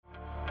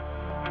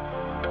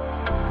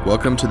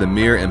Welcome to the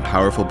Mere and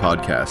Powerful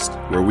podcast,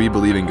 where we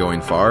believe in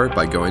going far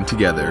by going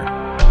together.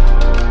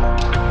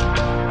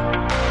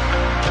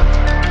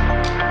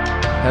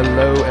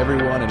 Hello,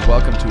 everyone, and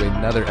welcome to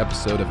another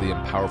episode of the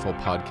Empowerful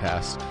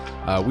podcast.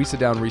 We sat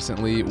down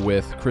recently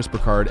with Chris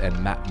Burkard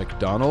and Matt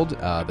McDonald,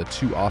 the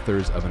two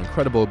authors of an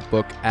incredible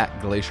book,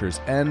 At Glacier's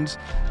End.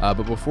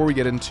 But before we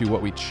get into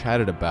what we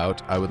chatted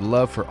about, I would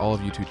love for all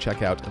of you to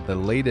check out the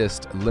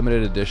latest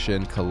limited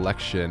edition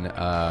collection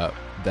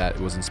that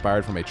was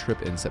inspired from a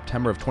trip in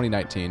September of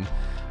 2019,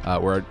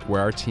 where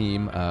our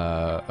team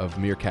of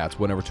Meerkats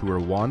went over to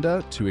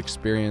Rwanda to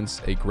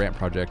experience a grant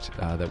project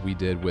that we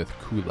did with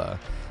Kula.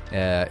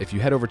 If you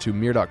head over to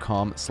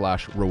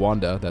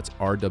meer.com/Rwanda, that's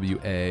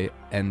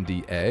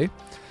RWANDA,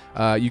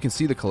 you can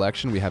see the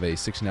collection. We have a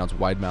 16-ounce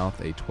wide mouth,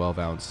 a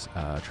 12-ounce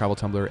travel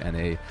tumbler, and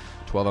a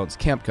 12-ounce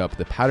camp cup.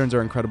 The patterns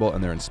are incredible,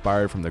 and they're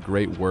inspired from the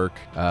great work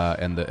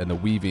and the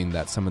weaving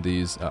that some of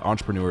these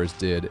entrepreneurs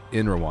did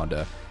in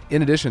Rwanda.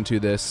 In addition to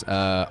this,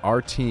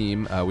 our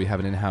team, we have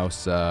an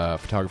in-house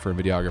photographer and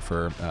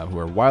videographer who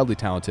are wildly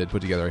talented,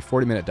 put together a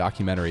 40-minute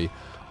documentary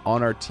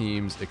on our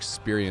team's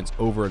experience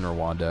over in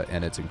Rwanda,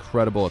 and it's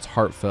incredible. It's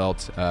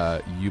heartfelt.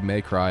 You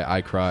may cry.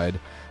 I cried.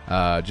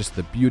 Just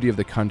the beauty of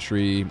the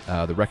country,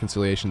 the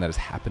reconciliation that has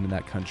happened in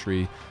that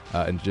country,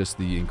 and just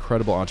the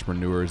incredible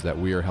entrepreneurs that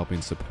we are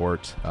helping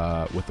support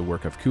with the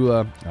work of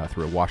Kula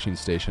through a washing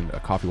station,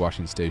 a coffee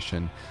washing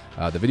station.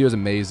 The video is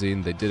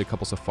amazing. They did a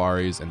couple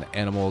safaris, and the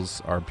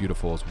animals are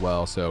beautiful as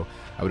well. So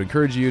I would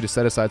encourage you to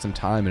set aside some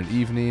time in an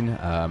evening.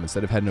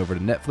 Instead of heading over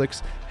to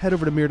Netflix, head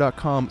over to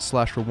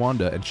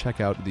meer.com/Rwanda and check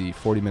out the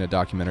 40-minute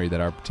documentary that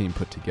our team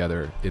put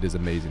together. It is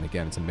amazing.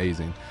 Again, it's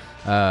amazing.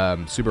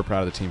 Super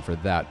proud of the team for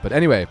that. But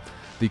anyway,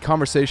 the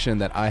conversation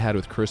that I had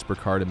with Chris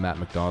Burkard and Matt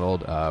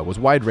McDonald was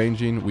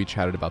wide-ranging. We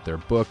chatted about their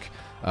book,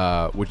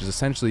 which is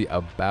essentially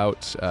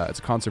about, it's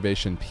a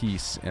conservation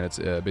piece, and it's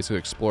basically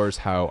explores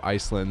how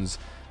Iceland's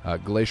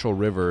glacial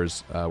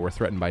rivers were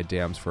threatened by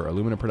dams for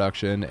aluminum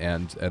production,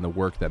 and the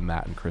work that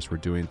Matt and Chris were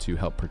doing to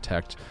help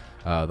protect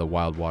the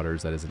wild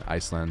waters that is in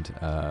Iceland.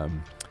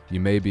 You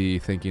may be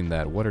thinking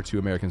that, what are two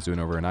Americans doing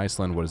over in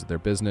Iceland? What is their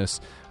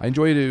business? I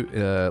enjoy you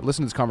to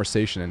listen to this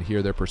conversation and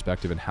hear their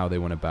perspective and how they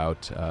went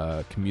about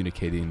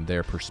communicating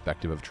their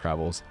perspective of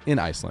travels in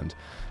Iceland.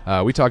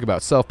 We talk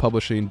about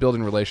self-publishing,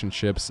 building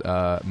relationships.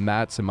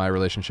 Matt's and my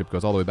relationship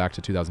goes all the way back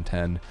to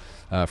 2010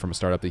 from a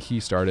startup that he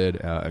started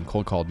and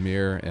cold called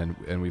Mere,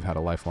 and we've had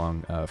a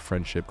lifelong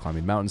friendship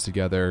climbing mountains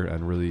together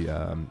and really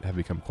have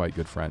become quite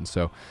good friends.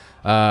 So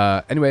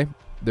anyway,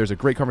 there's a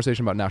great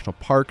conversation about national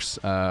parks,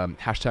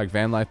 hashtag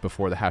van life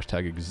before the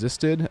hashtag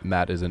existed.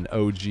 Matt is an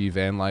OG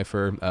van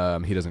lifer.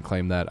 He doesn't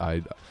claim that.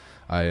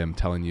 I am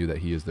telling you that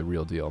he is the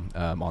real deal.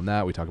 On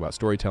that, we talk about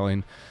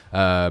storytelling.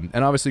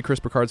 And obviously, Chris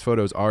Burkard's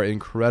photos are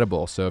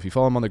incredible. So if you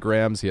follow him on the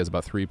grams, he has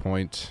about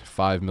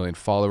 3.5 million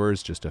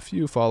followers, just a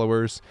few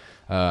followers.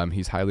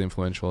 He's highly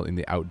influential in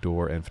the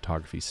outdoor and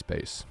photography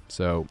space.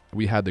 So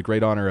we had the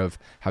great honor of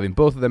having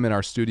both of them in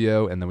our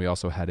studio, and then we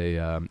also had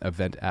a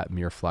event at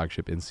Mere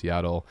Flagship in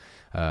Seattle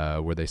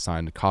where they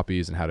signed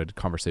copies and had a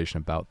conversation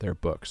about their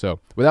book. So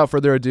without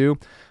further ado,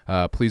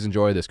 please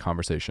enjoy this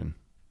conversation.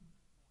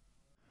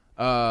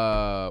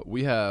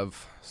 We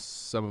have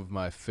some of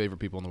my favorite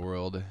people in the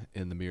world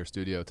in the Mere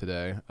studio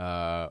today.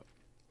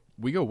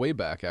 We go way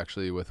back,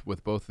 actually,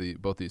 with both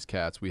these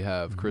cats. We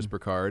have Chris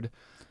Burkard,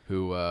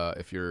 who,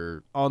 if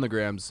you're on the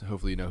grams,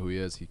 hopefully you know who he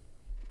is. He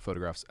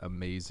photographs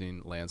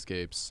amazing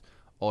landscapes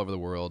all over the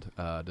world,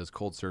 does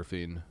cold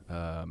surfing.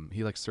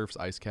 He surfs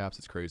ice caps.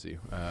 It's crazy,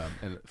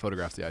 and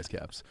photographs the ice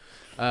caps.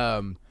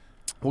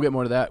 We'll get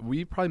more to that.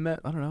 We probably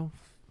met, I don't know,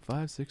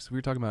 5, 6. We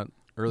were talking about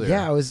earlier.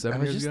 Yeah, I was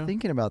just ago?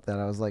 Thinking about that.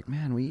 I was like,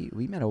 man, we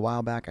met a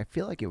while back. I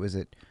feel like it was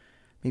at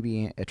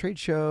maybe a trade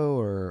show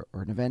or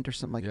an event or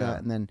something like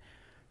that. And then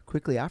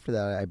quickly after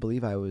that, I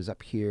believe I was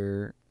up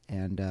here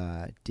and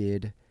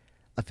did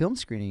a film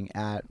screening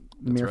at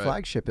Mere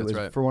Flagship. It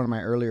was for one of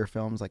my earlier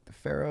films, like the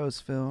Pharaohs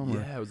film.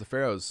 Yeah, it was the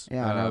Pharaohs.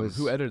 Yeah,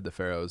 who edited the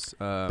Pharaohs?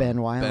 Ben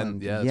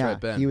Weiland. Yeah, that's right,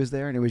 Ben. He was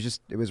there, and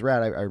it was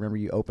rad. I remember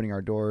you opening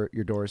your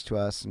doors to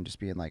us and just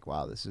being like,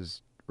 wow, this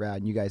is rad.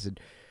 And you guys had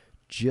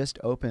just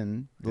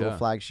opened the little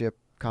Flagship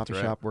coffee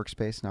shop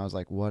workspace, and I was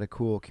like, what a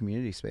cool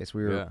community space.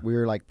 We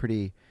were like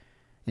pretty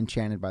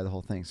enchanted by the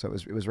whole thing. So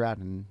it was rad,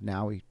 and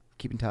now we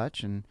keep in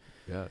touch and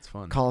it's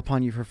fun. Call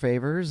upon you for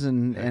favors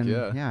and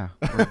we're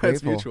grateful.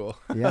 It's mutual.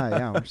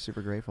 We're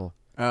super grateful.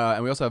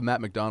 And we also have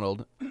Matt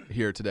McDonald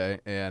here today,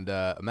 and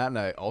Matt and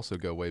I also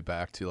go way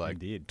back to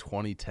Indeed.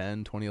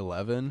 2010,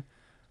 2011.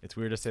 It's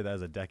weird to say that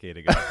was a decade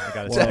ago. I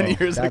got to 10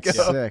 years that's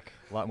ago. Sick.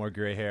 A lot more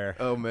gray hair.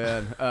 Oh,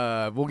 man.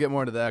 We'll get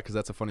more into that because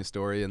that's a funny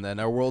story. And then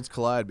our worlds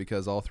collide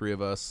because all three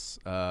of us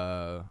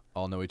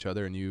all know each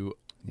other, and you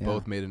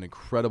both made an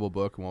incredible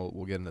book, and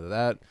we'll get into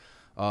that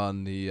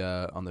on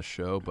the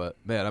show. But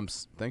man,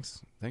 thanks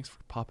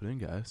for popping in,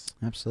 guys.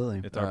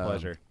 Absolutely. It's our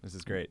pleasure. This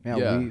is great.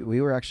 Yeah.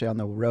 We were actually on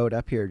the road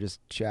up here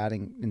just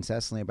chatting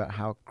incessantly about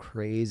how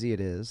crazy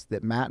it is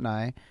that Matt and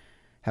I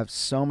have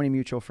so many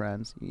mutual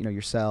friends. You know,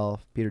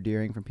 yourself, Peter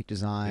Deering from Peak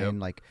Design,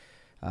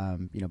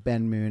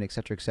 Ben Moon, et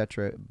cetera, et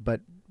cetera.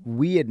 But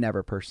we had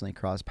never personally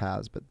crossed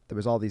paths, but there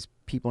was all these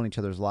people in each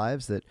other's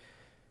lives that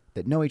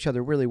know each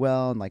other really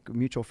well and like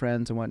mutual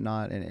friends and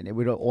whatnot. And it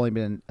would have only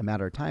been a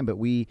matter of time, but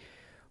we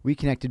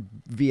connected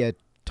via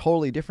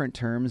totally different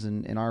terms,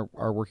 and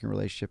our working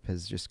relationship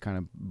has just kind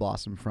of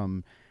blossomed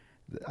from,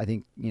 I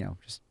think,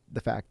 just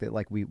the fact that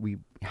like we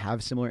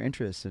have similar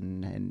interests,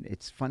 and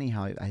it's funny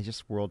how I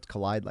just worlds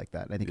collide like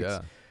that. I think it's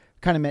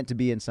kind of meant to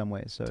be in some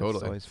ways. So totally,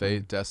 it's always fate,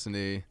 fun.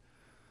 destiny.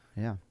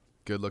 Yeah.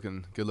 Good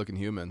looking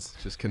humans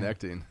just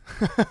connecting.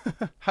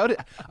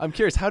 I'm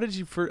curious, how did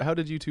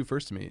you two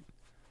first meet?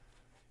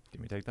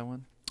 Can we take that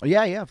one? Oh,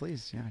 yeah,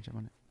 please. Yeah, jump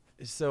on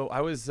it. So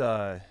I was,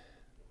 long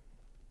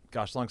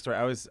story.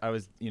 I was,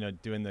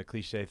 doing the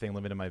cliche thing,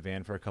 living in my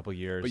van for a couple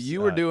years. But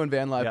you were doing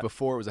van life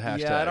before it was a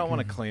hashtag. Yeah, I don't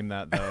want to claim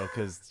that though,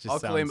 because I'll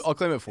claim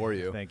it for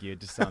you. Thank you. It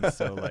just sounds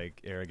so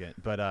like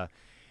arrogant. But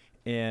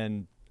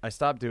and I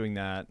stopped doing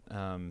that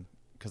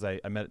because I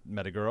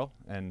met a girl,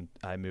 and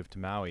I moved to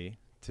Maui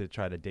to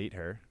try to date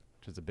her,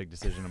 which was a big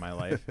decision in my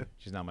life.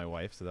 She's not my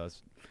wife, so that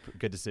was a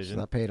good decision.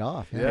 So that paid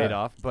off. Yeah. Paid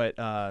off, but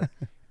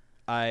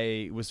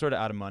I was sort of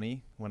out of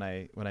money when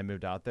I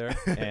moved out there,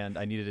 and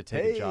I needed to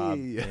take a job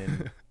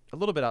in a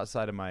little bit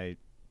outside of my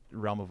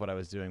realm of what I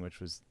was doing, which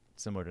was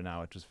similar to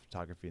now, which was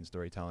photography and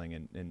storytelling,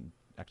 and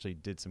actually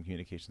did some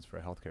communications for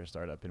a healthcare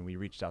startup. And we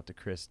reached out to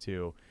Chris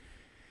to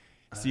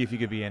see if he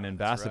could be an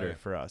ambassador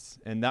for us.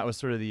 And that was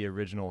sort of the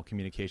original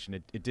communication.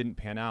 It didn't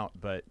pan out,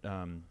 but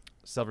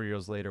several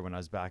years later, when I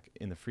was back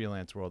in the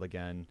freelance world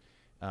again,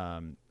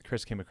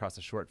 Chris came across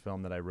a short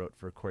film that I wrote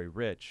for Corey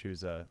Rich,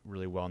 who's a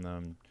really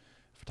well-known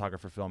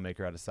photographer,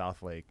 filmmaker out of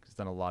Southlake. He's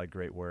done a lot of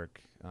great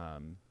work,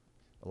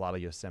 a lot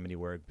of Yosemite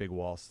work, big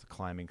walls,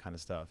 climbing kind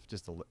of stuff,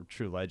 just a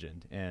true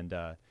legend. And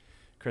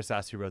Chris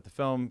asked who wrote the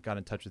film, got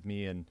in touch with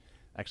me, and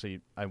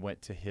actually I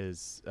went to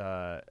his,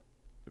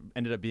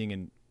 ended up being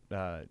in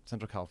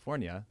Central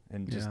California,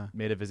 and just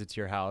made a visit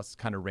to your house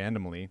kind of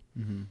randomly.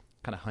 Mm-hmm.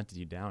 Kind of hunted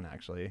you down,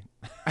 actually.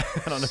 I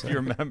don't know if you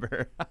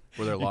remember.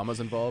 Were there llamas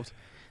involved?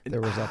 There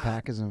was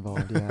alpacas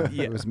involved,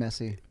 yeah. It was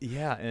messy.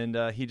 Yeah, and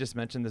he just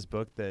mentioned this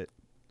book that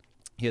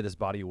he had this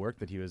body of work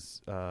that he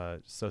was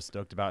so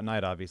stoked about. And I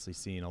had obviously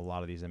seen a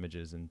lot of these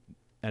images, and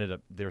ended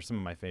up, they were some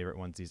of my favorite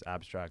ones, these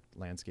abstract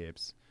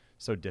landscapes,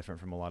 so different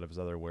from a lot of his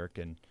other work.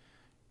 And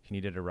he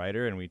needed a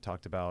writer, and we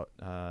talked about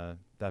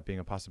that being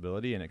a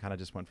possibility, and it kind of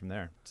just went from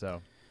there.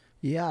 So,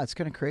 yeah, it's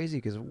kind of crazy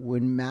because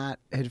when Matt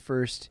had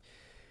first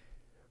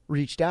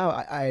reached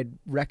out, I had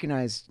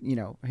recognized,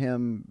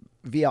 him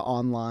via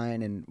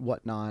online and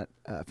whatnot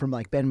from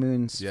like Ben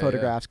Moon's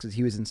photographs, because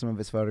he was in some of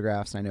his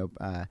photographs. And I know,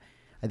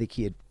 I think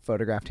he had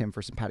photographed him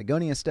for some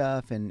Patagonia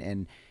stuff,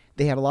 and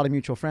they had a lot of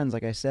mutual friends,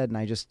 like I said. And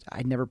I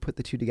never put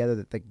the two together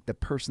that the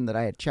person that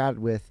I had chatted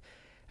with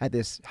at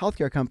this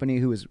healthcare company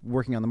who was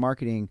working on the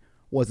marketing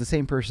was the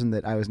same person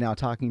that I was now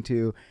talking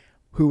to,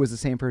 who was the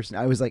same person.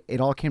 I was like, it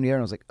all came together,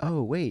 and I was like,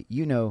 oh wait,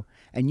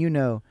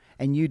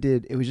 and you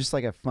did. It was just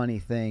like a funny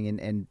thing,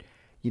 and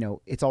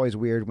it's always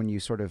weird when you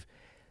sort of,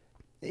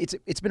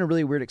 it's been a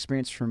really weird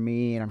experience for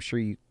me, and I'm sure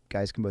you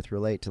guys can both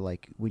relate to,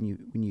 like, when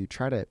you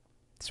try to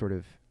sort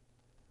of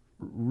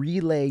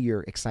relay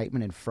your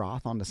excitement and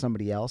froth onto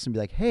somebody else and be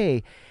like,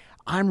 hey,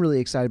 I'm really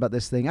excited about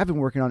this thing. I've been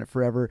working on it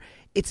forever.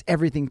 It's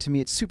everything to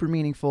me. It's super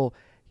meaningful.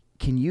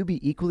 Can you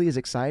be equally as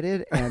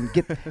excited and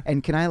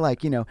and can I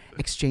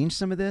exchange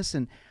some of this?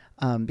 And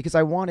because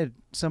I wanted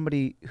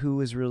somebody who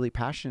was really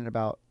passionate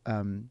about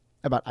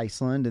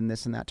Iceland and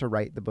this and that to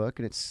write the book.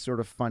 And it's sort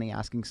of funny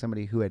asking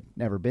somebody who had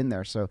never been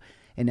there. So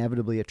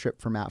inevitably a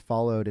trip for Matt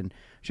followed, and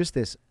just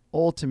this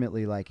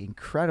ultimately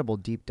incredible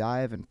deep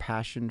dive and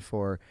passion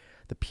for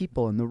the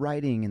people and the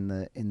writing and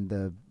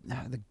the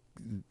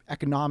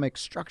economic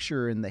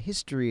structure and the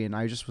history. And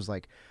I just was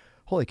like,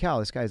 holy cow,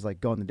 this guy's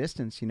going the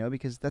distance,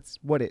 because that's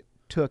what it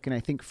took. And I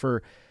think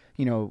for,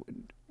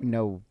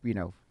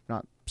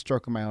 not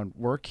stroking my own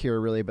work here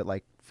really, but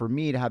for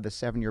me to have the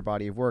 7-year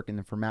body of work, and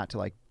then for Matt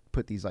to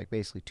put these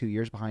basically 2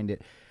 years behind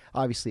it,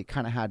 obviously it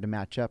kind of had to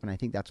match up. And I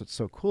think that's what's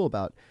so cool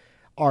about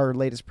our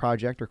latest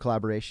project or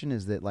collaboration,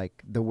 is that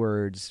the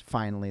words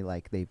finally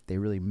they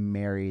really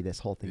marry this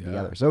whole thing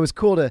together. So it was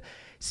cool to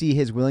see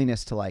his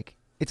willingness to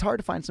it's hard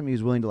to find somebody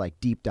who's willing to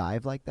deep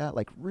dive like that,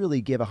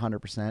 really give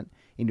 100%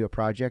 into a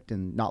project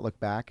and not look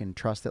back and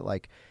trust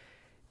that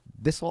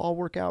this will all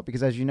work out,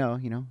 because as you know,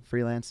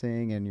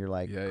 freelancing, and you're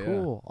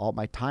cool, all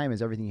my time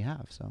is everything you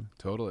have. So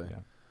totally. Yeah.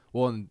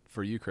 Well, and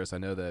for you, Chris, I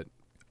know that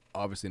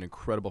obviously an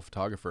incredible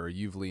photographer,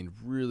 you've leaned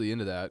really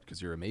into that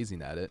because you're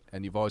amazing at it,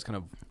 and you've always kind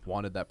of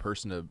wanted that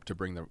person to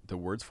bring the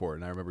words for it.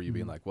 And I remember you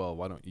being like, well,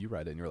 why don't you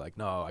write it? And you're like,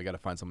 no, I got to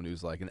find someone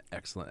who's an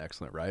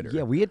excellent writer.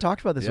 Yeah, we had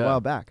talked about this a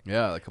while back.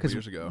 Yeah, a couple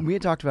years ago. We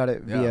had talked about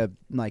it via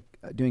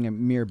doing a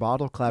Mere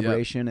Bottle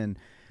collaboration. And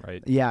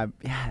right. Yeah,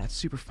 that's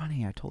super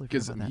funny. I totally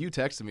forgot about that. Because you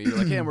texted me, you're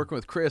like, hey, I'm working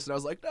with Chris, and I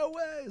was like, no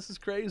way, this is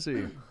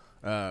crazy.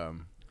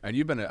 And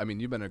you've been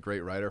a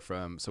great writer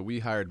so we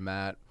hired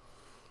Matt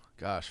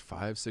gosh,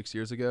 5-6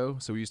 years ago.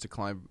 So we used to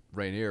climb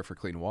Rainier for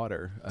clean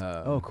water.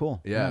 Oh,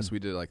 cool. Yeah, so we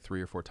did it like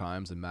 3 or 4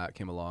 times, and Matt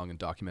came along and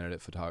documented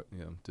it,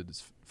 did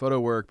his photo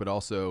work, but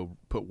also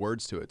put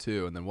words to it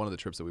too. And then one of the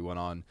trips that we went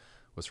on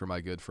was for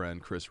my good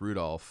friend Chris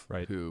Rudolph,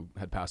 who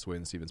had passed away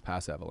in the Stevens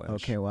Pass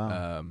avalanche. Okay,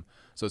 wow.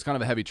 So it's kind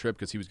of a heavy trip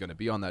because he was going to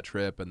be on that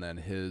trip, and then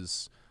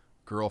his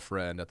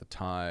girlfriend at the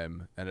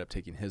time ended up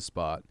taking his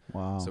spot.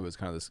 Wow. So it was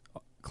kind of this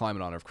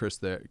climate honor of Chris,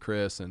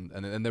 and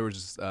there was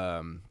just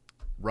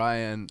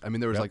Ryan. I mean,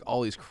 there was like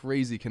all these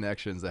crazy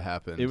connections that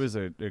happened. It was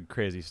a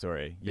crazy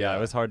story. Yeah, it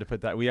was hard to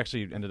put that. We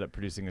actually ended up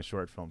producing a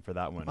short film for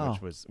that one,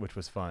 which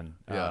was fun.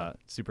 Yeah,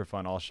 super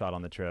fun. All shot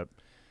on the trip,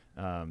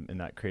 in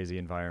that crazy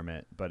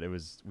environment. But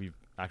we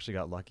actually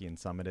got lucky and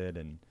summited,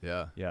 and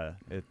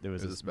it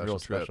was a real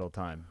special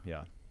time.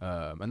 Yeah.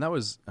 And that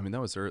was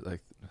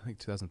like I think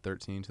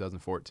 2013,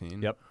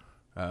 2014. Yep.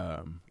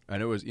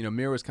 And it was,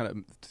 Mirror was kind of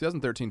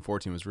 2013,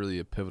 14 was really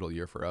a pivotal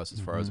year for us as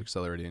far as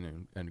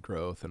accelerating and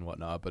growth and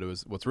whatnot. But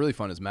what's really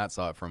fun is Matt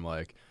saw it from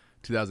like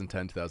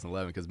 2010,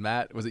 2011, because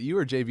Matt, was it you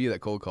or JB that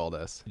cold called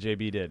us?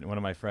 JB did, one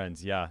of my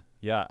friends. Yeah.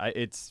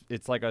 It's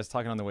like I was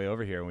talking on the way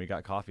over here when we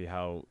got coffee,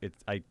 how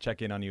I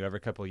check in on you every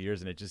couple of years,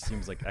 and it just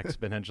seems like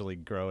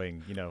exponentially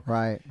growing.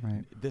 Right.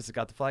 This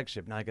got the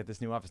flagship. Now I got this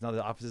new office. Now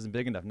the office isn't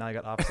big enough. Now I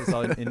got offices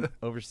all in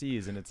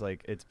overseas, and it's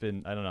like it's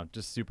been, I don't know,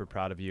 just super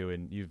proud of you,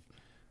 and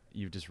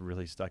you've just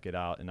really stuck it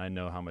out, and I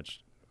know how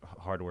much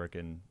hard work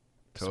and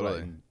sweat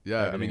and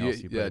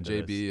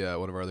JB,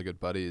 one of our other good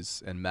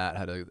buddies, and Matt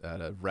had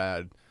a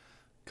rad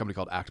company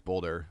called Act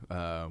Boulder,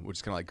 which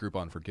is kind of like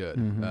Groupon for good.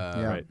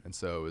 Right. And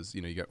so it was,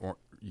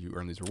 you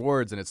earn these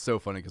rewards, and it's so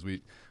funny because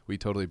we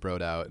totally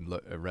broed out and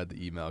read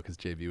the email because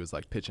JB was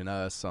like pitching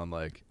us on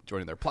like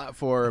joining their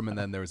platform, and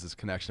then there was this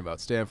connection about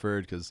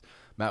Stanford because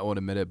Matt won't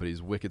admit it, but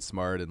he's wicked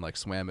smart and like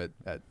swam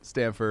at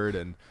Stanford,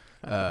 and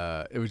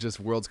it was just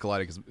worlds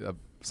colliding because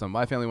some of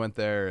my family went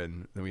there,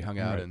 and then we hung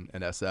out in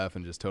SF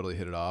and just totally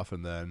hit it off.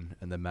 And then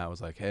Matt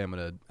was like, "Hey, I'm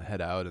gonna head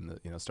out," and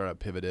startup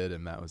pivoted.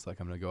 And Matt was like,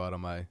 "I'm gonna go out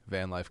on my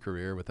van life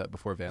career," with that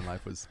before van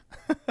life was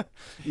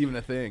even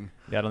a thing.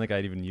 Yeah, I don't think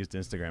I'd even used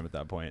Instagram at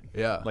that point.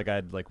 Yeah, like I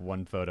had like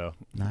one photo.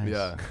 Nice.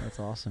 Yeah, that's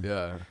awesome.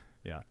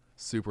 Yeah,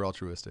 super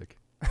altruistic.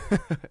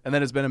 And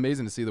then it's been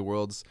amazing to see the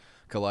worlds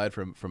collide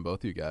from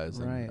both you guys,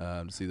 right.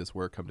 And to see this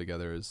work come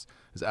together is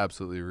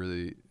absolutely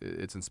really,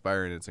 it's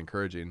inspiring. It's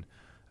encouraging.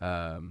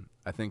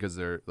 I think as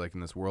they're like in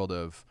this world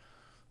of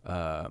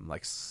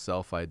like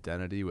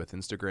self-identity with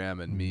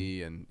Instagram and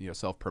me and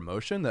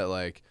self-promotion, that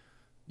like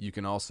you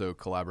can also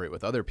collaborate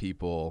with other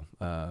people,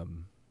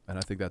 and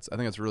I think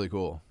that's really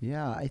cool.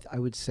 Yeah, I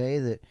would say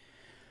that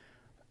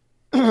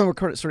we're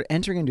sort of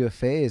entering into a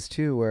phase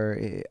too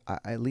where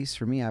at least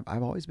for me,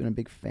 I've always been a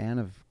big fan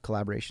of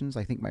collaborations.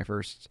 I think my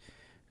first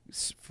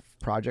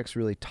projects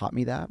really taught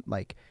me that,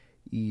 like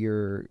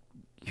you're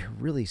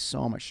really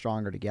so much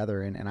stronger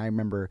together. And I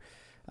remember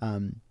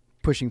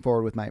pushing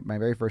forward with my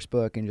very first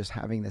book and just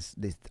having this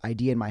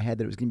idea in my head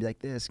that it was going to be like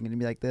this and going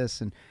to be like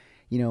this. And,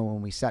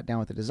 when we sat down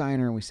with the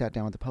designer and we sat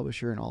down with the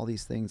publisher and all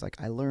these things, like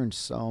I learned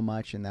so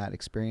much in that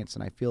experience.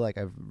 And I feel like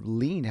I've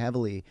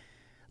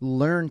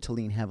learned to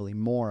lean heavily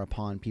more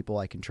upon people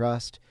I can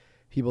trust,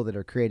 people that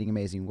are creating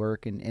amazing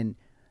work, and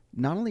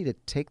not only to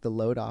take the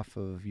load off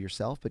of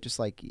yourself, but just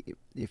like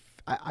if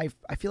I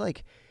feel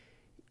like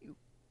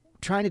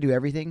trying to do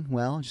everything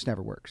well just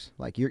never works.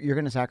 Like you're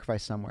going to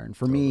sacrifice somewhere. And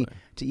for me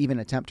to even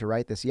attempt to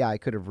write this, I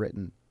could have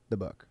written the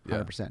book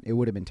 100%. It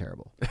would have been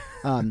terrible.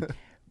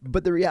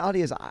 But the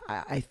reality is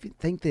I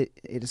think that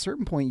at a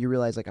certain point you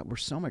realize like we're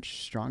so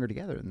much stronger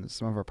together and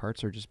some of our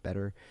parts are just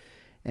better.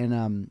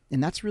 And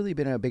that's really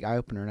been a big eye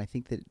opener. And I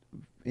think that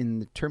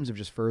in terms of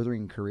just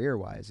furthering career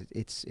wise,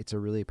 it's a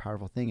really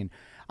powerful thing. And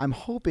I'm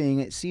hoping,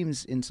 it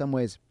seems in some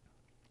ways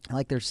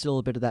like there's still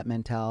a bit of that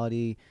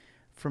mentality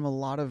from a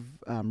lot of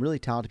really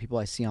talented people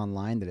I see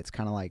online, that it's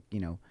kind of like,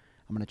 I'm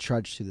going to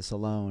trudge through this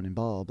alone and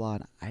blah, blah, blah.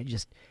 And I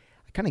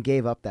kind of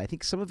gave up that. I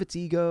think some of it's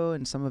ego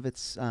and some of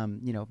it's,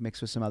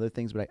 mixed with some other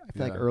things. But I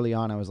feel like early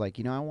on I was like,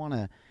 I want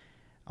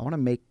to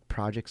make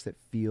projects that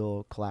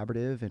feel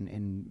collaborative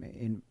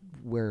and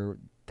where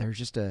there's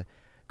just a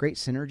great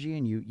synergy,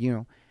 and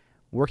you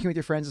working with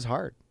your friends is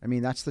hard. I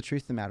mean, that's the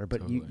truth of the matter,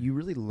 but you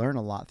really learn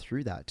a lot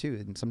through that too.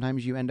 And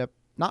sometimes you end up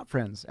not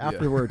friends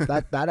afterwards.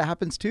 That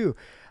happens too.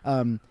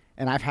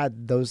 And I've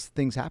had those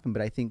things happen,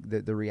 but I think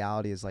that the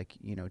reality is like,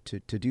 to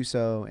do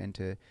so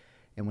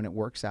and when it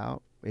works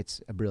out,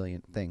 it's a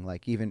brilliant thing.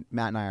 Like even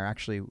Matt and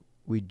I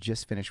we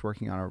just finished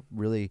working on a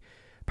really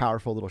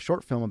powerful little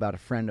short film about a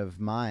friend of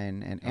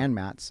mine and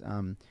Matt's,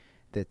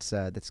 that's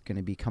going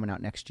to be coming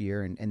out next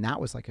year. And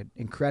that was like an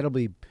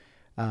incredibly,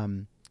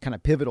 kind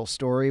of pivotal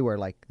story where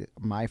like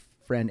my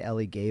friend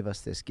Ellie gave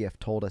us this gift,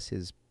 told us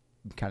his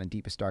kind of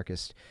deepest,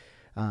 darkest,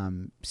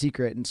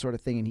 secret and sort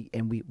of thing.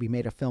 And we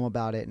made a film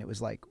about it, and it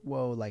was like,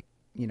 whoa, like,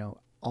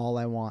 all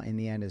I want in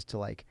the end is to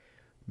like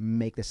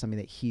make this something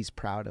that he's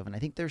proud of. And I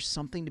think there's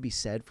something to be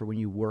said for when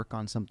you work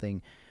on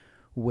something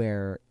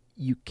where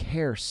you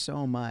care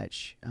so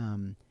much,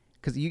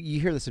 because you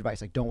hear this advice,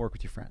 like, don't work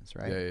with your friends,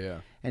 right? Yeah.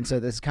 And so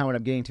this is kind of what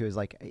I'm getting to is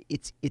like,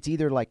 it's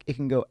either like it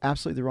can go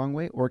absolutely the wrong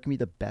way, or it can be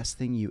the best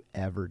thing you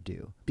ever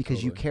do,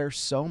 because you care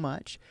so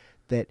much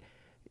that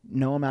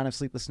no amount of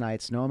sleepless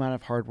nights, no amount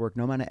of hard work,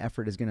 no amount of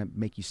effort is going to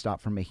make you stop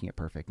from making it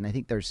perfect. And I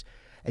think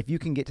if you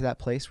can get to that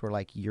place where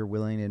like you're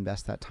willing to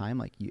invest that time,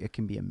 like it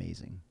can be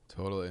amazing.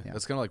 Totally. Yeah.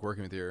 That's kind of like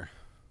working with your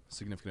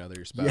significant other,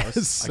 your spouse.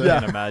 Yes. I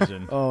can't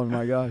imagine. Oh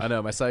my gosh. I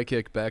know my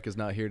sidekick Beck is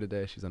not here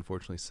today. She's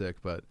unfortunately sick,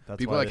 but That's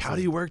people are like, how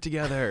do you work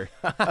together?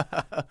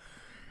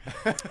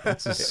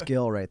 That's a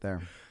skill right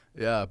there.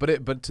 Yeah,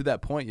 but to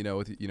that point,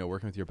 with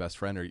working with your best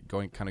friend or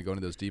going to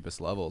those deepest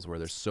levels where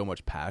there's so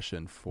much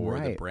passion for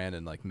the brand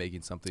and like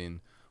making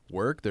something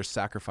work, there's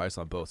sacrifice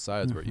on both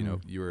sides. Where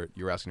you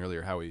were asking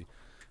earlier how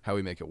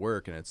we make it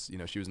work, and it's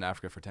she was in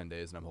Africa for 10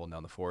 days and I'm holding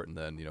down the fort, and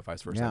then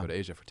vice versa, I go to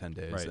Asia for 10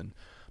 days,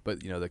 but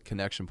the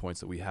connection points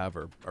that we have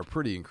are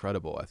pretty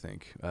incredible. I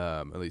think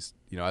at least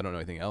I don't know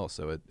anything else,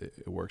 so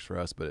it works for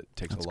us, but it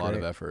takes a lot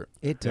of effort.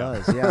 It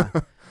does, yeah.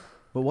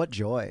 But what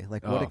joy!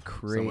 Like what a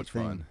great so much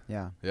thing. Fun.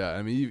 Yeah.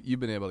 I mean, you've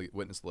been able to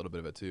witness a little bit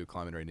of it too,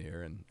 climbing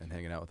Rainier and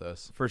hanging out with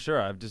us. For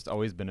sure, I've just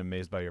always been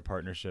amazed by your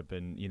partnership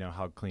and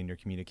how clean your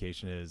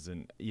communication is,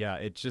 and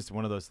it's just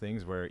one of those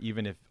things where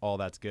even if all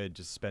that's good,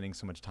 just spending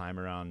so much time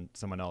around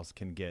someone else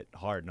can get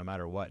hard, no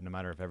matter what, no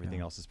matter if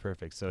everything else is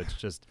perfect. So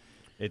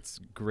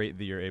it's great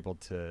that you're able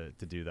to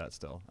do that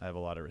still. I have a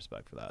lot of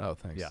respect for that. Oh,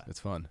 thanks. Yeah,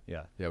 it's fun.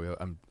 Yeah.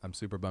 I'm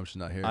super bummed she's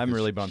not here. I'm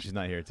really bummed she's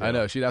not here too. I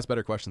know she'd ask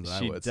better questions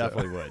than I would. She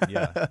definitely would.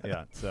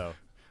 Yeah. So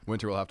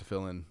Winter will have to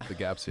fill in the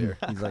gaps here.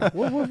 He's like,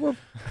 woof, woof, woof.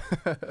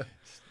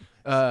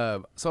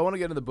 So I want to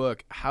get into the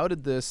book. How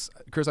did this,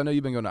 Chris? I know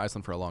you've been going to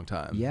Iceland for a long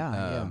time.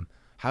 Yeah.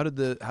 How did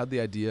the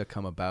idea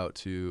come about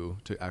to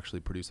actually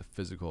produce a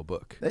physical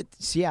book?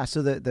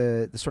 So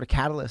the sort of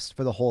catalyst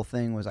for the whole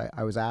thing was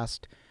I was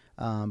asked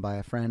by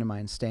a friend of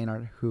mine,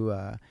 Steinar, who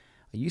I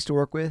used to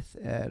work with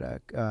at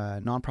a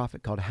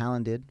nonprofit called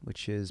Hallandid,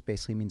 which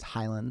basically means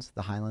Highlands,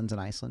 the Highlands in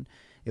Iceland.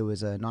 It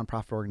was a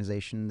nonprofit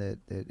organization that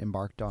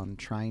embarked on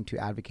trying to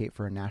advocate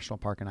for a national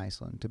park in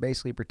Iceland to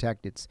basically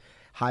protect its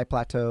high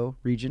plateau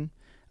region,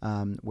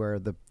 where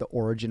the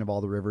origin of all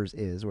the rivers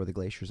is, where the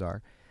glaciers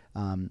are,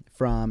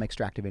 from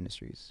extractive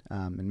industries.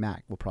 And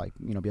Matt will probably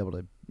be able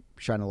to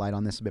shine a light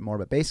on this a bit more.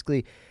 But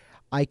basically,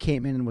 I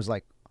came in and was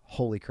like,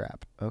 holy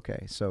crap.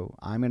 Okay, so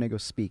I'm going to go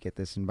speak at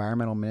this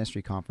environmental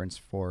ministry conference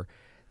for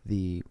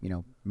the,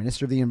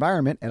 Minister of the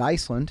Environment at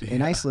Iceland,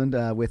 in Iceland,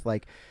 with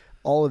like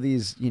all of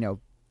these,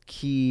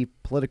 key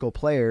political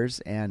players,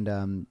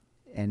 and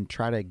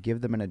try to give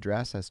them an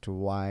address as to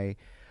why,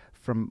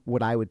 from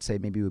what I would say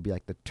maybe would be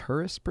like the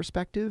tourist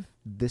perspective,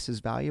 this is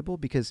valuable,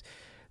 because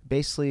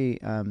basically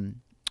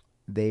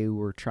they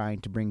were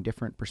trying to bring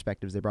different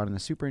perspectives. They brought in a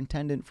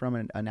superintendent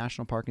from a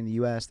national park in the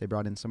U.S. They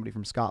brought in somebody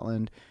from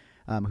Scotland,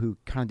 who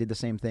kind of did the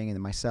same thing, and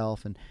then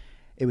myself. And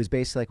it was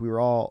basically like we were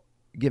all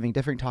giving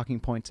different talking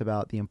points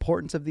about the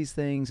importance of these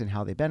things and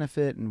how they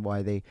benefit and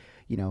why they,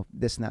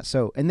 this and that.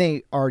 So, and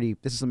this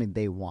is something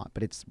they want,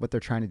 but it's what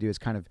they're trying to do is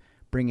kind of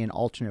bring in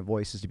alternate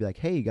voices to be like,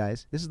 hey, you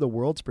guys, this is the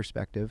world's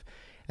perspective.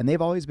 And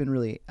they've always been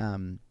really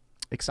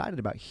excited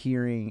about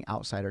hearing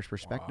outsiders'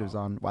 perspectives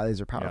on why these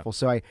are powerful.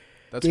 So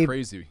That's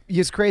crazy.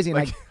 It's crazy.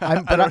 And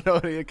I don't know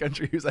any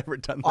country who's ever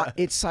done that.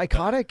 It's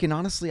psychotic. And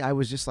honestly, I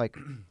was just like,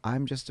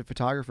 I'm just a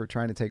photographer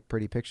trying to take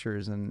pretty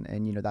pictures. And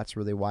that's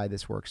really why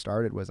this work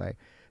started, was I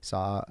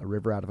saw a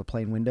river out of a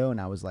plane window and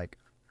I was like,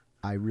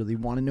 I really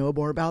want to know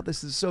more about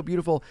this. This is so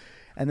beautiful.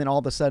 And then all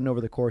of a sudden,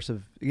 over the course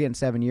of, again,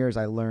 7 years,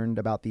 I learned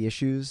about the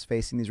issues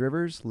facing these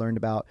rivers, learned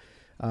about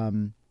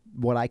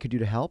what I could do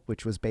to help,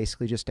 which was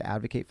basically just to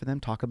advocate for them,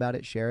 talk about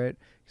it, share it,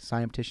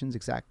 sign petitions,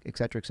 et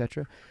cetera, et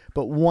cetera.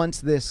 But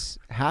once this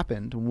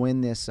happened, when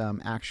this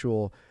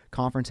actual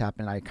conference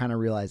happened, I kind of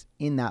realized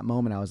in that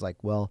moment, I was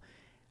like, well,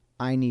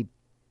 I need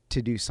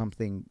to do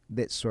something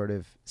that sort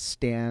of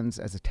stands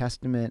as a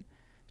testament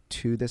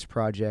to this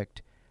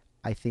project.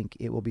 I think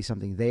it will be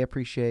something they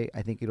appreciate.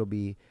 I think it'll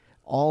be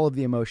all of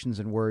the emotions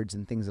and words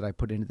and things that I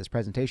put into this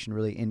presentation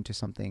really into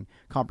something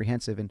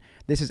comprehensive. And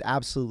this is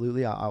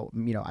absolutely,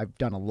 I've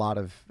done a lot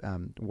of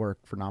work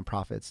for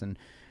nonprofits and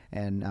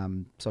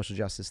social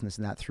justice and this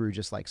and that through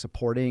just like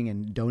supporting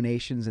and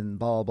donations and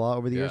blah, blah, blah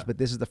over the years. But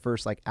this is the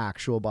first like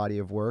actual body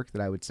of work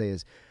that I would say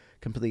is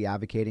completely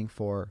advocating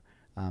for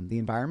the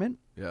environment.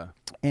 Yeah.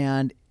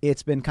 And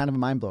it's been kind of a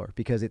mind blower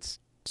because it's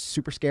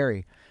super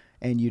scary.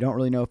 And you don't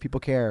really know if people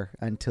care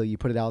until you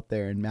put it out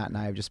there. And Matt and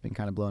I have just been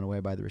kind of blown away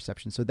by the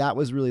reception. So that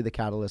was really the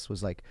catalyst,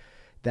 was like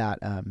that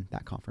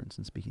conference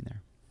and speaking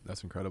there.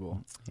 That's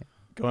incredible. Yeah.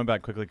 Going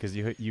back quickly, because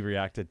you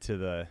reacted to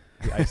the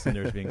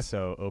Icelanders being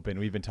so open.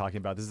 We've been talking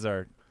about, this is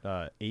our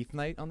 8th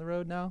night on the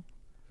road now.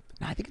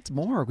 No, I think it's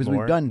more, because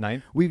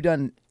we've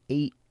done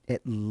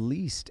at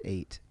least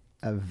eight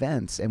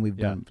events, and we've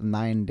done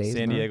 9 days.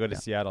 San Diego to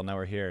Seattle. Now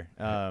we're here.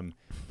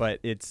 But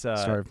it's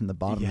started from the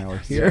bottom. Now we're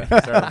here.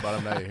 Started from the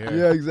bottom. Now you're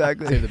here. Yeah,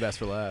 exactly. Save the best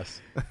for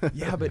last.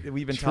 Yeah, but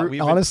we've been talking.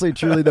 Honestly,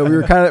 truly though,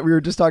 we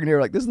were just talking here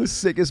like, this is the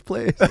sickest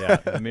place. Yeah,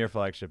 the Mir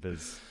flagship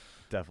is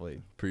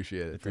definitely.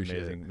 Appreciate it. It's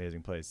an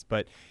amazing place.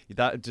 But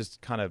that just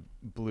kind of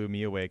blew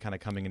me away, kind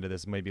of coming into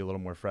this maybe a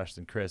little more fresh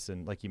than Chris.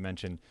 And like you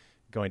mentioned,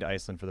 going to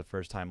Iceland for the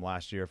first time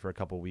last year for a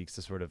couple of weeks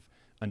to sort of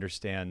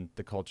understand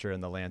the culture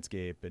and the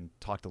landscape and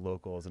talk to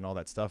locals and all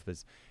that stuff,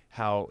 is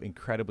how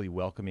incredibly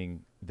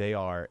welcoming they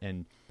are.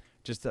 And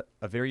just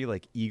a very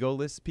like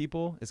egoless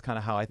people is kind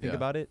of how I think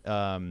about it.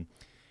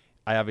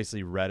 I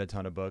obviously read a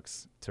ton of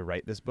books to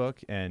write this book,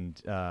 and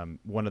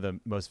one of the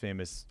most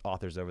famous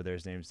authors over there,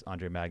 his name's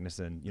Andre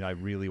Magnusson. I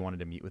really wanted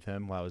to meet with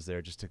him while I was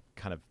there, just to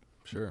kind of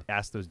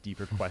ask those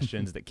deeper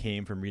questions that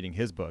came from reading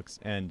his books.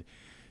 And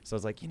so I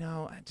was like,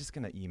 I'm just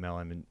gonna email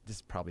him, and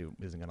this probably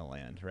isn't gonna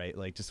land, right?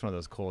 Like just one of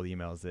those cold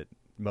emails that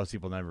most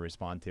people never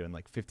respond to. And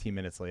like 15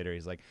 minutes later,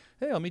 he's like,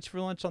 "Hey, I'll meet you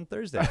for lunch on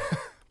Thursday.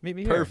 Meet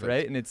me here,"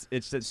 right? And it's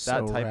just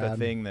that type of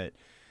thing, that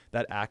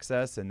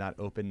access and that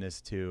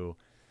openness to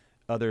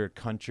other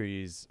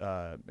countries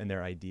and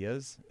their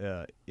ideas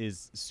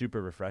is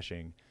super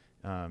refreshing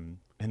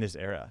in this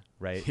era,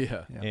 right?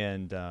 Yeah.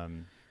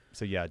 And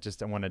so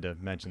just I wanted to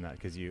mention that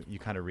because you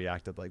kind of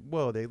reacted like,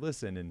 whoa, they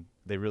listen, and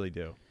they really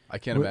do. I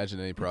can't imagine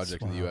any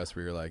project in the U.S.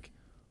 where you're like,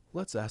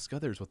 let's ask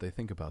others what they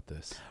think about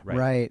this.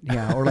 Right.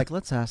 Yeah. Or like,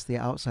 let's ask the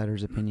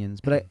outsiders'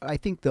 opinions. But I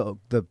think the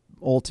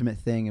ultimate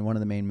thing, and one of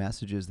the main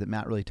messages that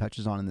Matt really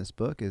touches on in this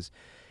book, is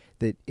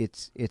that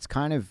it's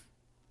kind of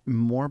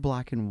more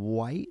black and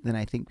white than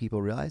I think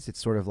people realize.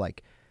 It's sort of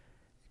like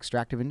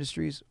extractive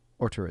industries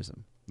or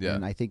tourism. Yeah.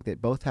 And I think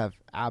that both have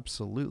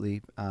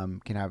absolutely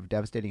can have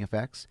devastating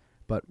effects,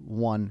 but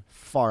one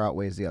far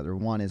outweighs the other.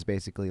 One is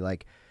basically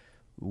like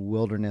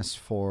wilderness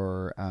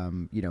for,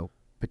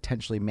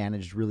 potentially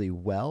managed really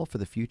well for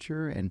the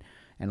future, and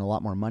a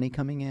lot more money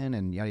coming in,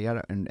 and yada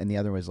yada. And the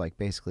other was like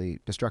basically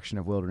destruction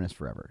of wilderness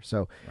forever.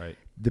 So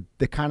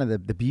the kind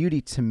of the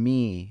beauty to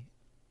me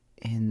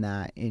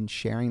in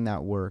sharing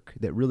that work,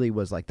 that really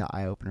was like the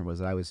eye opener, was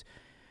that I was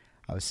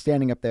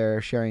standing up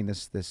there sharing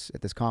this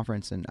at this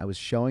conference, and I was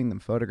showing them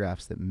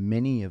photographs that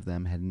many of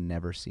them had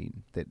never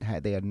seen,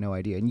 they had no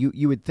idea. And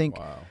you would think,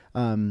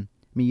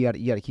 you got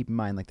to keep in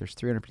mind, like there's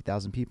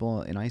 350,000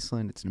 people in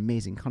Iceland. It's an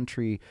amazing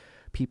country.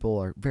 People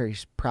are very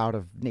proud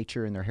of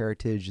nature and their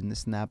heritage and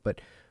this and that, but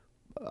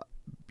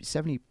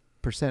 70%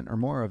 or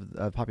more of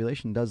the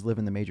population does live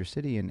in the major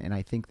city, and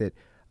I think that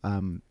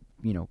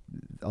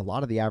a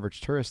lot of the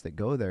average tourists that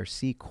go there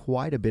see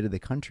quite a bit of the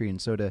country,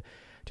 and so to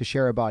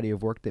share a body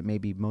of work that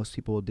maybe most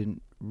people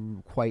didn't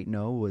quite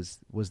know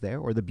was there,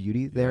 or the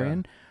beauty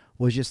therein,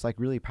 was just like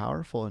really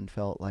powerful, and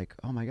felt like,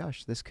 oh my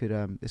gosh, this could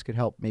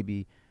help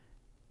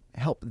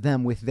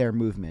them with their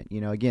movement.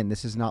 Again,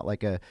 this is not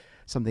like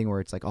something where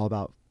it's like all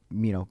about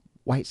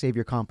white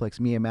savior complex,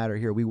 me and Matt are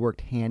here. We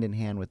worked hand in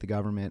hand with the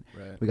government.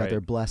 We got their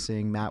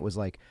blessing. Matt was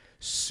like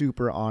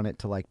super on it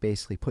to like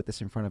basically put this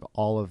in front of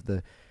all of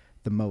the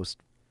most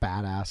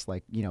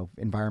badass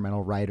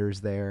environmental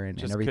writers there, and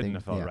just everything. Couldn't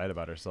have felt right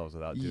about ourselves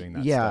without doing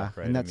that stuff,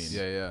 right? And that's,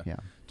 yeah.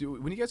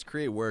 When you guys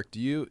create work, do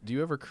you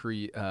ever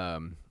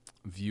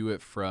view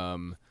it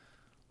from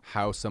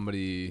how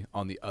somebody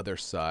on the other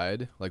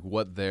side, like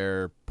what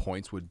their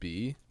points would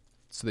be,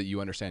 so that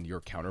you understand your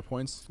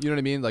counterpoints? You know what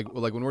I mean? Like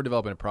when we're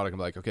developing a product, I'm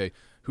like, okay,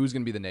 who's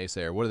going to be the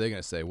naysayer? What are they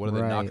going to say? What are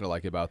they not going to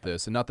like about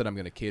this? And not that I'm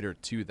going to cater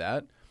to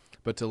that,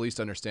 but to at least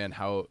understand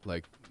how,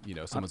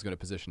 someone's going to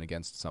position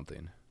against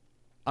something.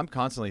 I'm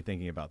constantly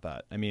thinking about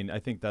that. I mean, I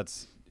think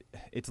it's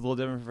a little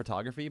different for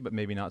photography, but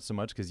maybe not so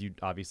much, because you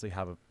obviously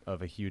have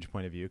a huge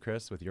point of view,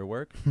 Chris, with your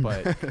work.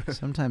 But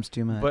sometimes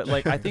too much. But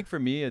I think for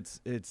me,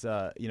 it's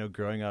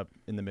growing up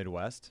in the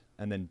Midwest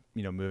and then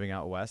moving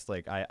out west.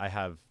 Like I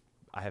have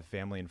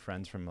family and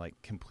friends from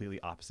like completely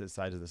opposite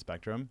sides of the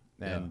spectrum,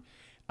 and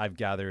I've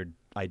gathered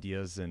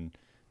ideas and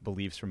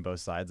beliefs from both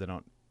sides. I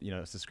don't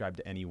subscribe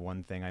to any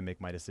one thing. I make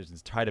my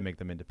decisions, try to make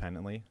them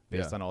independently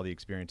based on all the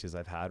experiences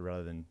I've had,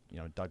 rather than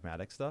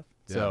dogmatic stuff.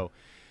 So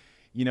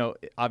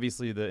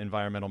obviously the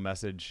environmental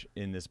message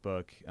in this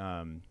book,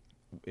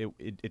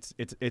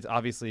 it's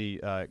obviously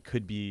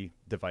could be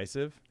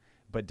divisive,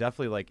 but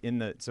definitely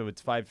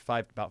it's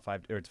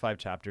five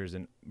chapters,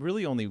 and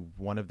really only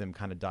one of them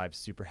kind of dives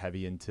super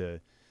heavy into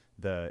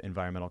the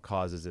environmental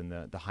causes in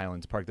the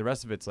Highlands Park. The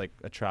rest of it's like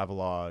a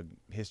travelogue,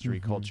 history,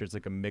 culture. It's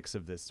like a mix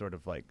of this sort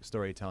of like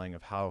storytelling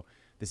of how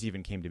this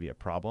even came to be a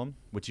problem,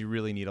 which you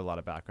really need a lot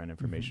of background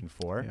information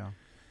for. Yeah.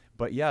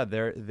 But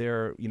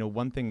they're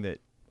one thing that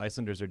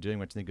Icelanders are doing,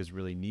 which I think is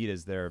really neat,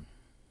 is they're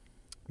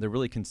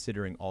really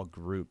considering all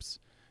groups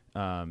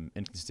and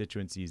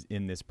constituencies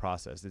in this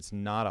process. It's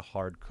not a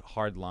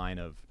hard line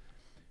of,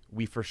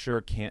 we for sure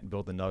can't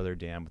build another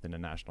dam within a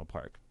national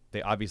park.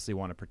 They obviously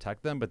want to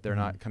protect them, but they're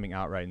not coming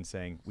outright and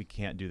saying we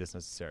can't do this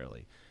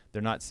necessarily. They're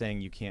not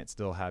saying you can't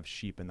still have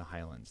sheep in the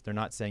Highlands. They're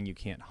not saying you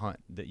can't hunt,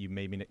 that you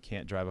maybe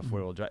can't drive a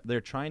four-wheel drive. They're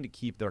trying to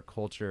keep their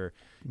culture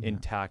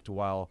intact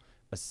while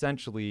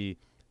essentially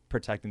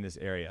protecting this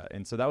area.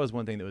 And so that was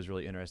one thing that was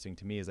really interesting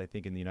to me, is I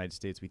think in the United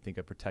States we think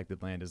of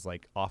protected land as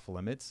like off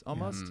limits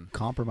almost.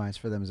 Compromise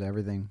for them is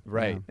everything.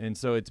 Right. Yeah. And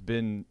so it's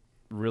been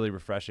really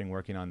refreshing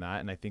working on that.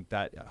 And I think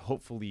that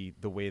hopefully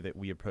the way that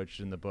we approached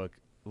it in the book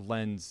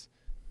lends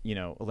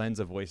a lends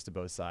a voice to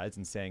both sides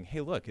and saying,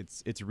 hey, look,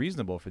 it's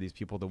reasonable for these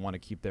people to want to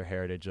keep their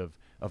heritage of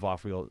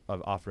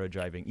off-road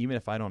driving, even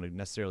if I don't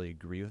necessarily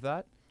agree with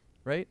that,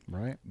 right?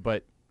 Right.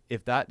 But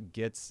if that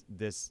gets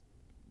this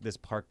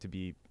park to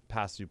be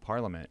passed through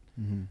Parliament,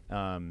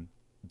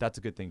 that's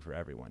a good thing for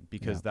everyone,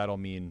 because that'll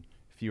mean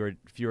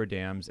fewer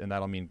dams, and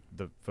that'll mean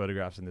the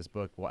photographs in this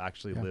book will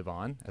actually live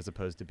on, as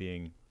opposed to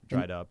being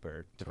dried up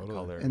or different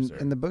colors.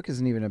 And the book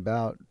isn't even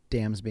about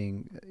dams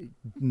being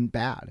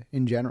bad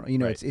in general.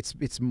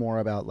 It's more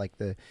about like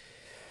the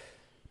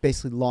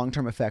basically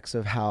long-term effects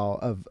of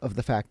of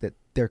the fact that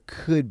there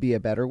could be a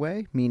better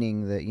way,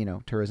 meaning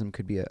that tourism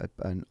could be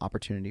an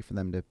opportunity for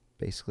them to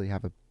basically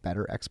have a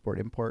better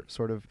export-import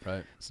sort of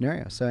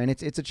scenario. So, and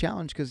it's a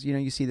challenge because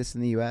you see this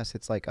in the U.S.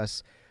 It's like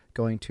us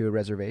going to a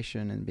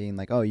reservation and being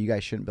like, oh, you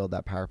guys shouldn't build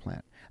that power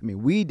plant. I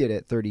mean, we did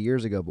it 30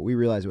 years ago, but we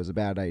realized it was a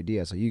bad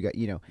idea. So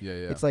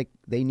it's like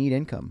they need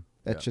income.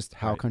 That's just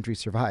how countries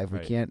survive. We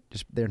can't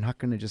they're not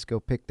going to just go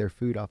pick their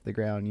food off the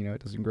ground.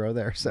 It doesn't grow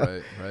there.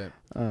 So,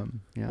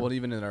 Well,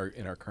 even in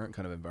our current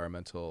kind of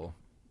environmental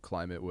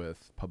climate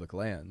with public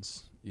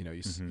lands,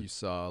 you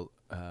saw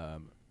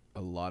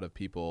a lot of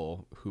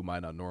people who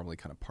might not normally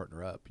kind of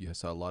partner up. You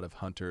saw a lot of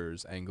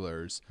hunters,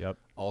 anglers,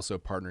 also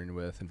partnering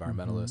with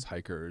environmentalists,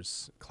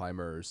 hikers,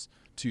 climbers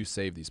to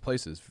save these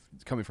places,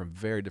 coming from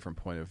very different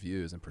point of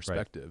views and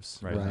perspectives.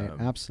 Right.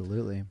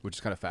 Absolutely. Which is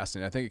kind of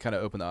fascinating. I think it kind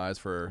of opened the eyes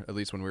for, at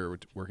least when we were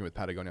working with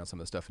Patagonia on some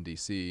of the stuff in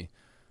DC,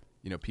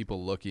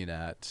 people looking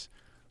at,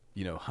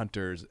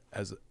 hunters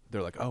as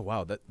they're like, oh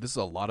wow, this is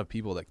a lot of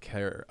people that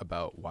care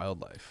about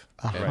wildlife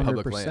and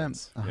public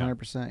lands.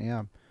 100%.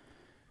 Yeah.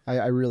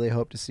 I really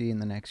hope to see in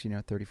the next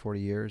 30, 40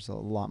 years a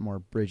lot more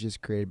bridges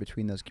created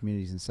between those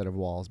communities instead of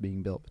walls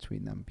being built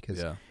between them,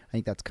 because I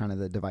think that's kind of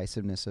the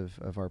divisiveness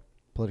of our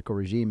political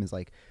regime is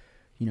like,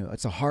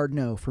 it's a hard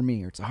no for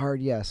me or it's a hard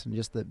yes, and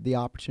just the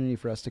opportunity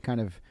for us to kind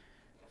of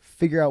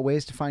figure out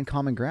ways to find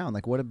common ground.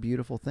 Like, what a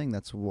beautiful thing.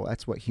 That's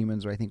what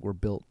humans I think were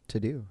built to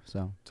do.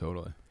 So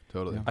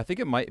Totally. Yeah. I think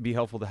it might be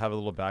helpful to have a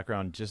little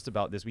background just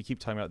about this. We keep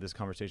talking about this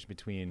conversation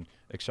between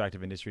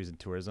extractive industries and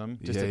tourism.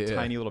 Just a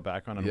tiny little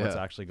background on what's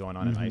actually going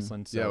on in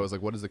Iceland. So, I was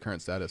like, what is the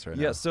current status right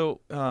now? Yeah, so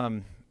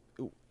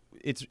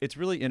it's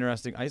really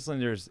interesting.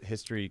 Icelanders'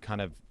 history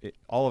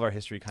all of our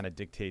history kind of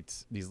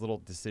dictates these little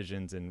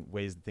decisions and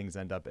ways that things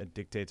end up. It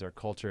dictates our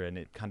culture, and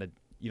it kind of,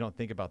 you don't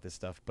think about this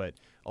stuff, but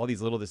all these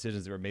little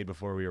decisions that were made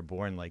before we were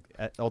born,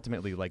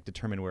 ultimately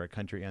determine where a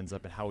country ends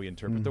up and how we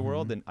interpret the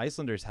world. And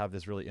Icelanders have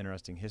this really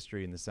interesting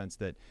history in the sense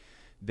that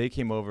they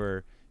came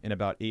over in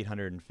about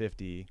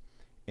 850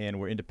 and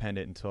were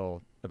independent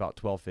until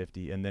about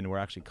 1250, and then were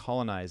actually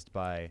colonized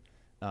by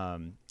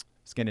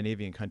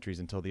Scandinavian countries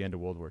until the end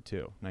of World War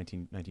II,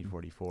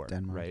 1944.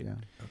 Denmark, right? Yeah.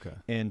 Okay.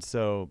 And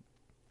so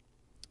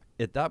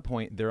at that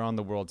point, they're on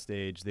the world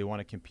stage. They want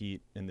to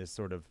compete in this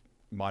sort of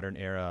modern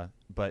era,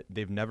 but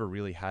they've never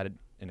really had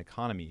an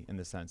economy in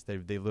the sense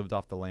they lived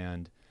off the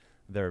land.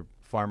 They're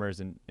farmers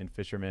and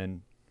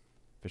fishermen,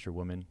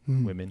 women,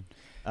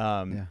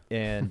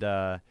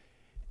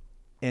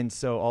 and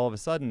so all of a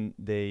sudden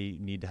they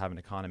need to have an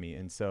economy.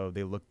 And so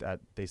they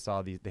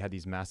had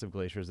these massive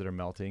glaciers that are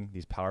melting,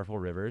 these powerful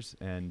rivers,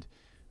 and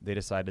they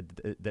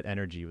decided that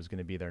energy was going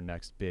to be their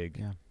next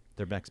big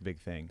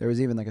thing. There was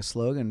even like a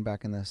slogan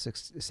back in the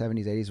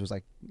 70s, 80s was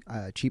like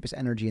cheapest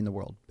energy in the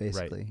world,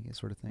 basically,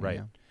 sort of thing.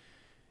 Right.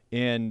 Yeah.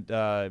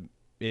 And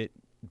it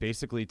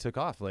basically took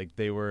off. Like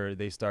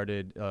they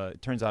started,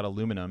 it turns out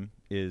aluminum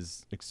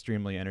is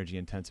extremely energy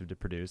intensive to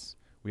produce.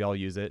 We all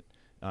use it.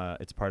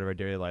 It's part of our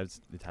daily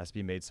lives. It has to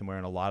be made somewhere.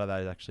 And a lot of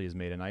that actually is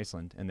made in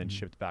Iceland and then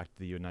shipped back to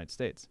the United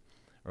States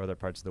or other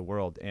parts of the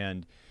world.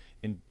 And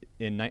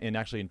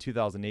actually in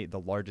 2008, the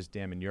largest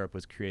dam in Europe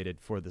was created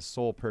for the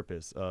sole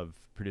purpose of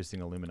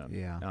producing aluminum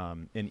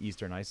in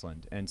eastern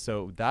Iceland. And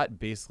so that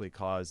basically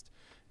caused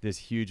this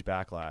huge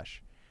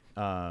backlash,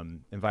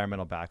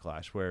 environmental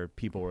backlash, where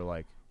people were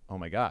like, oh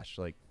my gosh,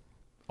 like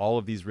all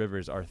of these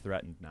rivers are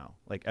threatened now,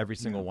 like every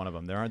single one of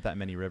them. There aren't that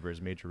many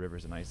major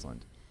rivers in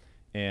Iceland.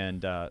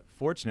 And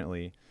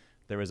fortunately,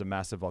 there was a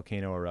massive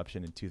volcano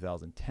eruption in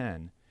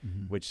 2010,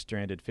 which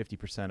stranded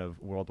 50% of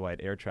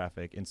worldwide air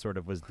traffic, and sort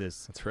of was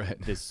this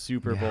this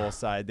Super Bowl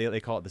side. They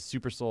call it the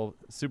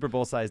Super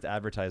Bowl sized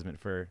advertisement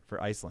for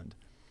Iceland,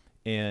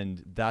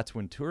 and that's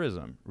when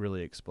tourism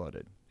really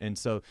exploded. And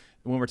so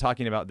when we're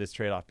talking about this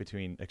trade off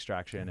between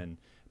extraction and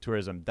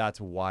tourism, that's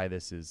why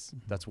this is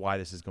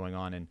going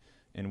on.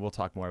 And we'll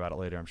talk more about it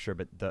later, I'm sure.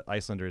 But the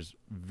Icelanders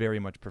very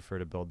much prefer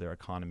to build their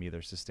economy,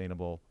 their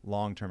sustainable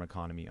long-term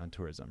economy, on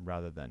tourism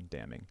rather than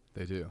damming.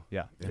 They do.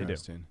 Yeah, they do.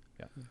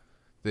 Yeah.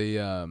 They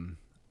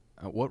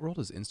what role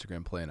does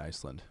Instagram play in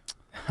Iceland?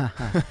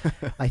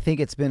 I think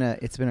it's been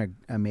an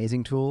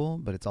amazing tool,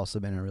 but it's also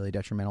been a really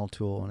detrimental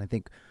tool. And I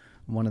think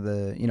one of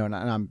the, and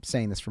I'm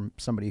saying this from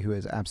somebody who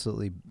has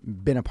absolutely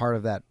been a part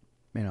of that,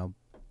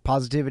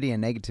 positivity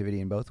and negativity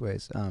in both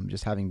ways,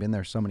 just having been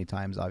there so many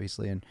times,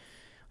 obviously. And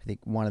I think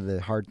one of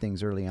the hard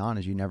things early on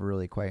is you never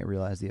really quite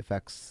realize the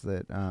effects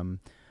that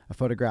a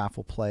photograph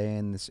will play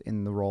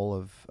in the role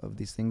of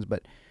these things.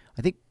 But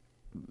I think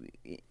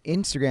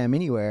Instagram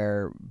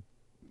anywhere,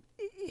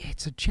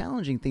 it's a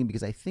challenging thing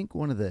because I think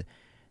one of the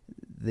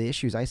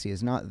issues I see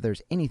is not that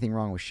there's anything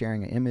wrong with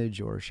sharing an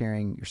image or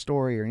sharing your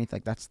story or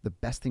anything. That's the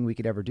best thing we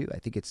could ever do. I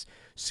think it's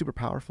super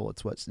powerful.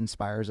 It's what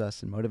inspires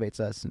us and motivates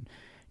us and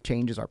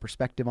changes our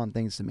perspective on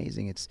things. It's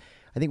amazing.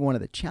 I think one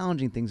of the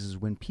challenging things is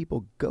when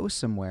people go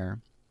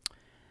somewhere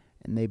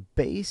and they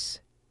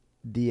base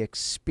the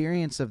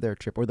experience of their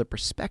trip or the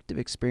perspective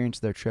experience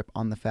of their trip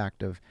on the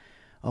fact of,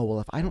 oh, well,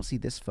 if I don't see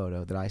this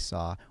photo that I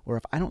saw, or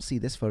if I don't see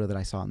this photo that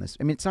I saw on this,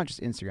 I mean, it's not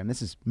just Instagram.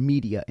 This is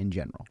media in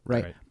general,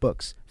 right?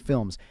 Books,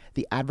 films,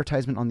 the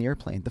advertisement on the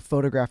airplane, the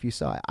photograph you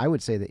saw. I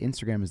would say that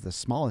Instagram is the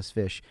smallest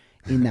fish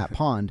in that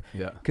pond.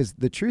 Yeah. Because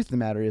the truth of the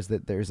matter is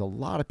that there's a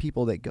lot of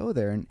people that go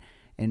there,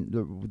 and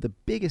the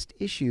biggest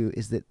issue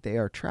is that they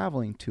are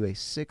traveling to a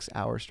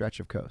 6-hour stretch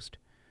of coast.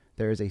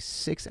 There is a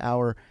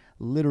 6-hour,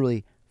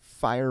 literally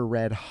fire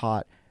red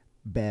hot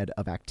bed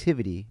of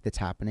activity that's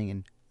happening,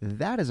 and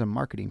that is a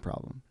marketing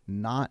problem,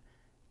 not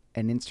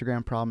an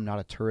Instagram problem, not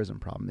a tourism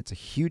problem. It's a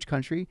huge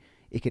country.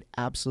 It could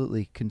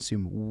absolutely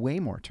consume way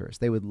more tourists.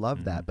 They would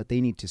love that, but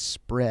they need to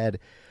spread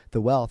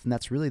the wealth. And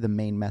that's really the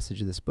main message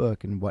of this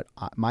book. And what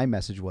my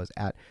message was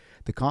at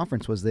the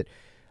conference was that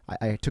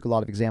I took a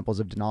lot of examples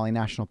of Denali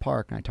National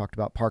Park, and I talked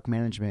about park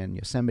management and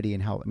Yosemite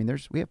and how, I mean,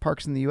 we have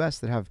parks in the U.S.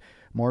 that have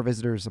more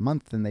visitors a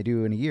month than they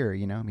do in a year,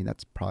 you know? I mean,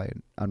 that's probably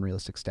an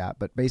unrealistic stat,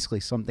 but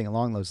basically something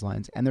along those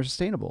lines, and they're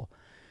sustainable.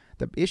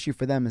 The issue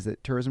for them is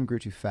that tourism grew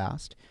too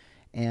fast,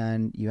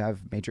 and you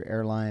have major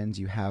airlines,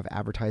 you have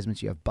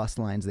advertisements, you have bus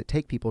lines that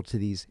take people to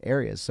these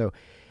areas. So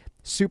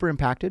super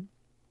impacted.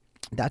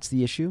 That's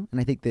the issue. And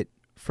I think that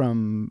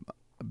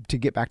to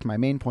get back to my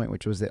main point,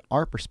 which was that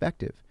our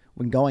perspective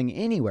when going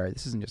anywhere,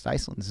 this isn't just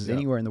Iceland, this is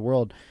anywhere in the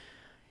world,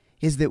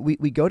 is that we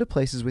go to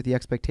places with the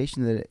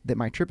expectation that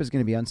my trip is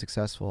going to be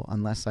unsuccessful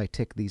unless I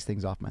tick these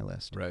things off my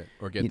list. Right.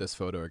 Or get this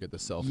photo or get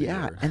this selfie.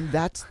 Yeah. And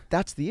that's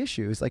the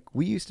issue. Is like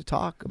we used to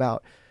talk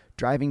about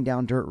driving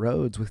down dirt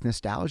roads with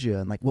nostalgia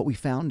and like what we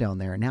found down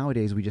there. And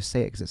nowadays we just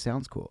say it because it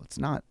sounds cool. It's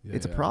not.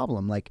 It's a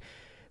problem. Like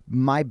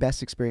my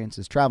best experience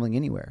is traveling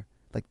anywhere.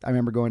 Like I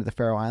remember going to the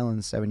Faroe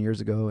Islands 7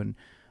 years ago, and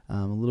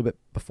a little bit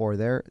before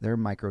their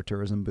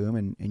micro-tourism boom,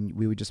 and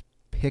we would just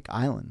pick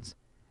islands.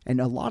 And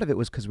a lot of it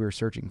was because we were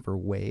searching for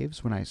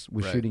waves when I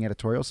was shooting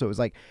editorial. So it was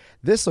like,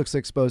 this looks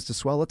exposed to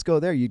swell. Let's go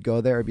there. You'd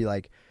go there. It'd be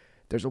like,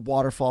 there's a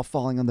waterfall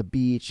falling on the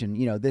beach and,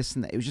 you know, this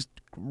and that. It was just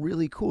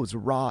really cool. It was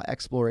raw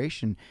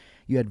exploration.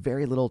 You had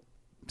very little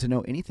to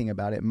know anything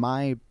about it.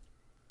 My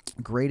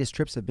greatest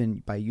trips have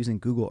been by using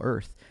Google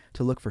Earth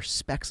to look for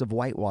specks of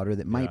whitewater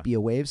that might be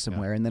a wave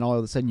somewhere. And then all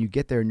of a sudden you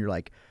get there and you're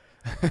like,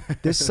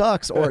 this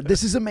sucks, or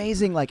this is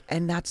amazing. Like,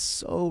 and that's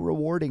so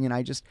rewarding.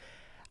 And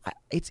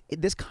it's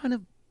this kind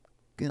of,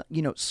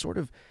 you know, sort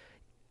of,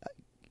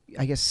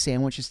 I guess,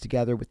 sandwiches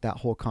together with that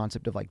whole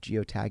concept of like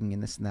geotagging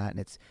and this and that.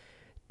 And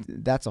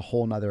that's a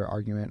whole nother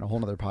argument, a whole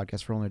nother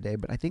podcast for another day.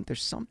 But I think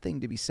there's something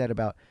to be said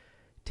about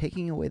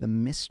taking away the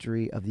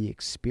mystery of the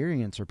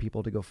experience for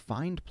people to go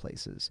find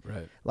places.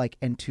 Right. Like,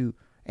 and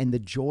the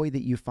joy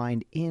that you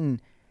find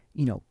in,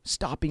 you know,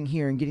 stopping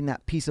here and getting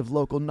that piece of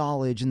local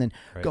knowledge and then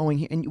going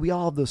here. And we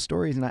all have those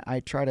stories. And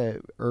I try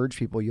to urge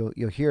people,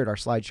 you'll hear at our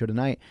slideshow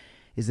tonight,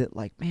 is that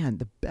like, man,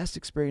 the best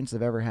experience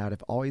I've ever had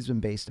have always been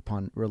based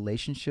upon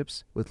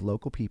relationships with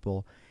local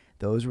people.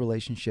 Those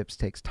relationships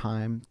takes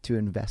time to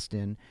invest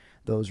in.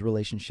 Those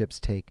relationships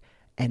take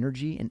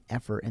energy and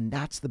effort. And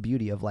that's the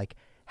beauty of like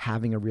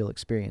having a real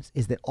experience,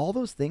 is that all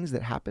those things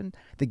that happen,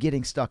 the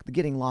getting stuck, the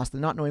getting lost, the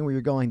not knowing where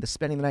you're going, the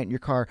spending the night in your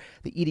car,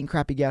 the eating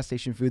crappy gas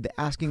station food, the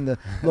asking the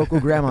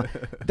local grandma,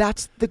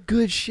 that's the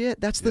good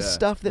shit. That's the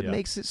stuff that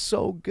makes it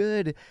so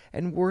good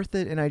and worth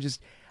it. And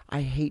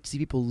I hate to see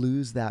people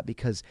lose that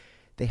because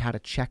they had a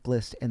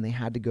checklist and they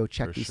had to go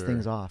check these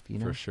things off, you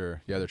know? For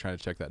sure. Yeah, they're trying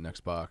to check that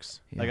next box.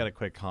 I got a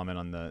quick comment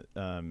on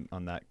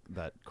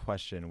that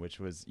question, which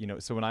was, you know,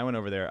 so when I went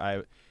over there,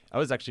 I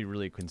was actually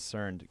really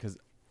concerned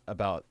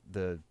about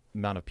the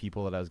amount of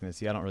people that I was going to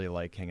see. I don't really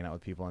like hanging out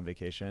with people on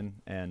vacation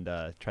and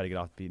try to get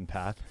off the beaten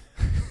path.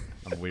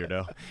 I'm a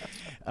weirdo.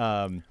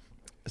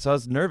 So I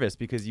was nervous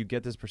because you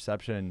get this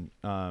perception,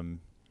 on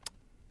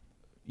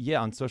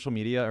social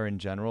media or in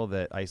general,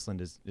 that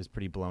Iceland is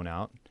pretty blown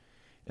out.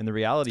 And the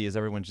reality is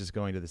everyone's just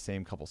going to the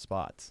same couple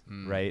spots,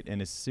 right?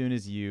 And as soon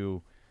as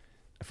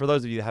for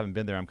those of you that haven't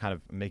been there, I'm kind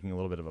of making a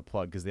little bit of a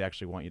plug because they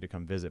actually want you to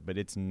come visit, but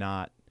it's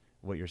not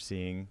what you're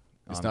seeing.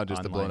 It's not just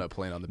online. The blown up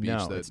plane on the beach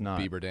that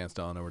Bieber danced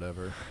on or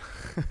whatever.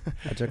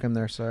 I took him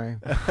there, sorry.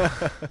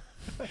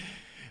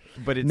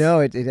 But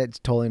it's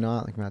totally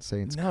not. Like Matt's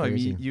saying, it's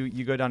crazy. I mean,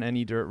 you go down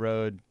any dirt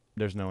road,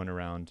 there's no one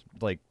around.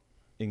 Like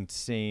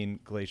insane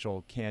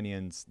glacial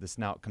canyons, the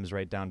snout comes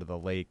right down to the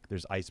lake.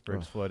 There's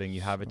icebergs floating.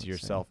 You have it to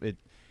yourself.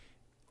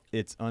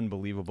 It's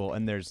unbelievable.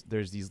 And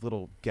there's these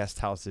little guest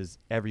houses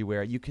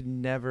everywhere. You could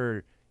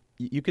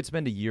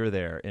spend a year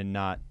there and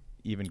not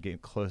even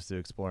get close to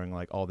exploring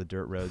like all the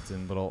dirt roads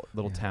and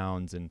little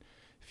towns and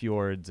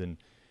fjords. And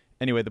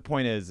anyway, the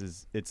point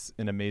is it's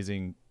an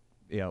amazing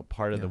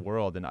part of the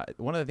world. And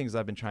one of the things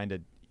I've been trying to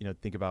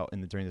think about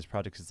during this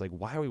project is like,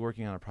 why are we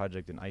working on a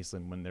project in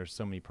Iceland when there's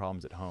so many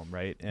problems at home,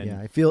 right? And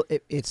I feel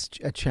it's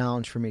a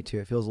challenge for me too.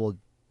 It feels a little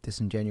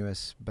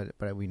disingenuous,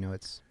 but we know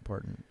it's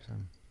important. So.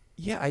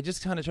 Yeah, I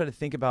just kind of try to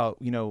think about,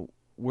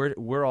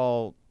 we're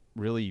all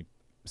really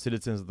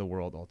citizens of the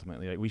world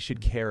ultimately. Like, we should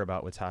care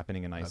about what's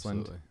happening in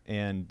Iceland.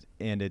 Absolutely.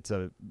 and it's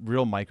a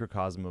real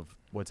microcosm of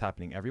what's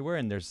happening everywhere,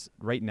 and there's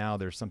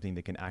something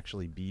that can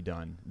actually be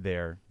done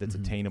there that's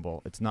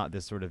attainable. It's not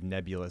this sort of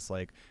nebulous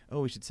like, oh,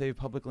 we should save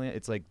public land.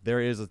 It's like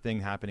there is a thing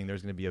happening,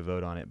 there's going to be a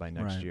vote on it by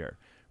next year,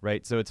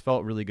 right? So it's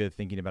felt really good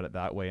thinking about it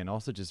that way, and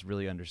also just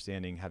really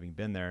understanding, having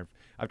been there.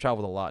 I've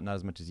traveled a lot, not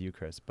as much as you,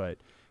 Chris, but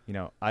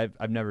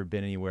I've never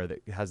been anywhere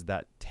that has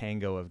that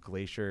tango of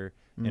glacier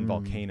and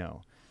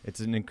volcano. It's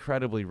an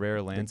incredibly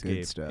rare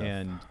landscape,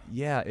 and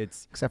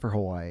it's except for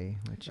Hawaii,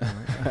 which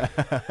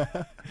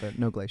but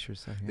no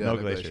glaciers. So, no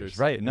glaciers,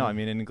 right? No, I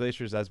mean, and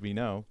glaciers, as we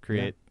know,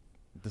 create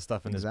the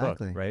stuff in this book,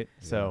 right?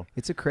 Yeah. So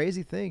it's a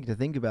crazy thing to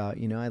think about.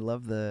 I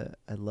love the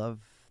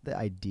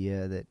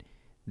idea that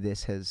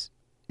this has,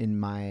 in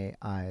my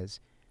eyes,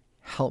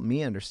 helped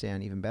me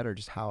understand even better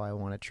just how I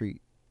want to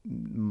treat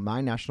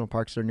my national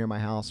parks that are near my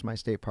house, my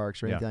state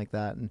parks, or anything like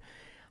that, and.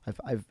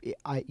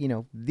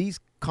 These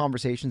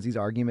conversations, these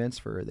arguments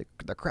for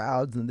the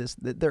crowds and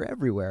they're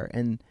everywhere.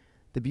 And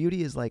the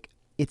beauty is like,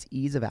 it's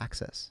ease of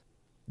access.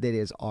 That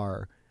is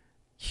our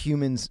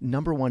humans'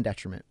 number one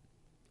detriment.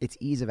 It's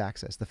ease of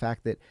access. The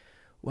fact that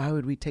why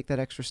would we take that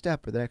extra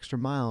step or that extra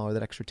mile or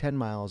that extra 10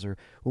 miles or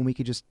when we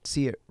could just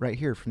see it right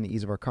here from the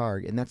ease of our car.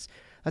 And that's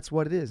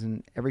what it is.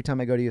 And every time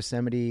I go to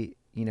Yosemite,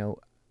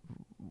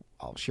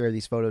 I'll share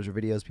these photos or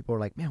videos. People are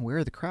like, man, where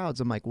are the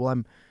crowds? I'm like, well,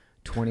 I'm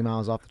 20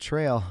 miles off the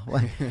trail, I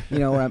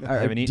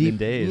haven't eaten in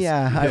days.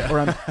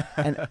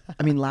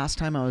 Last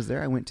time I was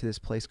there, I went to this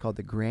place called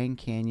the Grand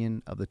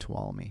Canyon of the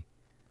Tuolumne,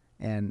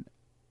 and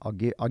I'll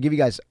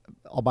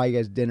buy you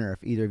guys dinner if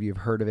either of you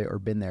have heard of it or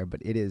been there.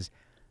 But it is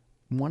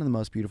one of the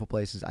most beautiful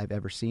places I've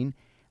ever seen.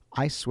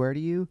 I swear to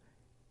you,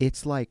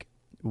 it's like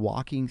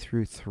walking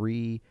through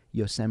 3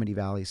 Yosemite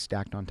valleys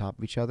stacked on top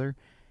of each other.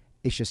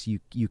 It's just you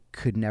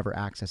could never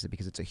access it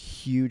because it's a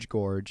huge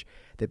gorge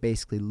that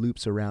basically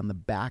loops around the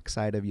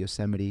backside of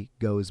Yosemite,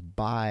 goes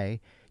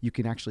by. You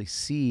can actually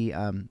see,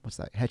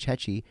 Hetch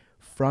Hetchy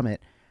from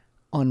it.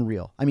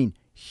 Unreal. I mean,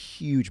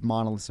 huge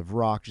monoliths of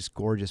rock, just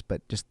gorgeous,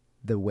 but just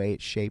the way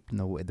it's shaped and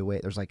the way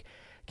there's like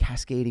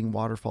cascading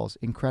waterfalls,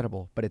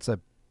 incredible. But it's a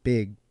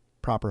big,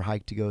 proper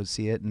hike to go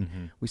see it.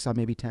 And we saw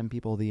maybe 10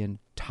 people the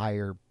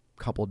entire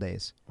couple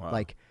days.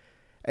 Wow.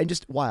 And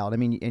just wild. I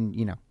mean,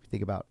 and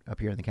think about up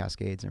here in the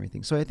Cascades and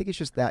everything. So I think it's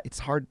just that it's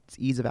hard. It's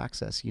ease of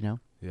access, Yeah,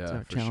 it's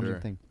a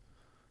challenging thing.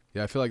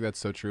 Yeah, I feel like that's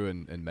so true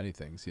in many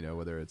things,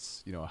 whether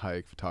it's, a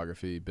hike,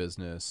 photography,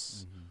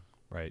 business,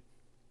 right,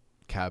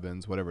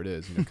 cabins, whatever it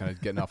is, kind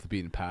of getting off the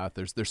beaten path.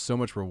 There's so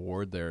much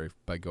reward there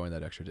by going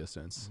that extra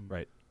distance.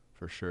 Right.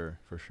 For sure.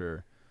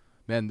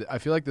 Man, I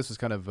feel like this was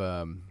kind of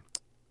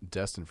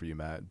destined for you,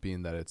 Matt,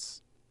 being that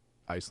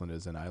Iceland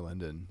is an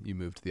island and you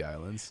moved to the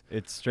islands.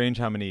 It's strange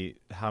how many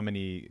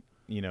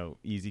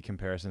easy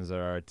comparisons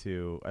there are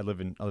to. I live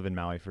in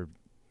Maui because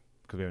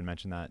we haven't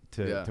mentioned that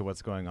to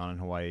what's going on in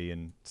Hawaii,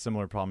 and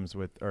similar problems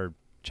or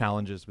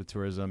challenges with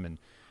tourism and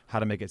how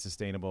to make it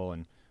sustainable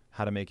and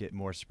how to make it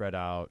more spread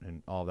out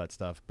and all that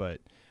stuff.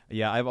 But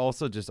yeah, I've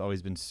also just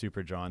always been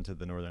super drawn to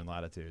the northern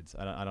latitudes.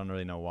 I don't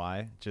really know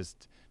why.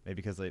 Just maybe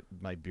because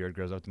my beard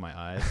grows up to my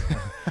eyes.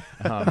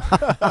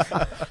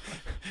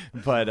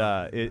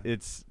 But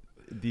it's.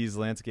 These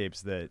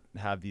landscapes that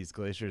have these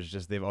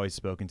glaciers, they've always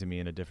spoken to me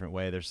in a different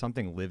way. There's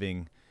something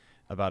living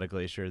about a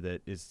glacier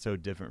that is so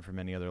different from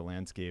any other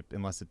landscape,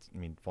 unless it's,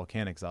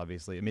 volcanics,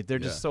 obviously. They're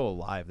just so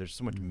alive. There's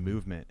so much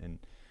movement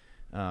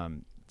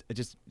and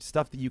just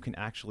stuff that you can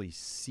actually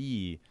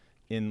see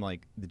in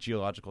like the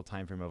geological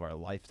time frame of our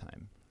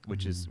lifetime,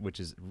 which is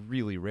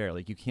really rare.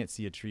 Like you can't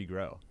see a tree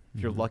grow.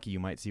 If you're lucky, you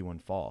might see one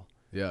fall.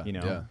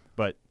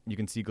 But you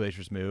can see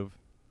glaciers move.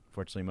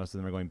 Fortunately, most of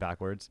them are going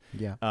backwards.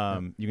 Yeah.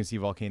 You can see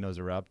volcanoes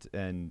erupt,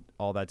 and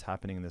all that's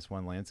happening in this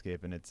one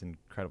landscape, and it's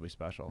incredibly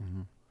special.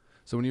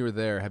 So when you were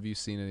there, have you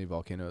seen any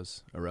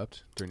volcanoes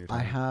erupt during your time?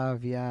 I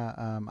have,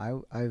 yeah.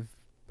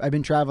 I've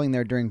been traveling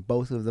there during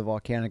both of the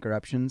volcanic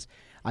eruptions.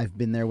 I've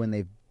been there when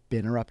they've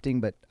been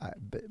erupting, but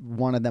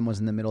one of them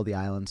was in the middle of the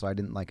island, so I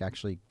didn't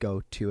actually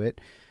go to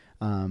it.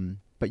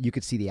 But you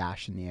could see the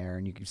ash in the air,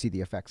 and you could see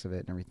the effects of it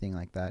and everything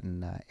like that.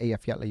 And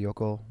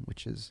Eyjafjallajökull,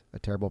 which is a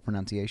terrible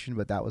pronunciation,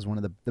 but that was one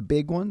of the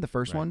big one, the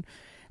first one.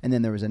 And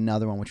then there was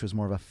another one, which was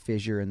more of a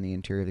fissure in the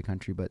interior of the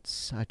country, but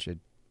such a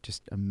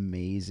just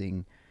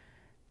amazing.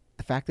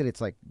 The fact that it's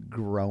like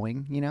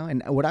growing,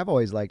 and what I've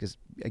always liked is,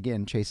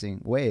 again,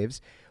 chasing waves.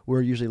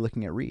 We're usually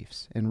looking at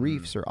reefs, and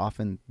reefs are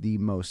often the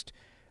most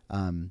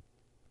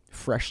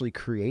freshly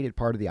created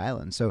part of the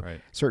island. So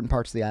certain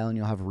parts of the island,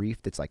 you'll have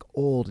reef that's like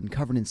old and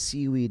covered in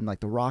seaweed, and like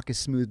the rock is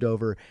smoothed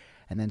over,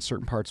 and then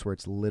certain parts where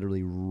it's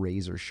literally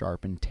razor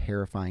sharp and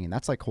terrifying, and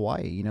that's like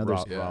Hawaii. You know,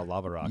 there's raw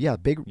lava rock. Yeah,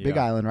 big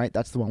island, right?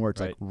 That's the one where it's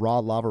Right. like raw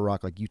lava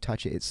rock. Like you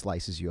touch it, it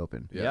slices you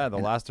open. Yeah, the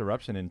And- last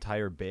eruption,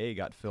 entire bay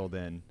got filled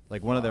in.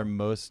 Like one of their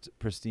most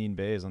pristine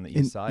bays on the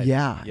In- east side.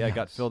 yeah, Yeah, it yeah.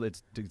 got filled.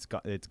 It's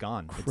gone. It's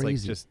like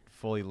Crazy. just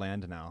fully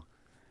land now.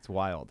 It's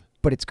wild.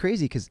 But it's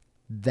crazy because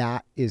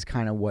that is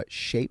kind of what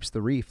shapes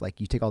the reef. Like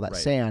you take all that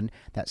Right.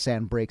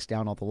 sand breaks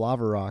down all the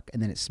lava rock,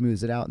 and then it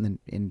smooths it out, and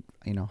then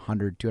in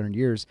 100, 200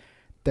 years,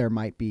 there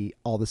might be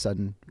all of a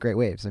sudden great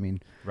waves. I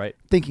mean, Right.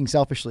 thinking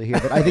selfishly here,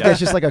 but I think that's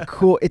just like a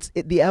cool.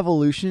 The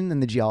evolution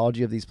and the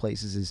geology of these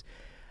places is.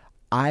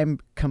 I'm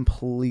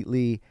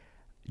completely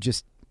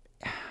just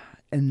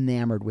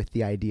enamored with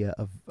the idea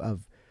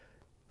of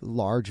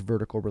large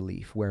vertical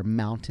relief where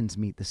mountains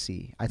meet the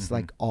sea. That's Mhm.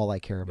 like all I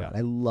care about. Yeah.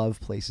 I love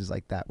places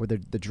like that where the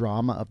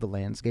drama of the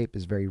landscape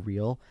is very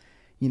real.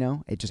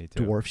 It just Me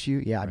too. dwarfs you.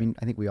 Yeah, Right. I mean,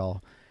 I think we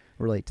all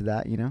relate to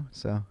that.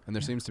 So And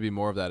there seems to be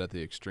more of that at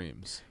the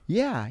extremes.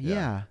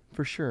 yeah,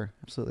 for sure,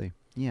 absolutely.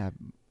 Yeah,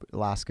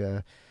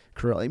 Alaska,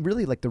 Kuril,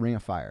 really like the Ring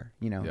of Fire.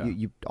 Yeah.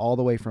 You all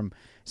the way from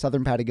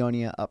southern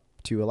Patagonia up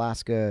to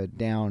Alaska,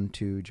 down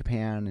to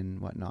Japan and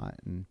whatnot.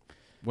 And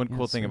One Yeah,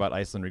 cool thing so- about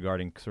Iceland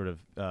regarding sort of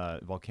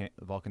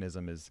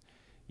volcanism is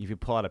if you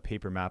pull out a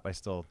paper map, I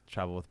still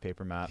travel with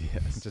paper map.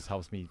 Yes. It just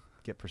helps me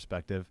get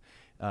perspective.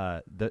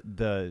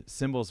 The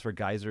symbols for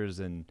geysers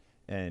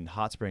and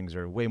hot springs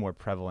are way more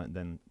prevalent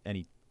than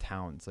any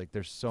towns. Like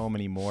there's so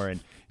many more,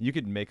 and you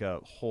could make a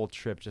whole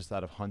trip just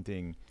out of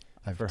hunting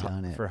I've for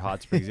done it. for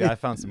hot springs. Yeah, I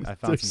found some good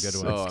Oh,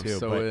 ones I'm too.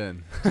 so but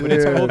in. but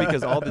it's cool Dude,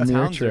 because all the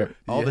mirror towns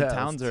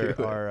trip.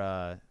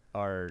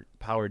 are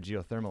powered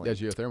geothermally. Yeah,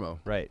 geothermal.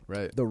 Right.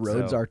 Right. The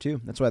roads So- are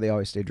too. That's why they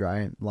always stay dry.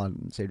 A lot of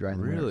them stay dry in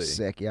the winter. Really? It's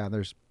sick. Yeah,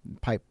 there's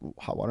pipe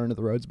hot water into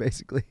the roads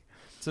basically.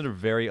 It's a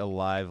very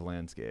alive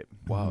landscape.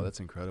 Wow, Mhm. that's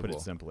Put incredible.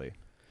 it simply.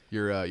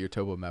 Your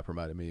topo map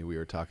reminded me. We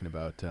were talking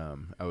about.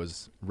 I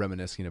was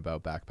reminiscing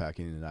about backpacking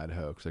in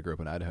Idaho because I grew up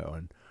in Idaho,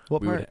 and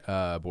What we part?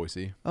 would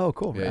Boise. Oh,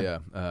 cool. Yeah.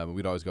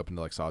 We'd always go up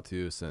into like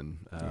Sawtooth and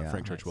Yeah.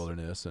 Frank Church Nice.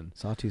 Wilderness, and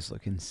Sawtooths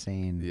look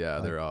insane. yeah,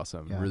 Like, they're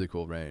awesome. yeah. Really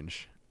cool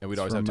range. And we'd It's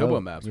always have remote,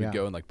 topo maps. yeah. We'd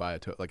go and like buy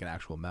like an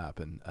actual map.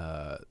 And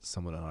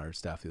someone on our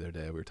staff the other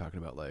day, we were talking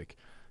about like,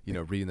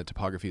 reading the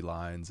topography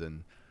lines,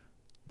 and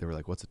they were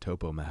like, "What's a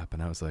topo map?"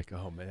 And I was like,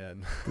 "Oh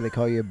man." Do they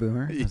call you a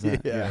boomer? Is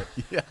that- yeah.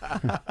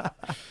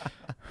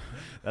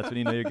 That's when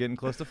you know you're getting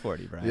close to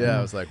 40, Brian. Yeah,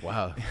 I was like,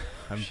 wow,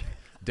 I'm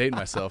dating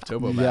myself.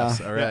 Topo Yeah.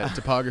 maps. All right,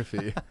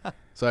 topography.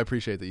 So I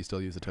appreciate that you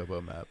still use a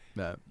topo map.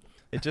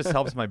 It just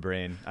helps my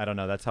brain. I don't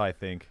know. That's how I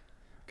think.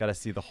 Gotta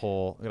see the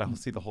whole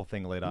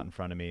thing laid out in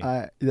front of me.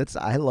 I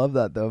love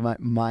that though.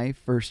 My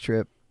first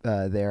trip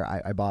there,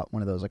 I bought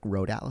one of those like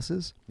road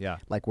atlases, Yeah.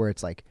 like where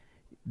it's like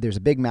there's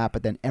a big map,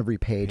 but then every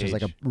page is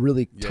like a Page.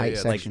 really Yeah, tight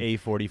yeah, Like section.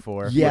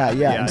 A44. Yeah.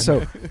 And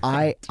so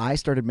I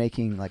started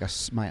making like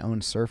my own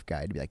surf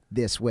guide to be like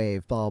this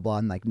wave, blah, blah, blah,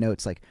 and like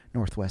notes like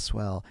northwest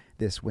swell,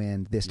 this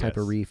wind, this type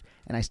of Yes. reef.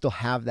 And I still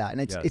have that.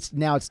 And Yes. it's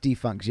now it's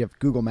defunct because you have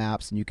Google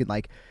Maps and you can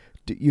like,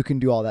 you can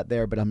do all that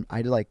there. But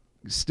I like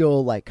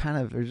still like kind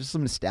of, there's just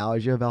some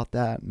nostalgia about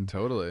that. And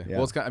Totally. Yeah.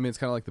 Well, it's kind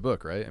of like the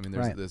book, right? I mean,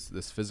 there's Right.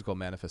 this physical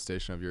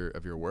manifestation of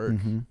your work.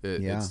 Mhm.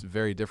 Yeah. It's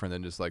very different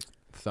than just like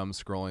thumb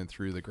scrolling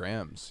through the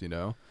grams.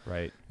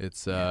 Right.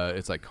 It's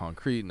like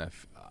concrete, and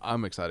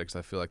I'm excited because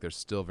I feel like there's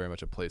still very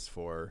much a place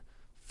for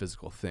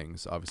physical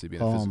things. Obviously,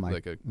 being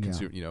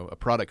a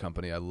product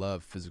company, I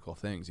love physical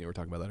things. We were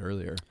talking about that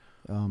earlier.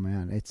 Oh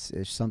man, it's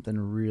something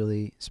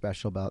really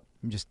special about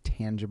just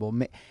tangible.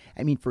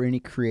 I mean, for any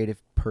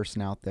creative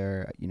person out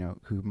there,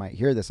 who might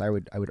hear this, I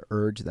would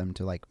urge them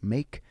to like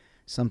make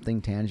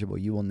something tangible.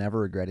 You will never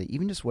regret it.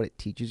 Even just what it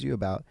teaches you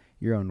about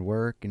your own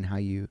work and how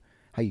you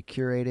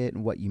curate it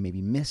and what you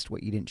maybe missed,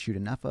 what you didn't shoot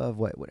enough of.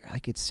 What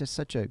like it's just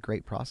such a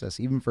great process.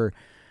 Even for,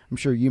 I'm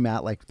sure you,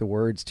 Matt, like the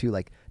words too,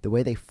 like the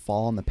way they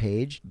fall on the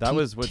page. That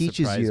was what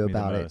teaches surprised you me the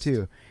about it most.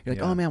 too. You're like,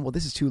 Yeah. oh man, well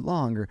this is too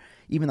long, or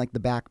even like the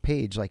back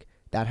page, like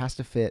that has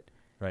to fit.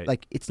 Right.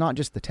 Like it's not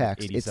just the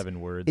text. 87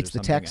 words it's or the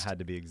something. text. It had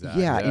to be exact.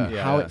 Yeah, and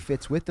Yeah. how it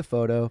fits with the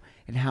photo,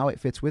 and how it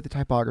fits with the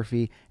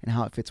typography, and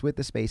how it fits with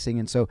the spacing,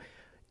 and so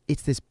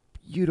it's this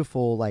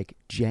beautiful like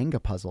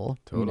Jenga puzzle,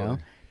 Totally.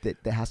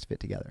 that has to fit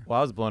together. Well,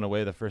 I was blown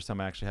away the first time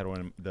I actually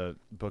had the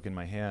book in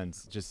my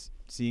hands, just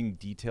seeing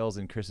details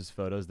in Chris's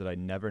photos that I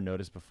never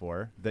noticed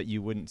before that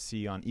you wouldn't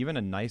see on even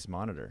a nice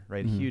monitor,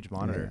 right? Mhm. A huge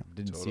monitor. Yeah,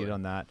 Didn't see totally. it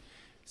on that.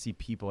 See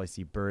people, I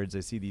see birds, I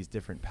see these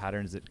different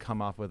patterns that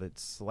come off with a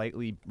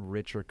slightly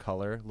richer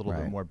color, a little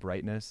Right. bit more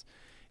brightness.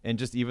 And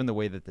just even the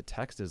way that the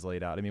text is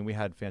laid out. I mean, we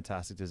had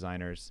fantastic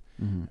designers,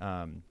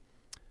 Mhm.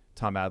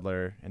 Tom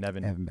Adler and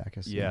Evan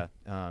Backus. yeah,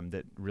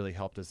 that really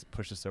helped us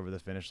push us over the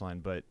finish line.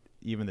 But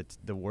even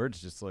the words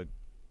just look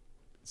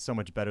so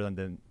much better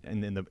than in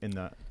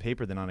the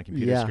paper than on a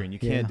computer Yeah, screen. You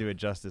yeah. can't do it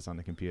justice on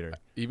the computer.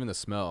 Even the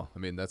smell. I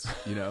mean, that's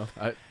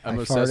I'm I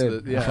obsessed farted.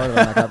 with it. I farted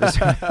when I got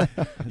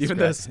this. Even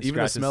the Scratch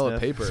and smell of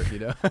sniff.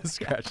 paper.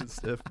 Scratch and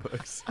sniff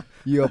books.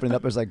 You open it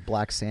up, there's like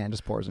black sand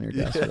just pours on your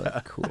desk. You're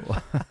like, cool.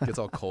 Gets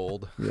all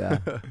cold. Yeah.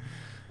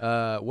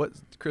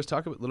 Chris,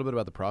 talk a little bit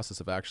about the process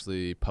of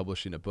actually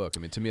publishing a book. I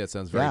mean, to me, that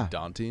sounds very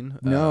daunting.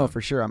 No,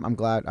 for sure. I'm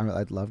glad.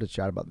 I'd love to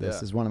chat about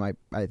this. It's one of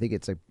I think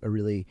it's a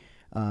really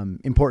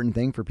important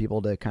thing for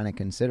people to kind of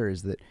consider,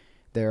 is that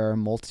there are a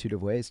multitude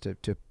of ways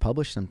to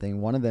publish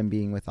something. One of them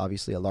being with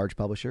obviously a large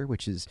publisher,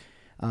 which is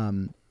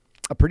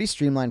a pretty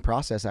streamlined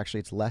process.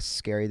 Actually, it's less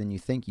scary than you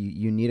think.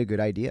 You need a good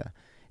idea.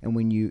 And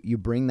when you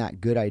bring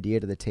that good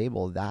idea to the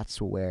table,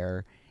 that's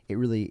where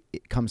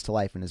it comes to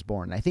life and is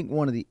born. And I think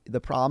one of the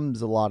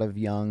problems a lot of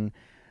young,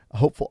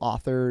 hopeful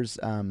authors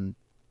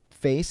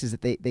face is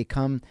that they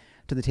come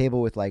to the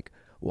table with like,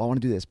 well, I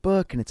want to do this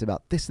book, and it's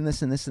about this and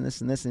this and this and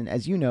this and this. And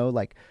as you know,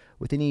 like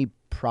with any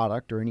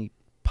product or any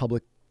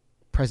public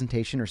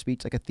presentation or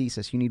speech, like a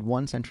thesis, you need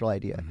one central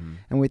idea. Mm-hmm.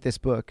 And with this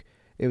book,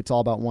 it's all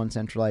about one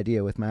central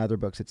idea. With my other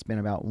books, it's been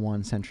about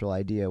one central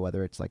idea,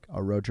 whether it's like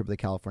a road trip to the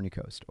California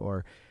coast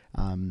or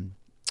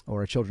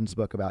a children's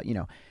book about,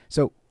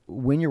 so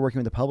when you're working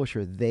with a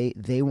publisher,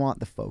 they want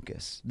the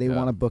focus. They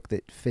want a book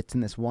that fits in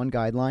this one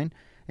guideline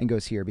and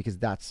goes here, because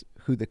that's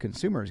who the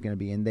consumer is going to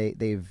be. And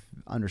they've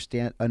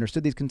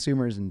understood these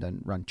consumers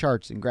and run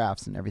charts and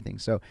graphs and everything.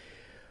 So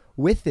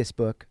with this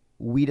book,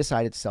 we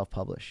decided to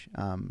self-publish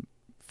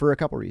for a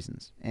couple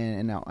reasons.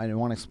 And now I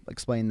want to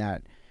explain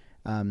that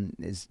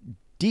as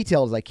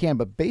detailed as I can,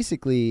 but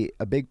basically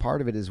a big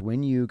part of it is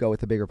when you go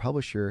with a bigger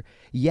publisher,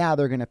 they're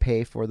going to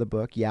pay for the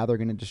book. They're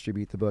going to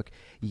distribute the book.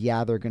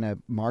 They're going to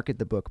market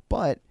the book,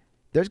 but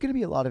there's going to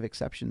be a lot of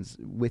exceptions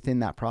within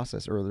that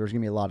process, or there's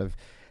going to be a lot of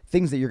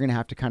things that you're going to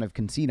have to kind of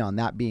concede on,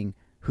 that being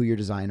who your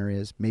designer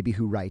is, maybe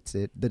who writes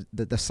it,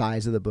 the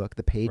size of the book,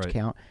 the page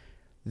count.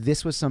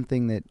 This was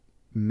something that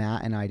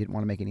Matt and I didn't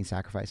want to make any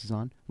sacrifices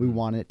on. We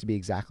wanted it to be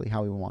exactly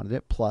how we wanted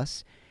it.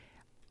 Plus,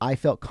 I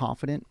felt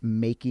confident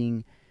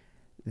making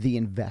the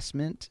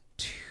investment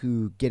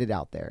to get it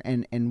out there.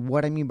 And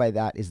what I mean by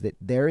that is that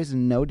there is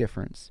no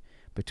difference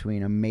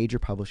between a major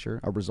publisher,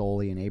 a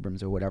Rizzoli and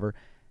Abrams or whatever,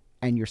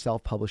 and your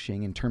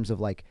self-publishing in terms of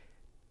like,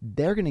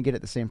 they're going to get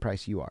it the same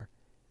price you are.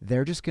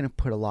 They're just going to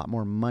put a lot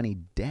more money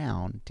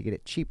down to get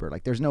it cheaper.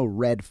 Like there's no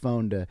red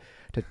phone to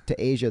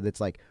Asia that's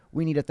like,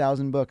 we need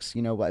 1,000 books.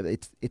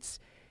 It's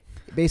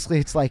basically,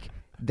 it's like,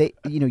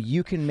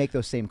 you can make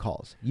those same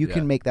calls. You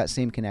can make that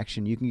same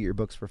connection. You can get your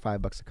books for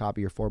 $5 a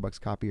copy or $4 a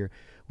copy, or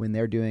when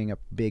they're doing a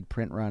big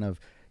print run of,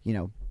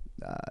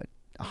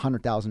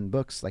 100,000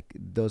 books, like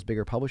those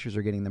bigger publishers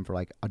are getting them for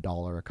like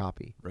 $1 a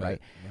copy. Right.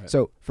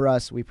 So for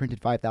us, we printed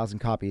 5,000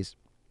 copies.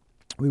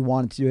 We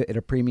wanted to do it at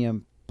a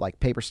premium, like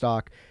paper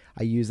stock.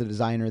 I used a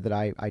designer that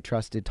I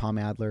trusted, Tom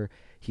Adler.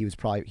 He'd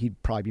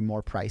probably be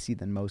more pricey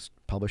than most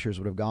publishers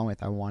would have gone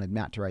with. I wanted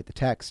Matt to write the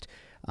text.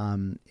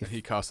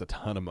 He cost a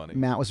ton of money.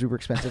 Matt was super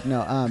expensive.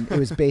 No, it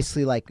was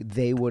basically like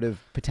they would have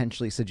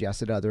potentially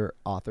suggested other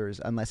authors,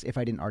 if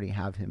I didn't already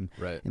have him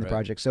in the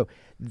project. So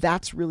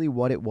that's really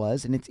what it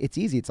was. And it's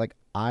easy. It's like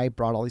I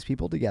brought all these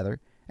people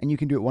together, and you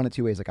can do it one of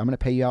two ways. Like I'm going to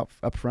pay you out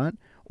up front,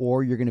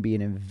 or you're going to be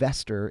an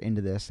investor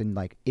into this. And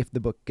like, if the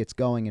book gets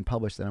going and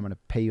published, then I'm going to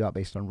pay you out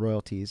based on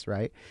royalties,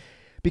 right?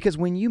 Because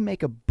when you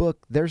make a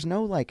book, there's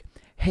no like,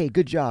 hey,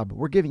 good job,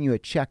 we're giving you a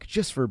check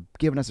just for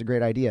giving us a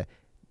great idea.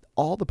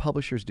 All the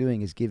publisher's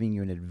doing is giving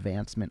you an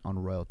advancement on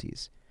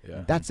royalties.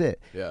 Yeah. That's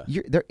it. Yeah.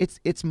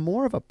 It's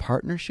more of a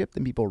partnership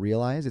than people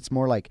realize. It's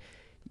more like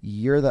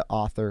you're the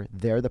author,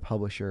 they're the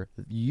publisher.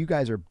 You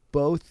guys are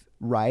both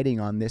riding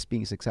on this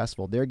being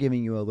successful. They're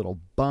giving you a little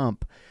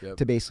bump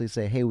to basically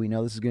say, hey, we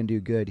know this is going to do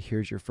good.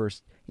 Here's your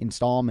first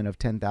installment of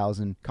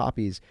 10,000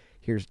 copies.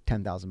 Here's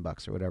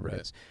 $10,000 or whatever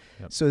it is.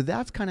 Yep. So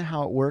that's kind of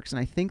how it works. And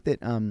I think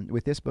that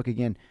with this book,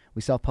 again,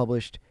 we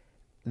self-published.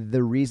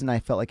 The reason I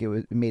felt like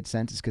it made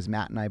sense is because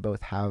Matt and I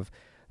both have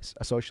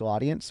a social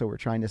audience, so we're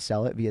trying to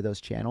sell it via those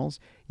channels.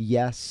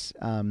 Yes,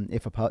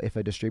 if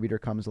a distributor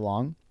comes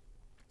along,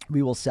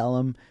 we will sell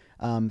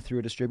them through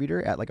a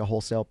distributor at like a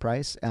wholesale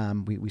price.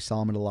 We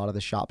sell them at a lot of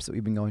the shops that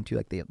we've been going to.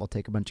 Like they'll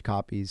take a bunch of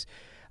copies,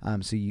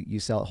 so you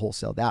sell it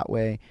wholesale that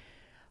way.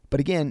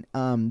 But again,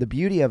 the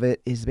beauty of it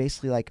is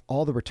basically like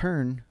all the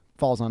return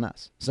falls on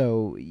us.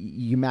 So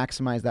you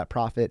maximize that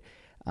profit.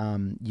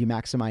 You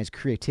maximize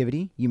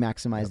creativity. You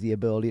maximize the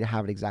ability to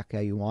have it exactly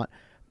how you want.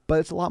 But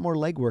it's a lot more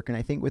legwork. And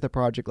I think with a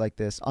project like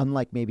this,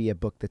 unlike maybe a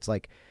book that's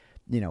like,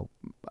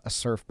 a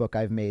surf book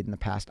I've made in the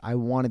past, I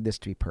wanted this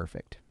to be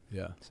perfect.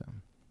 Yeah. So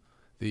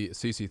the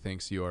Cece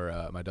thinks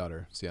my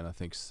daughter Sienna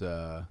thinks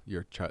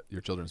your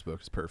children's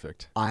book is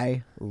perfect.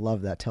 I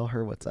love that. Tell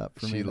her what's up.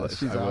 She's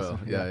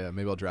awesome. Yeah.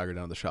 Maybe I'll drag her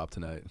down to the shop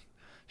tonight.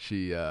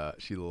 She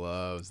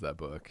loves that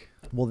book.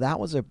 Well, that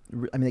was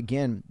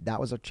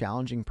a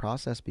challenging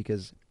process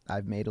because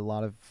I've made a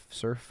lot of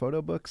surf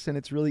photo books, and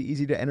it's really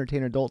easy to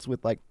entertain adults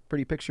with like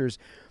pretty pictures,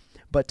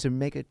 but to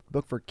make a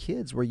book for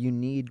kids where you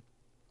need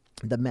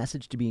the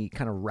message to be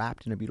kind of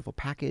wrapped in a beautiful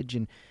package,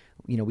 and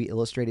we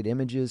illustrated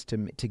images to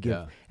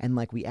give, and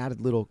like we added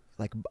little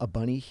like a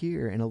bunny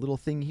here and a little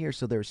thing here,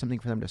 so there was something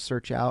for them to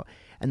search out,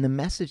 and the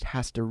message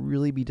has to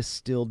really be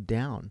distilled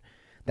down.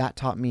 That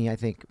taught me, I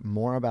think,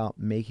 more about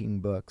making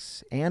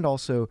books and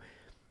also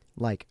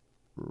like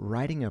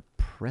writing a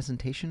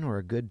presentation or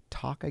a good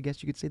talk, I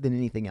guess you could say, than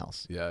anything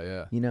else.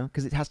 Yeah. You know,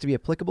 because it has to be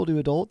applicable to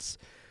adults,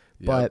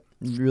 Yep. but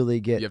really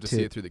get You have to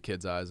see it through the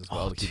kids' eyes as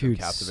well to keep dude,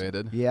 them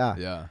captivated. Yeah.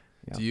 Yeah.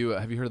 Yeah. Do you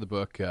have you heard of the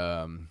book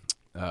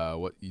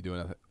What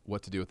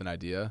to Do with an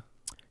Idea?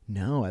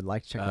 No, I'd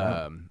like to check it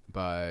out.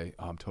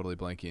 I'm totally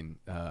blanking.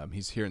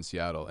 He's here in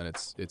Seattle, and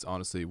it's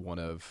honestly one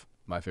of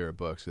my favorite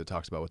books. It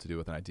talks about what to do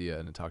with an idea,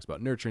 and it talks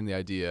about nurturing the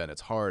idea, and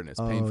it's hard and it's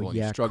painful, and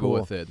you struggle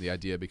with it, and the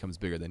idea becomes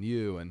bigger than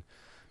you. And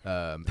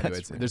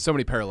anyways, there's so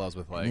many parallels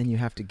with like. And then you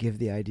have to give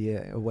the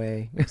idea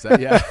away.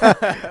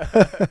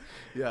 Yeah.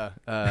 Yeah.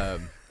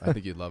 I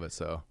think you'd love it.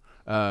 So,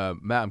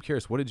 Matt, I'm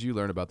curious, what did you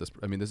learn about this?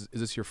 I mean, is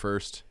this your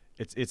first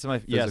It's my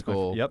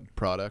physical yep.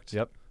 product?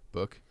 Yep.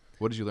 Book.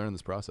 What did you learn in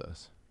this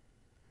process?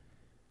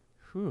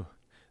 Whew.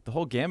 The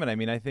whole gamut. I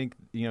mean, I think,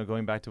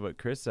 going back to what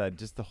Chris said,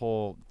 just the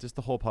whole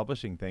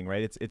publishing thing,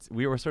 right?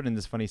 We were sort of in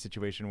this funny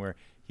situation where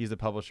he's a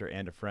publisher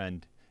and a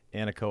friend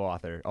and a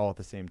co-author all at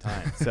the same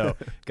time. So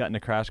gotten a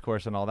crash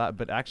course on all that,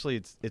 but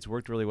actually it's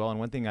worked really well. And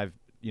one thing I've,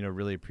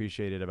 really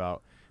appreciated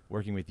about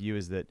working with you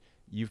is that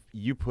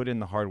you put in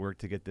the hard work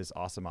to get this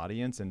awesome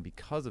audience. And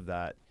because of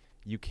that,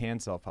 you can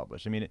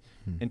self-publish. I mean,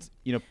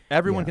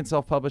 everyone can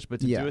self-publish,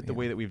 but to do it the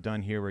way that we've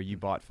done here, where you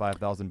bought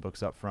 5,000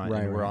 books up front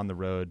and we're on the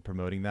road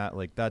promoting that,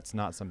 like that's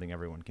not something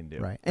everyone can do.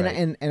 Right.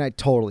 And I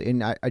totally,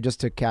 and I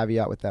just to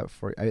caveat with that,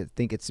 I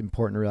think it's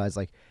important to realize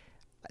like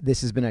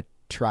this has been a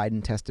tried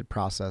and tested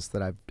process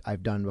that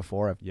I've done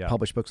before. I've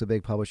published books with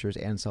big publishers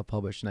and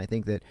self-published, and I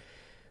think that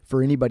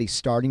for anybody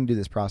starting to do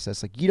this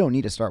process, like you don't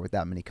need to start with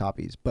that many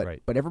copies, but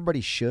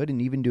everybody should,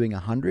 and even doing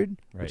 100,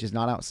 which is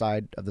not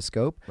outside of the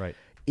scope. Right.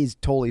 Is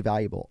totally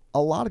valuable.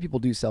 A lot of people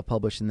do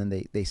self-publish and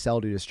then they sell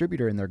to a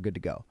distributor and they're good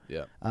to go.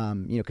 Yeah.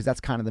 Because that's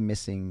kind of the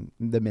missing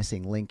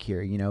link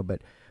here.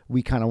 But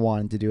we kind of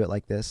wanted to do it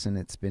like this, and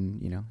it's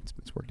been,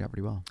 it's worked out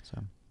pretty well. So.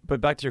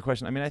 But back to your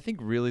question, I mean, I think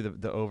really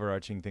the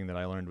overarching thing that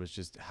I learned was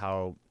just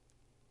how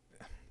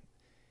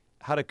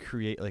to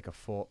create like a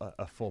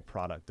full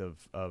product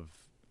of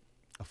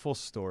a full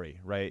story,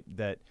 right?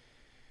 That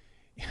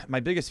my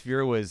biggest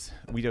fear was,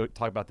 we don't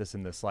talk about this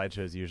in the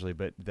slideshows usually,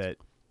 but that.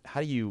 How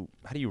do you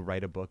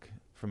write a book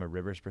from a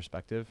river's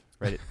perspective,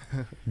 right?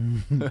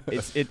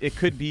 It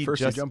could be first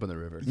just you jump in the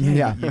river.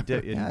 Yeah, you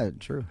did. Yeah,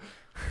 true.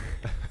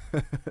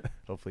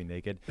 Hopefully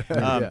naked.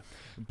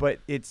 But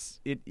it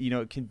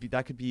can be,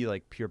 that could be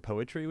like pure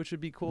poetry, which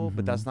would be cool.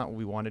 But that's not what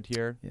we wanted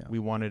here. Yeah. We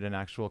wanted an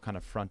actual kind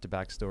of front to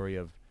back story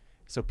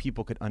so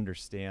people could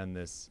understand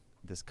this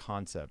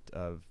concept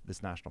of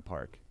this national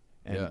park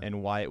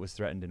and why it was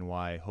threatened and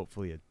why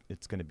hopefully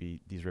it's going to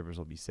be, these rivers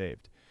will be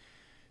saved.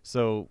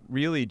 So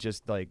really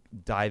just like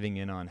diving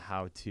in on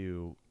how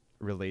to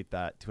relate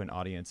that to an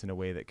audience in a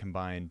way that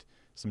combined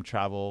some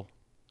travel,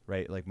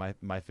 right? Like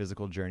my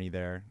physical journey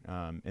there,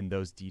 and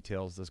those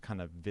details, those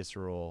kind of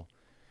visceral,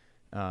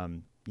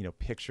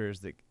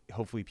 pictures that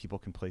hopefully people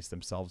can place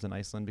themselves in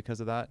Iceland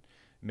because of that,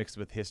 mixed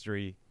with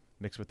history,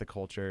 mixed with the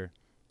culture,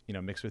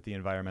 mixed with the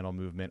environmental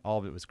movement. All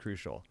of it was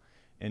crucial.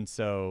 And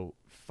so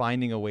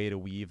finding a way to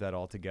weave that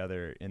all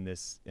together in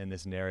this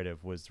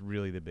narrative was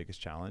really the biggest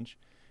challenge.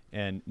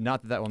 And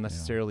not that will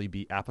necessarily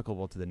be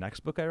applicable to the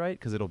next book I write,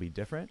 because it'll be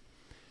different,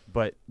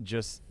 but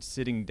just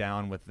sitting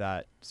down with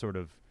that sort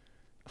of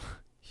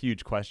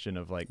huge question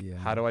of like,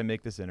 how do I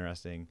make this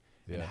interesting?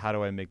 And how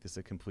do I make this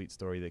a complete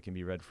story that can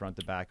be read front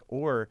to back,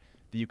 or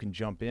that you can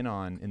jump in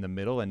on in the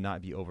middle and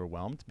not be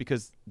overwhelmed,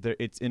 because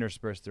it's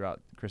interspersed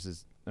throughout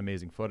Chris's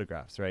amazing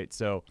photographs, right?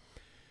 So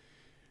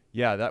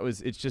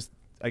it's just,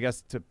 I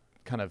guess, to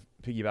kind of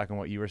piggyback on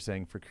what you were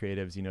saying for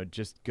creatives,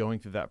 just going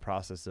through that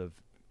process of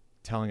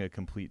telling a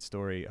complete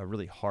story, a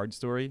really hard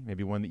story,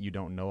 maybe one that you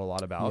don't know a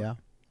lot about,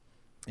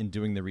 and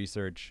doing the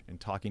research and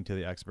talking to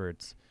the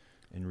experts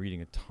and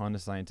reading a ton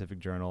of scientific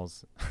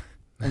journals.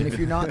 And if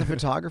you're not the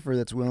photographer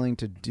that's willing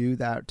to do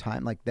that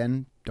time, like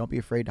then don't be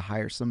afraid to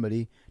hire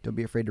somebody. Don't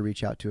be afraid to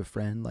reach out to a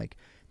friend. Like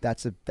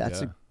that's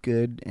a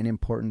good and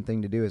important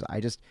thing to do.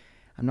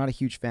 I'm not a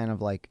huge fan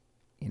of like,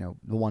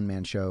 the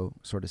one-man show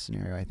sort of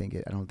scenario. I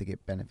don't think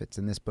it benefits.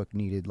 And this book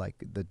needed like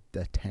the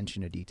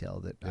attention to detail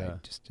that I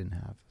just didn't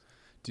have.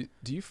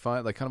 Do you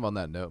find, like, kind of on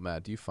that note,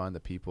 Matt, do you find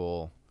that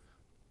people,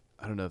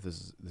 I don't know if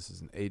this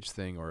is an age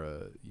thing or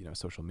a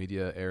social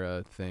media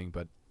era thing,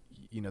 but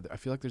I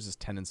feel like there's this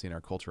tendency in our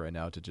culture right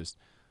now to just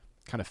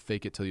kind of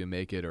fake it till you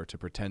make it, or to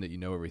pretend that you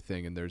know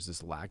everything, and there's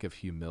this lack of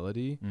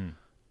humility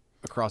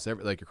across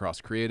across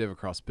creative,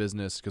 across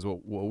business. Because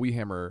what we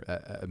hammer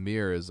at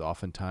Amir is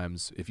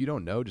oftentimes, if you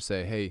don't know, just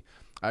say, hey,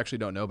 I actually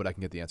don't know, but I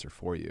can get the answer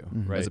for you,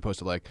 Right. As opposed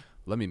to like,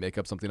 let me make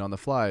up something on the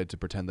fly to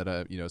pretend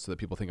that so that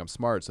people think I'm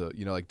smart. So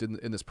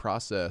in this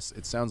process,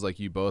 it sounds like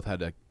you both had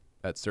to,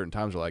 at certain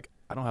times, were like,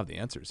 I don't have the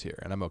answers here,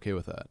 and I'm okay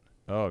with that.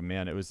 Oh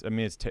man, it was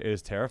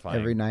terrifying.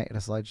 Every night at a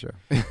slideshow.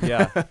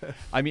 Yeah,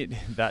 I mean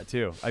that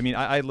too. I mean,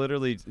 I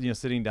literally,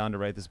 sitting down to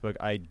write this book,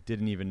 I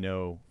didn't even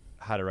know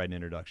how to write an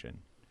introduction.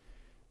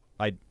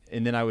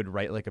 And then I would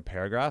write like a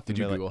paragraph. Did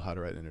you Google how to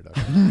write an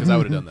introduction? Because I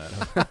would have done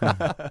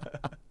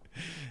that.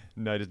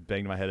 No, I just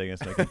banged my head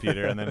against my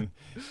computer and then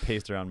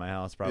paced around my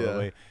house,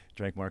 probably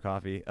drank more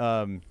coffee.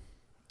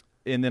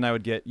 and then I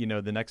would get,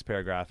 the next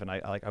paragraph, and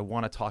I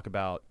want to talk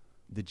about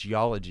the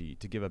geology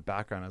to give a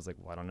background. I was like,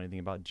 well, I don't know anything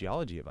about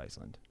geology of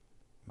Iceland.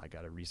 I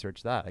got to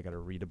research that. I got to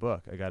read a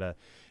book.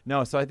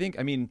 So I think,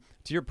 to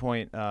your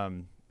point,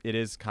 it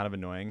is kind of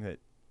annoying that,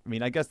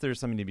 I guess there's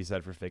something to be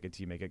said for fake it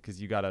till you make it,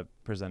 because you got to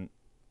present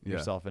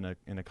yourself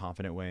in a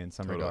confident way in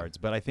some regards.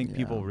 But I think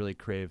people really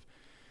crave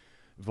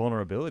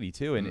vulnerability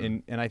too.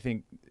 And I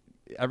think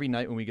every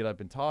night when we get up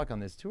and talk on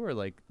this tour,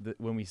 like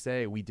when we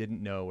say we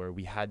didn't know or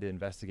we had to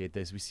investigate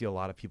this, we see a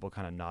lot of people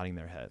kind of nodding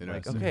their head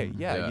like, okay,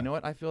 you know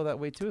what? I feel that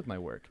way too with my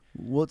work.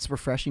 Well, it's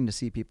refreshing to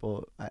see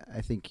people,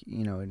 I think,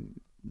 and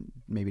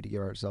maybe to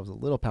give ourselves a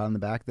little pat on the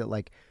back that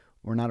like,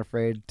 we're not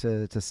afraid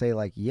to say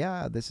like,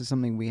 yeah, this is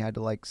something we had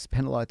to like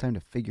spend a lot of time to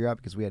figure out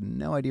because we had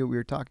no idea what we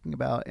were talking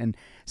about and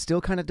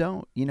still kind of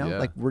don't,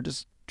 like we're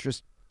just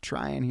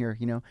trying here,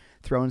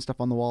 throwing stuff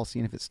on the wall,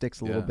 seeing if it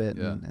sticks a little bit.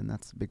 And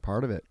that's a big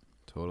part of it.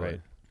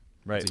 Totally.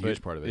 Right. It's a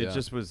huge part of it. It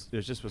just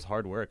was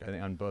hard work, I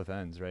think, on both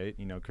ends, right?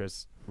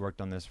 Chris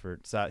worked on this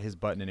sat his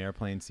butt in an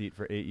airplane seat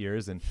for 8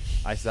 years, and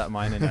I sat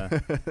mine in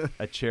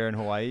a chair in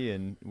Hawaii,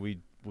 and we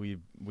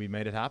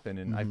made it happen.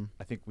 And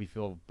I think we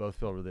both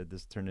feel that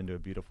this turned into a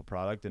beautiful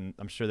product, and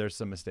I'm sure there's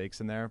some mistakes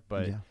in there,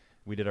 but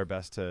we did our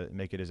best to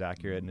make it as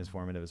accurate and as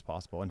formative as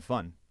possible and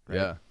fun.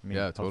 Right?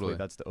 Totally.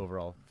 That's the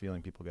overall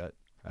feeling people get.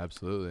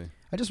 Absolutely.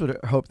 I just would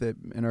hope that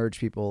and urge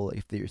people,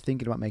 if you're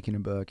thinking about making a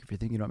book, if you're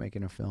thinking about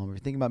making a film, if you're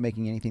thinking about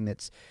making anything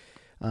that's,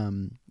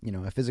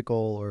 a physical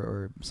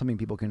or something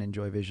people can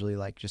enjoy visually,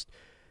 like just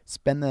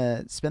spend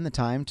the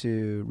time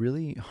to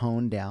really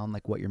hone down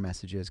like what your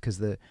message is. Because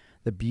the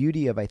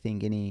beauty of, I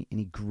think,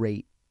 any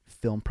great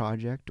film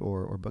project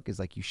or book is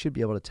like you should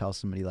be able to tell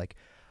somebody like,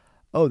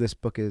 oh, this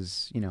book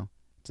is,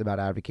 it's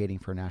about advocating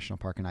for a national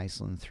park in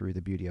Iceland through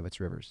the beauty of its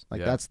rivers.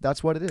 Like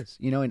that's what it is,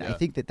 and I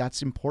think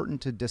that's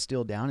important to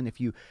distill down. And if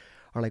you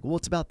are like, well,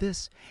 it's about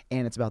this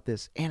and it's about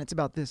this and it's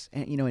about this,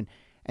 and,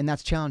 and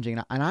that's challenging.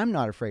 And I'm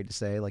not afraid to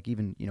say, like,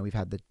 even, we've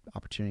had the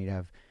opportunity to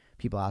have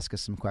people ask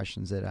us some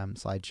questions at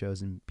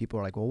slideshows, and people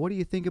are like, well, what do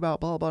you think about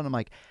blah, blah, blah? And I'm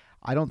like,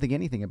 I don't think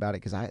anything about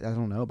it because I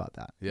don't know about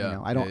that.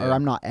 I don't, or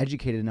I'm not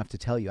educated enough to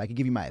tell you. I could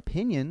give you my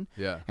opinion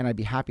and I'd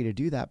be happy to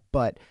do that.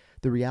 But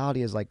the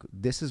reality is, like,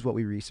 this is what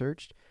we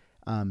researched.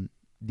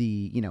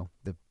 The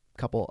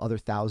couple other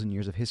 1,000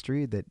 years of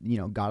history that,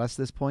 got us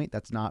to this point.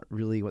 That's not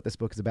really what this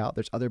book is about.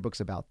 There's other books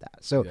about that.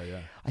 So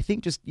I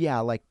think just,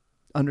 like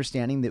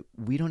understanding that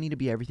we don't need to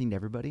be everything to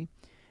everybody,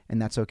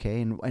 and that's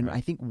okay. And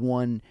I think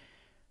one,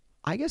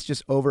 I guess,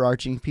 just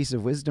overarching piece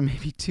of wisdom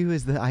maybe too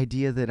is the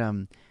idea that,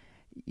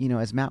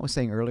 as Matt was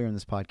saying earlier in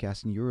this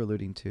podcast, and you were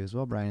alluding to as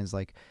well, Brian, is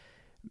like,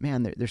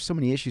 man, there's so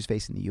many issues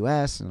facing the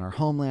U.S. and our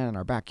homeland and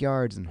our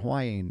backyards and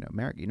Hawaii and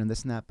America,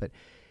 this and that, but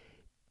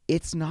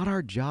it's not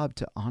our job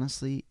to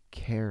honestly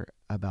care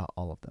about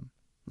all of them.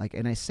 Like,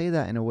 and I say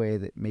that in a way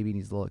that maybe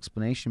needs a little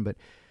explanation, but,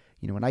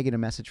 when I get a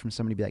message from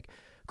somebody be like,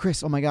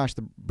 Chris, oh my gosh,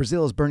 the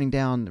Brazil is burning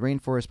down the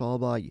rainforest, blah, blah,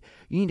 blah. You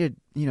need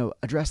to,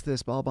 address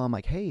this, blah, blah. I'm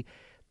like, hey,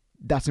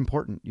 that's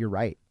important. You're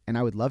right. And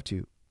I would love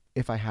to,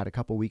 if I had a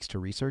couple weeks to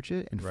research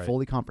it and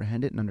fully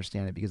comprehend it and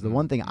understand it. Because the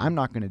one thing I'm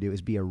not going to do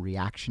is be a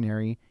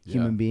reactionary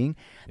human being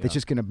that's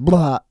just going to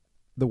blah,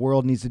 the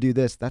world needs to do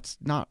this. That's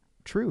not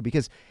true,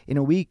 because in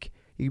a week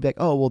you'd be like,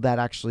 oh, well, that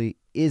actually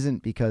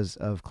isn't because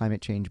of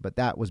climate change, but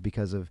that was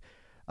because of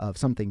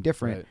something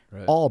different,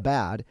 all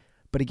bad.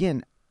 But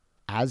again,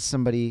 as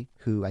somebody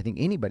who, I think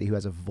anybody who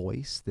has a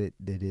voice that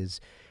is,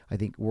 I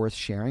think, worth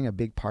sharing, a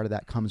big part of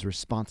that comes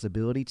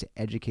responsibility to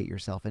educate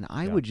yourself. And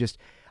I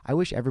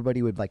wish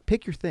everybody would like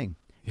pick your thing.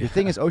 If your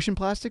thing is ocean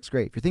plastics,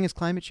 great. If your thing is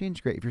climate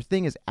change, great. If your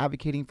thing is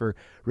advocating for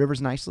rivers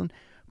in Iceland,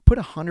 put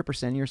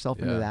 100% of yourself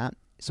into that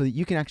so that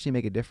you can actually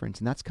make a difference.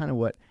 And that's kind of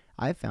what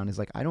I've found is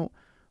like, I don't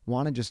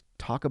want to just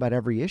talk about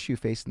every issue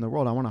facing the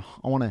world. I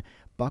want to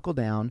buckle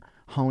down,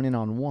 hone in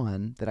on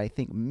one that I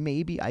think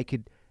maybe I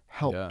could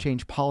help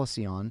change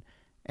policy on,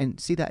 and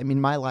see that. I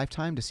mean, my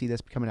lifetime to see this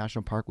become a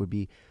national park would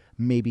be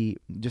maybe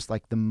just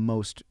like the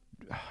most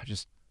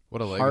just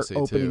what a legacy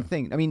heart-opening too.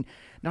 thing. I mean,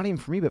 not even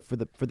for me, but for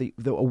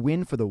a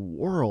win for the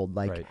world.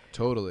 Like,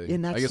 totally.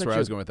 And I guess where I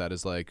was going with that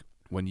is like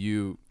when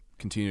you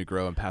continue to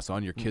grow and pass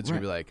on, your kids are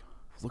gonna be like,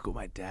 look what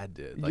my dad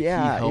did. Like he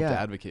helped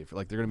advocate for.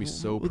 Like they're gonna be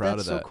so proud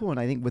of that. That's so cool. And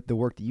I think with the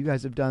work that you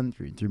guys have done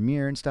through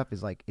Mirror and stuff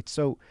is like, it's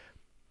so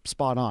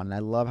spot on. And I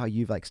love how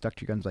you've like stuck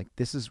to your guns. Like,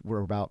 this is,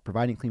 we're about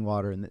providing clean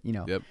water, and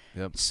Yep.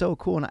 So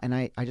cool. And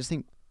I just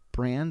think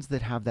brands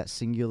that have that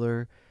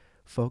singular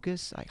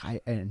focus,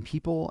 and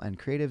people and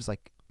creatives,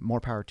 like, more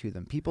power to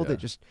them. People that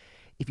just,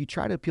 if you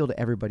try to appeal to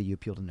everybody, you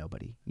appeal to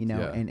nobody,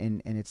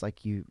 and it's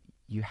like you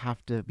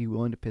have to be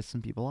willing to piss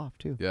some people off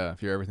too. Yeah.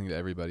 If you're everything to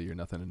everybody, you're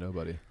nothing to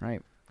nobody.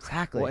 Right.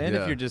 Exactly. Well, and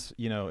if you're just,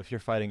 if you're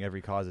fighting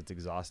every cause, it's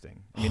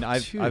exhausting. I mean,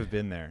 I've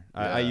been there.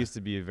 I used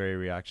to be very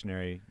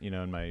reactionary,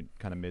 in my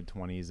kind of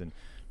mid-20s, and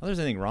not there's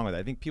anything wrong with it.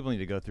 I think people need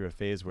to go through a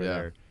phase where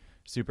they're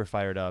super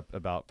fired up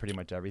about pretty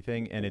much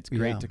everything, and it's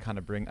great to kind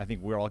of bring, I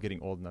think we're all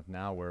getting old enough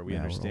now where we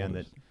understand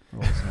that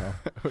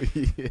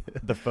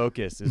the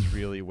focus is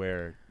really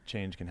where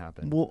change can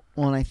happen. Well,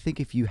 and I think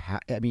if you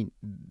I mean,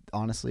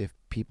 honestly, if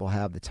people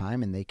have the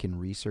time and they can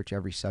research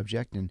every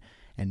subject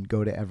and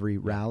go to every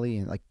rally,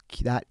 and like,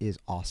 that is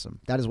awesome.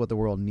 That is what the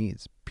world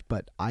needs.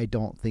 But I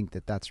don't think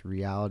that that's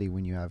reality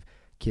when you have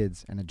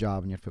kids and a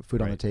job and you have to put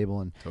food on the table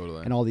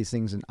and all these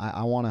things. And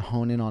I want to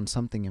hone in on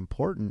something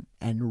important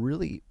and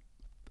really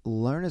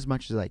learn as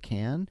much as I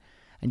can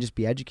and just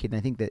be educated. And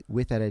I think that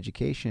with that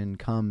education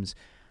comes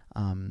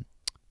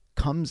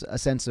a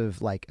sense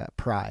of like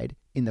pride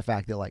in the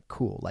fact that, like,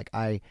 cool, like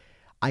I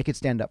could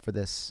stand up for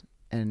this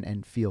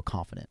and feel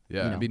confident.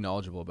 Yeah, and be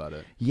knowledgeable about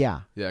it.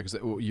 Yeah. Yeah, because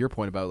your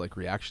point about like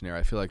reactionary,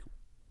 I feel like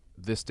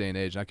this day and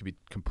age, and I could be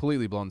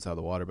completely blown out of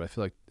the water, but I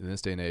feel like in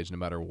this day and age, no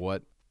matter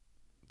what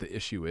the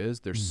issue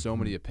is, there's so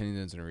many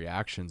opinions and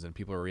reactions, and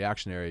people are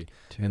reactionary.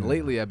 And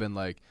lately I've been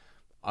like,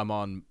 I'm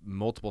on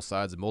multiple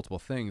sides of multiple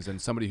things,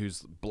 and somebody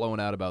who's blowing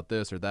out about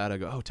this or that, I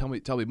go, oh, tell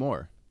me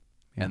more.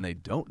 Yeah. And they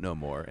don't know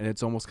more. And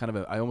it's almost kind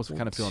of I almost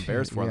kind of feel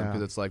embarrassed for them,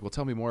 because it's like, well,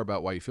 tell me more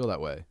about why you feel that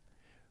way.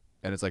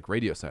 And it's like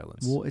radio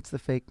silence. Well, it's the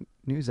fake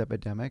news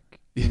epidemic,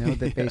 you know,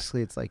 that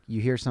basically it's like you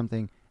hear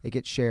something, it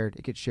gets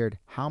shared.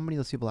 How many of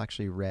those people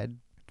actually read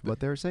what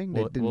they were saying?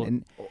 Well,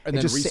 and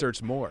then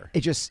research more.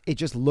 It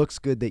just looks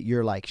good that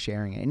you're like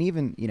sharing it. And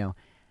even, you know,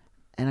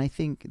 and I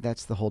think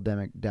that's the whole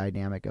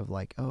dynamic of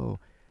like, oh,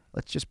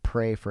 let's just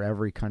pray for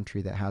every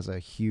country that has a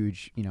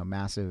huge, you know,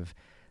 massive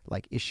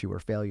like issue or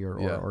failure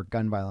or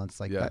gun violence.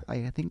 Like that,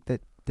 I think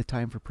that the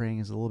time for praying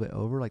is a little bit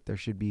over. Like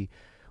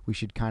we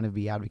should kind of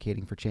be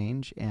advocating for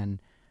change, and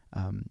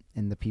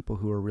the people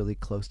who are really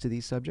close to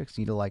these subjects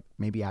need to like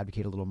maybe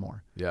advocate a little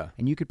more. Yeah.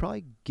 And you could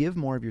probably give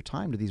more of your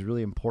time to these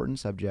really important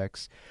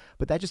subjects,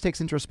 but that just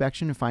takes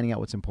introspection and finding out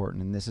what's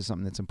important. And this is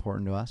something that's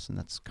important to us, and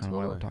that's kind of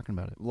why we're talking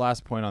about it.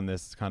 Last point on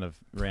this kind of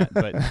rant,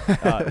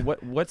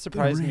 but what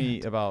surprised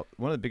me about,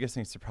 one of the biggest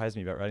things that surprised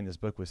me about writing this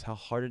book was how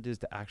hard it is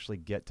to actually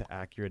get to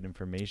accurate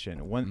information.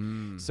 I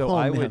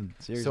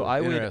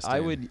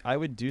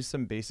would do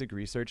some basic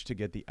research to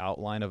get the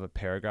outline of a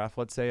paragraph,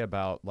 let's say,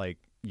 about like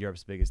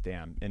Europe's biggest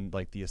dam and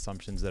like the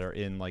assumptions that are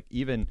in like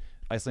even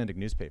Icelandic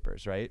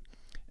newspapers, right?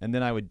 And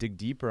then I would dig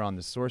deeper on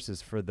the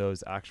sources for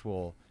those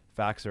actual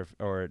facts or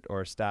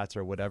stats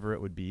or whatever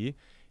it would be.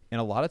 And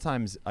a lot of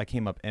times I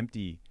came up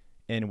empty,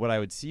 and what I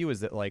would see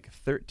was that like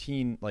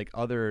 13 like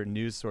other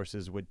news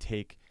sources would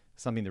take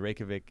something that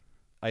Reykjavik,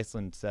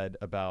 Iceland said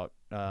about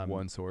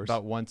one source,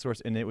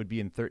 and it would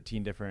be in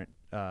 13 different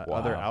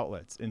other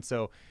outlets. And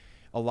so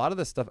a lot of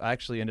the stuff I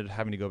actually ended up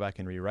having to go back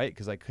and rewrite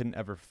because I couldn't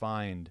ever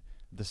find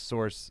the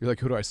source. You're like,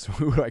 who do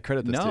I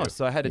credit this to? No,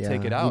 so I had to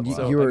take it out.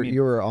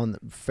 You were on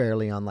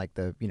fairly on like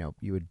the, you know,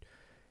 you would,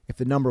 if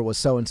the number was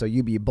so and so,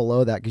 you'd be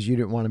below that because you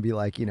didn't want to be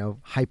like, you know,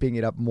 hyping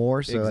it up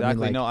more. So exactly. I mean,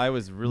 like, no, I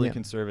was really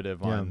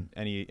conservative on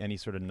any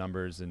sort of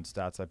numbers and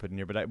stats I put in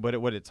here. But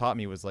what it taught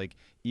me was like,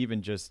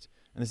 even just,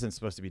 and this isn't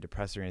supposed to be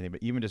depressing or anything,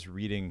 but even just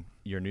reading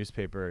your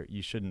newspaper,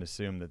 you shouldn't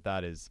assume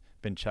that has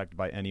been checked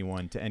by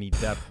anyone to any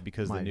depth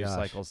because the news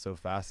cycle's so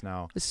fast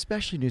now.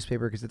 Especially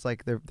newspaper, because it's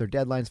like their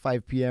deadline's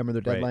 5 p.m. or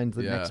their deadline's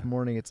the next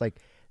morning. It's like,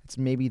 it's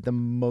maybe the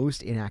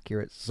most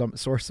inaccurate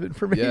source of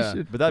information.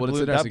 Yeah, but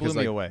that blew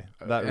me away.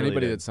 That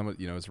anybody that's someone,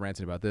 you know, is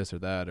ranting about this or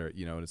that, or,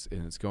 you know,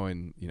 it's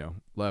going, you know,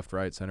 left,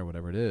 right, center,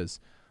 whatever it is.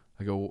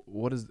 I go,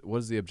 what is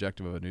the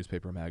objective of a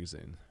newspaper or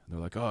magazine? And they're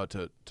like, oh,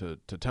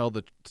 to tell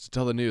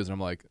the news. And I'm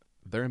like,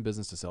 they're in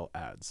business to sell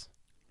ads.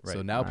 Right.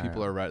 So now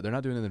people are right. They're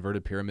not doing an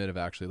inverted pyramid of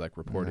actually like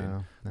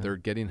reporting. No. They're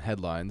getting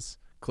headlines,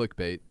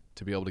 clickbait,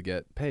 to be able to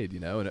get paid,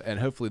 you know, and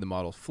hopefully the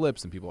model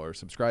flips and people are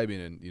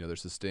subscribing, and, you know,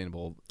 there's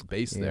sustainable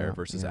base there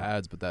versus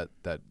ads. But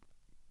that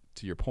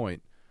to your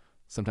point,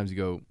 sometimes you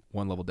go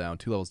one level down,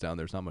 2 levels down,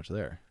 there's not much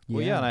there.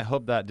 Well, and I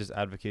hope that just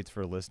advocates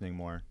for listening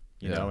more,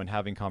 you know, and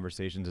having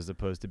conversations as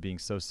opposed to being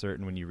so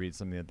certain when you read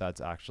something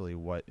that's actually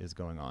what is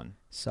going on.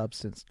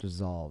 Substance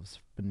dissolves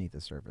beneath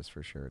the surface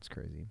for sure. It's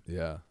crazy.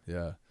 Yeah,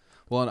 yeah.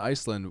 Well, in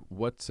Iceland,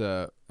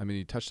 I mean,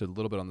 you touched a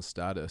little bit on the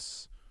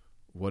status.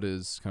 What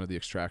is kind of the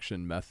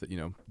extraction method? You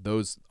know,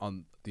 those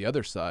on the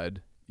other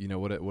side, you know,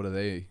 what are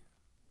they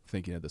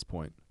thinking at this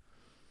point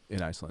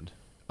in Iceland?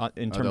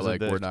 In terms of like,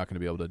 we're not going to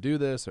be able to do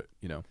this, or,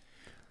 you know?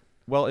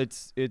 Well,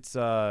 it's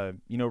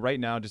you know, right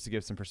now, just to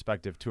give some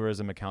perspective,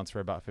 tourism accounts for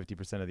about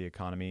 50% of the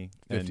economy.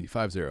 50.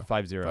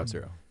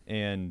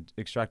 And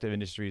extractive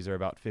industries are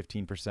about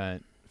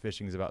 15%.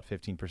 Fishing is about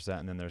 15%,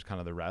 and then there's kind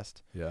of the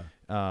rest. Yeah.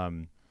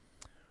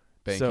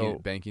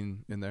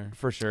 Banking in there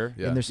for sure.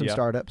 Yeah. And there's some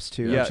startups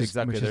too. Yeah,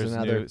 exactly. Which is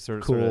another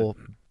cool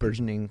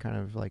burgeoning kind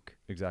of like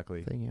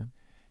thing. Yeah.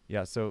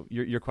 Yeah. So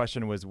your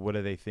question was, what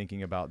are they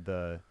thinking about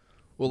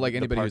like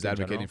anybody who's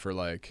advocating for,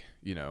 like,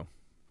 you know,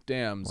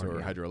 dams or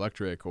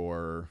hydroelectric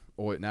or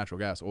oil, natural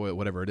gas, oil,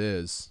 whatever it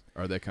is,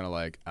 are they kind of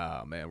like,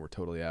 man, we're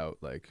totally out?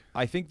 Like,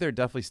 I think they're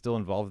definitely still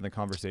involved in the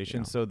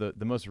conversation. Yeah. So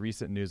the most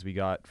recent news we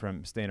got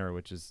from Steinar,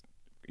 which is,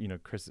 you know,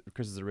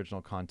 Chris's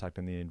original contact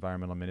in the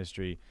environmental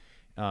ministry,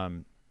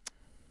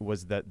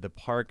 was that the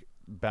park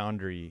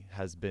boundary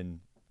has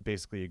been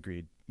basically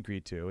agreed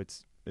to.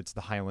 It's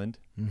the Highland.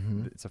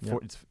 Mm-hmm. It's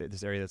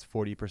this area that's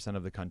 40%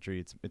 of the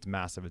country. It's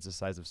massive. It's the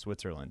size of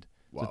Switzerland.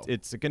 Wow. So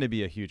it's going to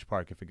be a huge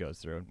park if it goes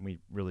through, and we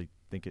really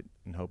think it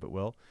and hope it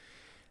will.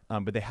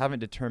 But they haven't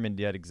determined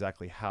yet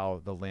exactly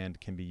how the land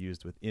can be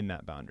used within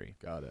that boundary.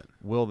 Got it.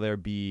 Will there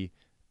be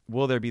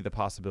the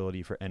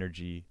possibility for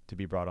energy to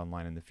be brought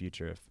online in the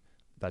future if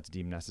that's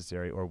deemed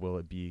necessary, or will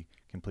it be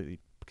completely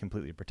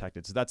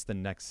protected? So that's the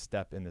next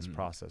step in this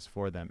process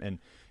for them. And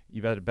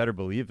you better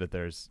believe that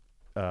there's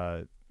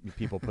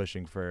people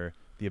pushing for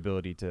the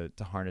ability to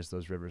harness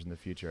those rivers in the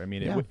future. I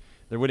mean,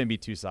 there wouldn't be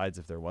two sides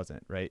if there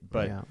wasn't, right?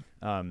 But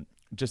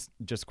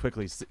just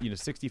quickly,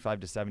 65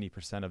 to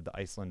 70% of the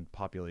Iceland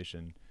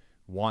population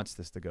wants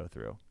this to go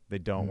through. They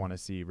don't want to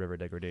see river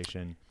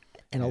degradation.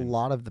 And a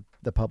lot of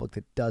the public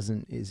that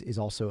doesn't is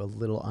also a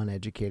little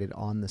uneducated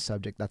on the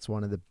subject. That's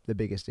one of the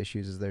biggest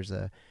issues. Is there's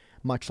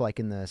much like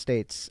in the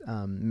States,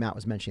 Matt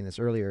was mentioning this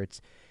earlier.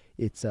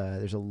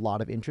 There's a lot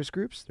of interest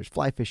groups. There's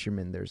fly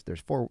fishermen. There's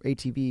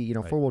ATV,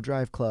 Right. 4-wheel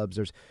drive clubs.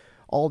 There's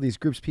all these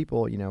groups,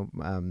 people,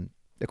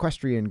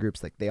 equestrian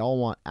groups. Like they all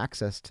want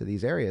access to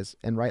these areas,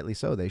 and rightly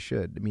so. They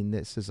should. I mean,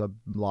 this is a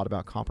lot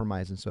about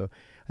compromise, and so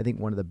I think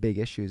one of the big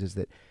issues is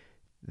that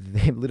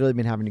they've literally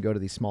been having to go to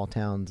these small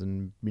towns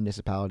and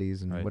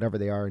municipalities and Right. whatever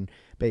they are, and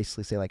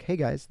basically say like, "Hey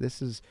guys,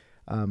 this is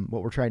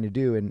what we're trying to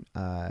do," and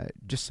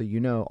just so you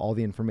know, all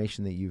the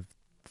information that you've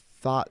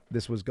thought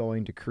this was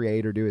going to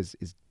create or do is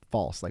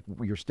false. Like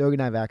you're still going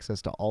to have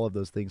access to all of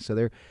those things. So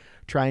they're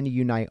trying to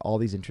unite all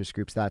these interest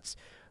groups.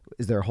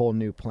 Is their whole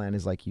new plan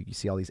is like you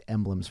see all these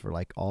emblems for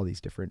like all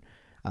these different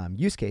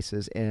use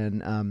cases.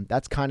 And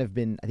that's kind of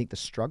been, I think the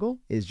struggle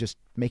is just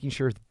making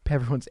sure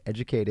everyone's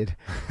educated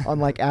on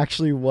like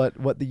actually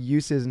what the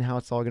use is and how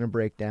it's all going to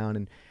break down.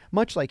 And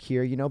much like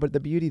here, but the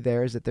beauty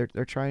there is that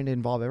they're trying to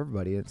involve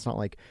everybody. It's not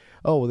like,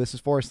 oh, well, this is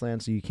forest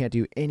land, so you can't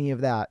do any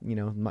of that,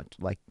 much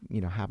like,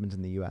 happens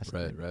in the U.S.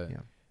 Right, right. Yeah.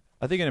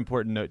 I think an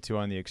important note too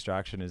on the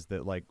extraction is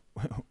that like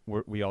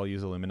we all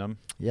use aluminum.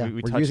 Yeah,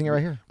 we're we're using it right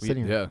here,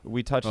 sitting here. Yeah.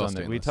 We touched Oh, on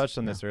that. We stainless. touched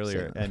on this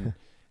earlier, stainless.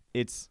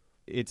 and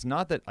it's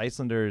not that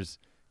Icelanders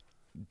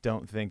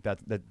don't think that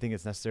think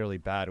it's necessarily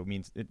bad. It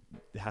means it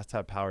has to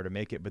have power to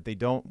make it, but they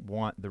don't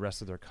want the rest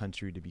of their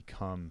country to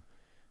become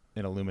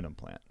an aluminum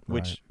plant,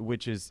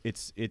 which is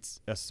it's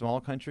a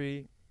small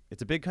country.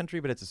 It's a big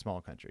country, but it's a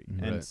small country,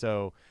 and Right.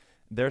 so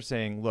they're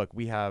saying, look,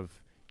 we have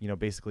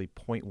basically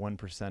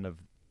 0.1% of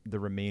the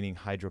remaining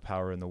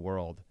hydropower in the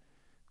world.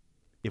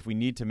 If we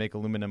need to make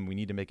aluminum, we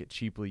need to make it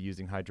cheaply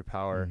using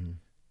hydropower. Mhm.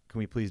 Can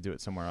we please do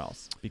it somewhere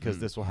else? Because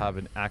this will have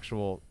an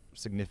actual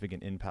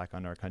significant impact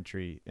on our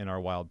country in our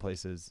wild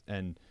places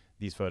and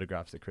these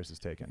photographs that Chris has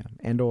taken.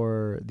 Yeah. And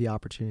or the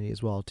opportunity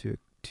as well to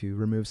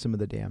remove some of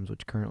the dams,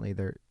 which currently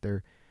they're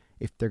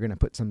if they're going to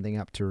put something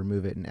up to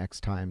remove it in X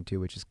time too,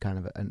 which is kind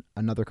of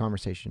another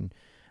conversation.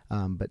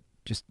 But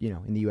just,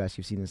 in the U.S.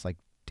 you've seen this like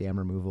dam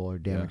removal or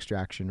dam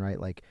extraction, right?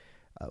 Like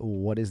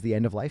what is the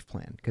end of life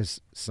plan? Because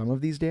some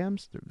of these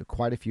dams,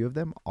 quite a few of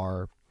them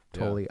are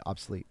totally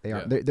obsolete. They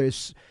are.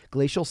 There's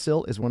glacial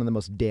silt is one of the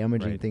most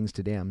damaging things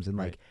to dams, and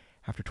like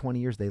after 20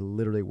 years, they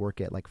literally work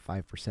at like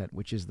 5%,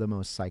 which is the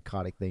most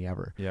psychotic thing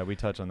ever. Yeah, we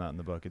touch on that in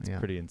the book. It's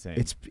pretty insane.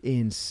 It's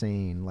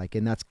insane. Like,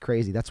 and that's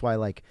crazy. That's why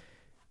like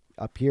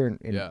up here,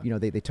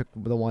 they took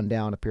the one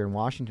down up here in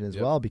Washington as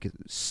well, because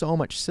so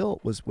much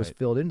silt was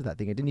filled into that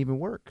thing. It didn't even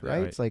work.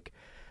 Right? It's like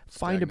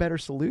find a better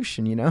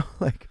solution.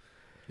 Like.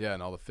 Yeah,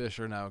 and all the fish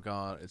are now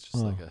gone. It's just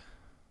so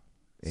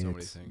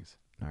many things.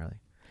 Gnarly.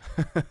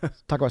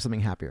 Talk about something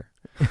happier.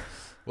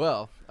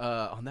 Well,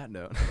 on that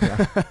note,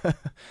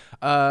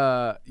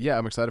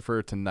 I'm excited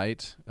for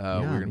tonight.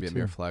 We're going to be at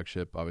Mirror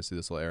Flagship. Obviously,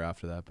 this will air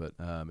after that, but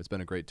it's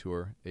been a great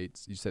tour. You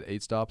said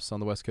 8 stops on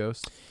the West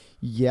Coast?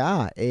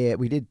 Yeah,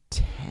 we did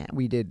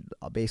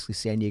basically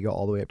San Diego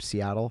all the way up to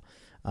Seattle.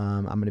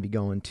 I'm going to be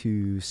going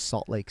to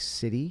Salt Lake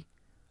City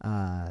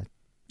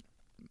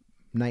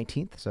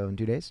 19th, so in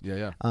 2 days.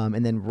 Yeah.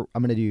 And then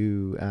I'm going to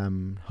do,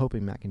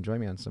 hoping Matt can join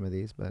me on some of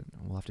these, but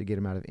we'll have to get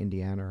him out of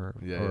Indiana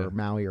or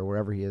Maui or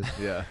wherever he is.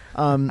 Yeah.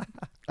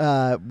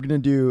 We're going to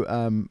do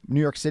New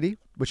York City,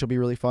 which will be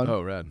really fun.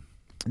 Oh, rad.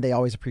 They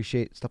always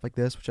appreciate stuff like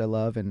this, which I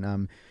love.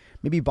 And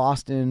maybe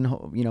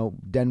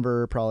Boston,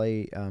 Denver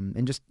probably,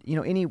 and just,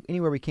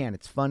 anywhere we can.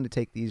 It's fun to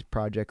take these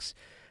projects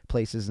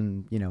places,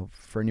 and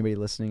for anybody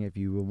listening, if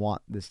you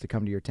want this to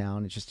come to your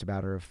town, it's just a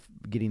matter of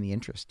getting the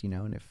interest,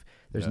 and if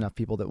there's enough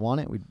people that want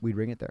it, we'd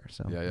bring it there.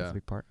 So that's a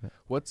big part of it.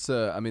 What's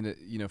for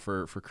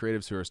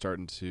creatives who are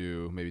starting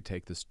to maybe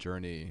take this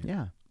journey,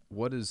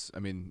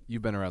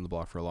 you've been around the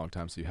block for a long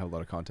time, so you have a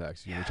lot of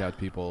contacts. You can reach out to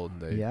people and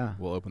they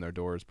will open their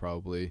doors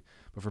probably,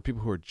 but for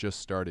people who are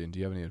just starting, do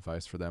you have any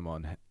advice for them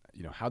on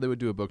how they would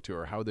do a book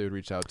tour, or how they would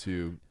reach out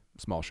to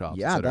small shops?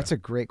 Yeah, that's a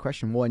great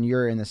question. Well, and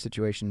you're in the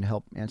situation to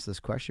help answer this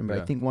question, but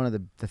I think one of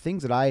the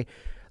things that I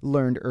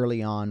learned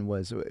early on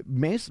was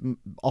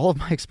all of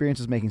my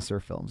experiences making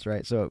surf films,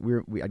 right? So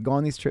I'd go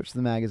on these trips to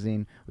the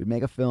magazine, we'd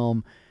make a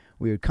film,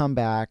 we would come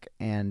back,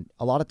 and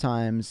a lot of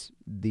times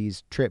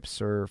these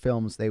trips or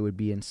films, they would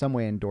be in some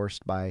way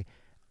endorsed by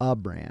a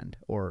brand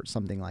or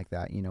something like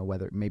that,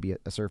 whether maybe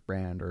a surf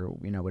brand or,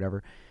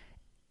 whatever.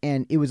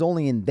 And it was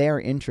only in their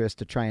interest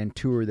to try and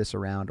tour this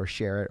around or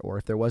share it, or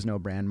if there was no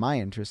brand, my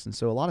interest. And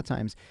so a lot of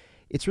times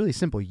it's really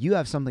simple. You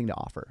have something to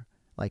offer.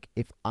 Like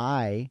if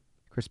I,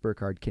 Chris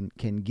Burkhardt,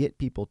 can get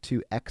people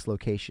to X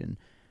location,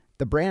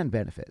 the brand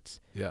benefits.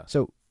 Yeah.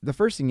 So the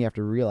first thing you have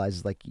to realize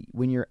is like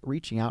when you're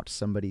reaching out to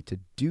somebody to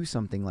do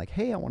something like,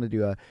 hey, I want to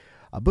do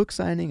a book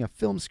signing, a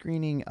film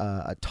screening,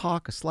 a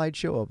talk, a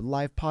slideshow, a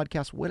live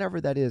podcast,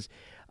 whatever that is.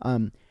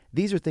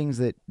 These are things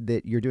that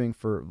you're doing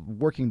for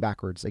working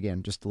backwards.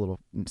 Again, just a little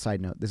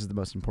side note. This is the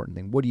most important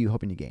thing. What are you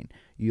hoping to gain?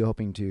 Are you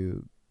hoping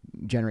to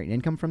generate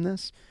income from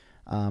this?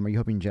 Are you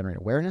hoping to generate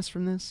awareness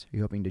from this? Are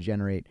you hoping to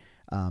generate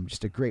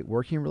just a great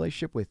working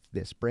relationship with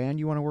this brand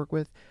you want to work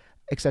with?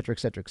 Et cetera, et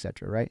cetera, et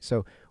cetera, right?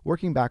 So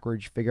working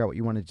backwards, figure out what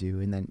you want to do,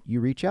 and then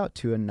you reach out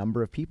to a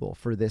number of people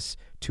for this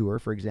tour.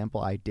 For example,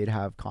 I did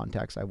have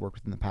contacts I've worked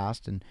with in the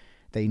past, and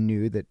they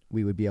knew that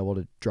we would be able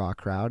to draw a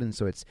crowd. And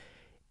so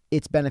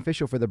it's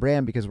beneficial for the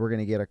brand because we're going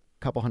to get a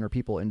couple hundred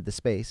people into the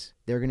space.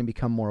 They're going to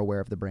become more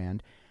aware of the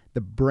brand.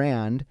 The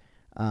brand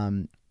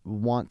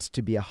wants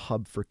to be a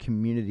hub for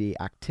community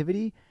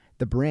activity.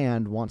 The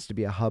brand wants to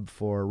be a hub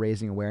for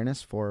raising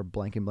awareness for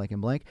blank and blank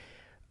and blank.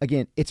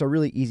 Again, it's a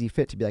really easy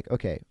fit to be like,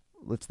 okay,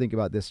 let's think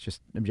about this just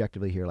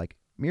objectively here. Like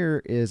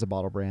Mirror is a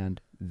bottle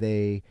brand.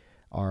 They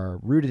are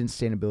rooted in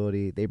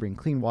sustainability. They bring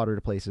clean water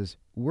to places.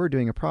 We're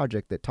doing a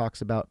project that talks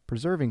about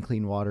preserving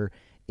clean water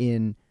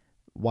in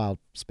wild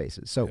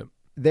spaces. So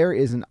there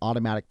is an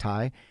automatic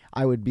tie.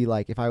 I would be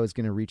like, if I was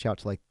going to reach out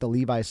to like the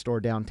Levi's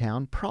store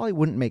downtown, probably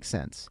wouldn't make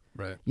sense.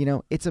 Right. You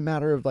know, it's a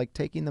matter of like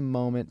taking the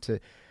moment to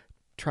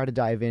try to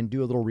dive in,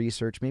 do a little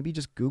research, maybe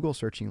just Google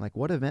searching, like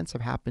what events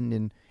have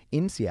happened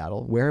in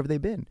Seattle? Where have they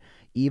been?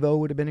 Evo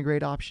would have been a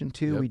great option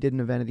too. We did an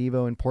event at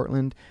Evo in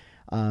Portland.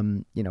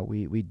 You know,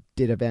 we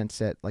did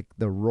events at like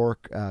the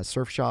Rourke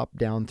Surf Shop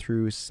down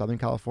through Southern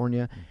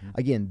California.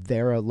 Again,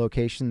 they're a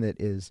location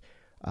that is,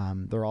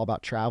 they're all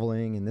about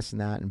traveling and this and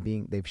that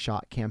and they've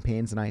shot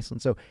campaigns in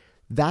Iceland. So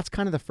that's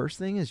kind of the first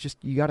thing is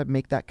just, you got to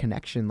make that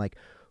connection. Like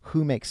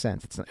who makes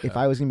sense? It's not, if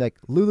I was gonna be like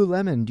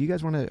Lululemon, do you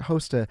guys want to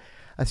host a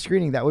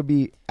screening? That would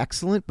be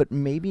excellent, but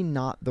maybe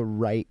not the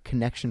right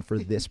connection for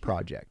this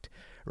project.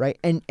 Right.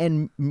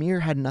 And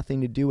Mirror had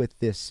nothing to do with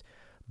this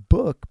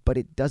book, but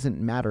it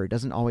doesn't matter. It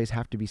doesn't always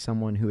have to be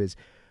someone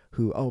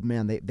who, oh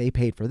man, they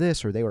paid for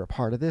this, or they were a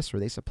part of this, or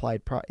they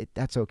supplied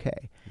that's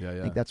okay. I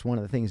think that's one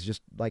of the things,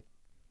 just like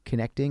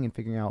connecting and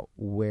figuring out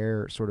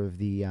where sort of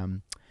the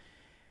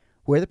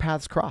where the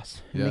paths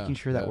cross and making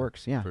sure that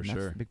works. Yeah, for that's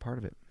sure. a big part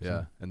of it.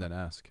 Yeah, So. and then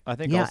ask. I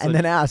think. Yeah, Also, and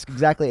then ask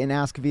exactly, and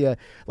ask via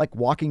like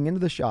walking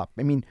into the shop.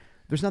 I mean,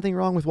 there's nothing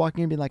wrong with walking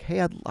in and being like,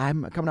 hey,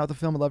 I'm coming out with a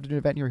film. I'd love to do an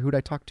event here. Who'd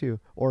I talk to?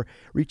 Or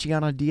reaching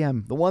out on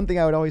DM. The one thing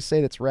I would always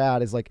say that's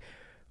rad is like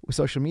with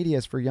social media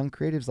is for young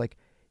creatives, like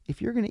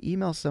if you're going to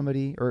email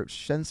somebody or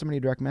send somebody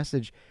a direct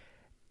message,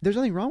 there's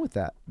nothing wrong with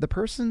that. The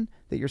person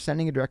that you're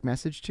sending a direct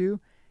message to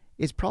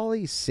is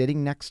probably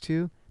sitting next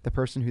to the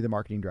person who the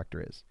marketing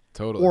director is.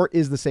 Totally. Or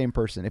is the same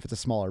person if it's a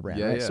smaller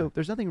brand, right? Yeah. So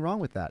there's nothing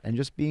wrong with that. And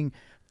just being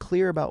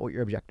clear about what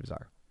your objectives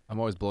are. I'm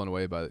always blown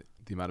away by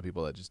the amount of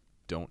people that just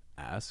don't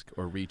ask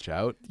or reach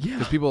out. Yeah.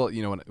 Because people,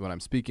 you know, when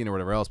I'm speaking or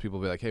whatever else, people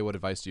will be like, hey, what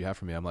advice do you have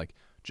for me? I'm like,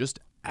 just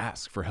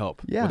ask for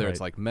help. Yeah. Whether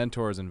it's like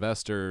mentors,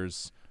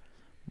 investors,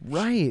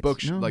 Right. book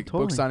totally.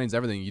 book signings,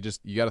 everything.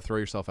 You got to throw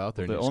yourself out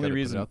there. The and you just only gotta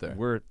reason put it out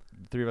there.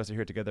 the three of us are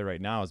here together right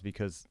now is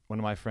because one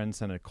of my friends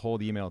sent a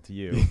cold email to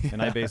you,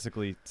 and I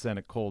basically sent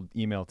a cold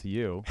email to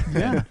you.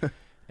 Yeah.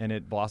 And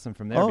it blossomed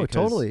from there. Oh, because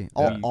totally.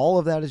 All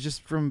of that is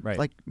just from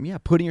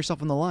putting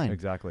yourself on the line.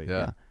 Exactly.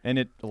 Yeah. And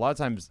a lot of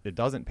times it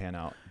doesn't pan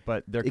out,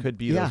 but there could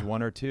be those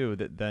one or two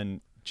that then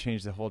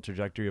change the whole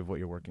trajectory of what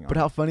you're working on. But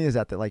how funny is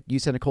that like you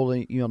sent a cold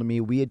email to me,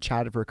 we had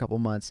chatted for a couple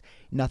months,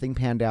 nothing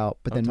panned out,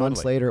 but then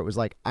months later it was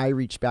like I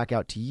reached back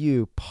out to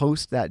you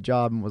post that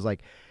job and was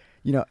like,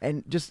 you know,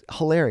 and just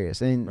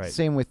hilarious. And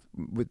same with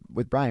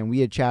Brian.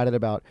 We had chatted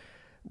about,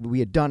 we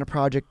had done a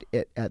project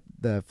at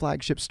the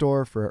flagship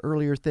store for an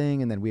earlier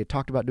thing, and then we had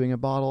talked about doing a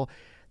bottle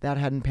that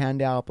hadn't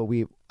panned out, but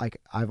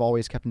I've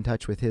always kept in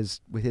touch with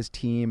his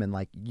team and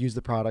like used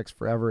the products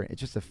forever.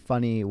 It's just a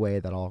funny way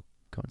that all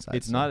coincides.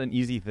 It's not an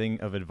easy thing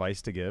of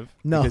advice to give.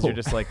 No. Because you're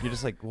just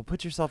like, well,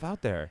 put yourself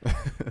out there.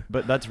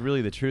 But that's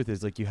really the truth,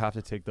 is like you have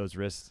to take those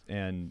risks,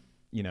 and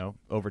you know,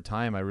 over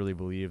time, I really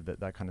believe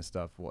that kind of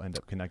stuff will end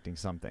up connecting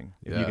something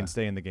if you can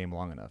stay in the game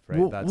long enough, right?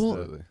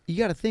 Well, you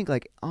got to think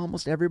like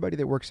almost everybody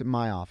that works at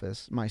my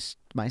office, my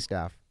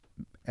staff,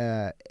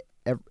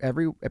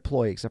 every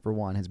employee except for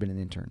one has been an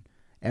intern.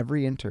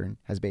 Every intern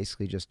has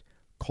basically just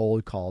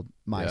cold called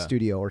my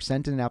studio or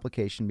sent in an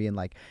application being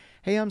like,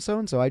 hey, I'm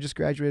so-and-so, I just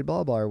graduated,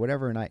 blah, blah, or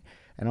whatever. And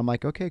I'm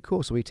like, okay,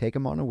 cool. So we take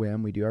them on a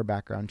whim. We do our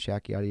background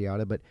check, yada,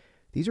 yada. But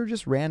these are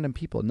just random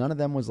people. None of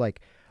them was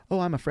like, oh,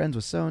 I'm a friends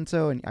with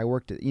so-and-so and I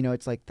worked at, you know,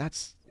 it's like,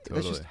 that's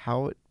just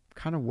how it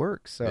kind of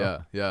works.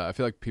 So yeah. I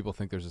feel like people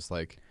think there's just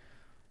like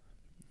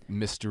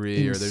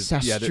mystery, or there's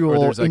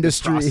incestual like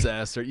industry this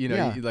process, or you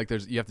have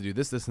to do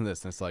this and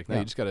this, and it's like, no,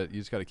 Yeah. you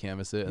just gotta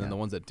canvas it, and then the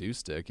ones that do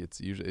stick, it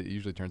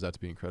usually turns out to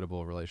be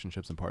incredible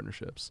relationships and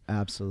partnerships.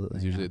 Absolutely.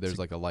 'Cause usually there's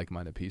like a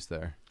like-minded piece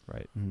there,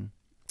 Right. Mhm.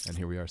 and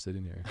here we are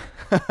sitting here.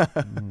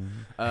 Mhm.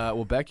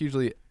 Well, Beck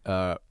usually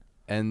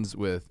ends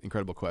with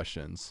incredible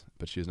questions,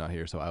 but she's not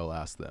here, so I will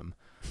ask them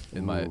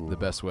in the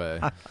best way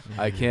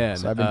I can.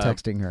 So I've been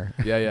texting her.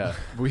 Yeah.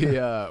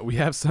 We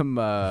have some.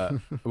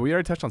 We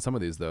already touched on some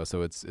of these though,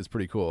 so it's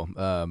pretty cool.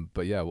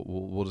 But yeah,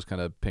 we'll just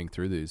kind of ping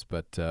through these.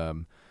 But I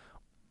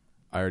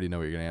already know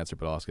what you're gonna answer,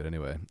 but I'll ask it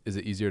anyway. Is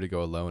it easier to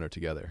go alone or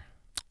together?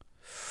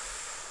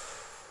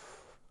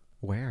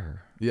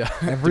 Where? Yeah,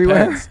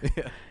 Everywhere? Depends.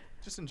 Yeah.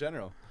 Just in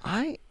general.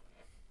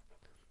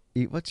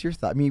 What's your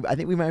thought? I mean, I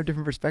think we might have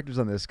different perspectives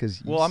on this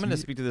because. Well, I'm going to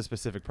speak to this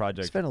specific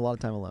project. Spend a lot of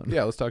time alone.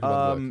 Yeah, let's talk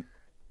about the book.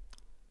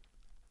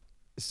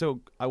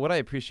 So what I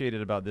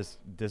appreciated about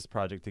this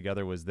project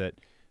together was that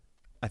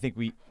I think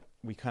we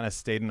kind of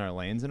stayed in our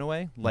lanes in a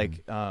way.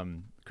 Like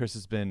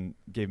Chris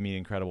gave me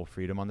incredible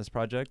freedom on this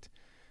project,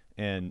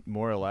 and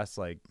more or less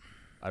like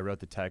I wrote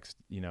the text,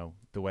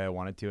 the way I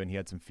wanted to, and he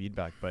had some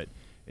feedback, but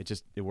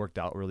it worked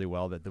out really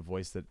well that the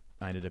voice that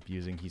I ended up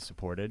using he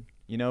supported,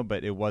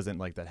 but it wasn't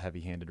like that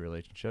heavy-handed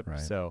relationship. Right.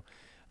 So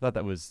I thought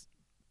that was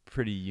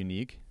pretty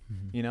unique.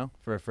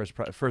 For a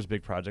first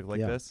big project like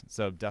this.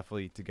 So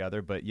definitely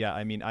together. But yeah,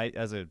 I mean, I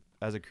as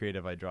a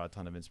creative, I draw a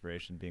ton of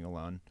inspiration being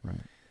alone. Right.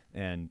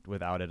 And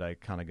without it, I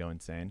kind of go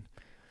insane.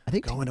 I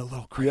think going a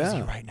little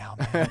crazy right now,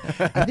 man.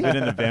 I think been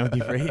in the van with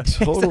you for ages.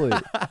 Totally.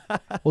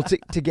 Well,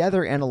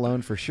 together and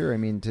alone for sure. I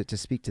mean, to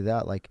speak to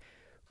that, like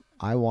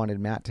I wanted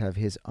Matt to have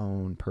his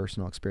own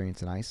personal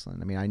experience in Iceland.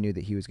 I mean, I knew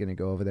that he was going to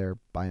go over there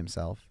by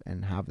himself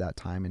and have that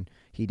time, and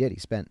he did. He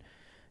spent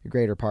a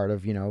greater part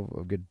of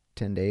a good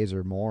 10 days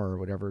or more or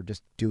whatever,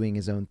 just doing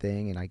his own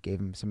thing. And I gave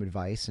him some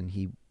advice and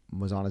he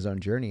was on his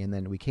own journey. And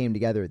then we came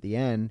together at the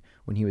end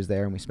when he was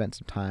there and we spent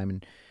some time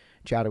and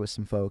chatted with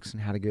some folks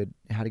and had a good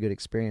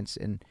experience.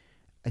 And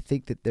I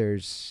think that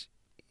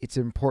it's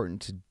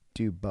important to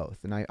do both.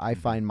 And I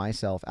find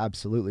myself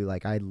absolutely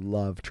like, I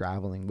love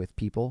traveling with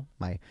people,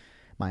 my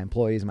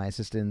employees, my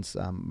assistants,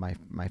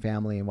 my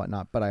family and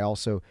whatnot. But I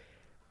also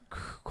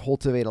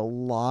cultivate a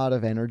lot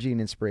of energy and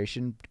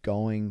inspiration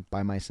going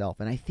by myself.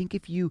 And I think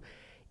if you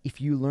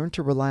learn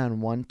to rely on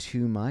one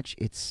too much,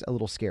 it's a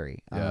little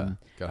scary. Yeah,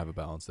 gotta have a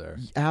balance there.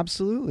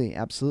 Absolutely.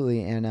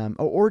 And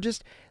or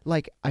just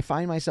like I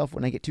find myself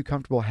when I get too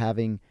comfortable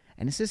having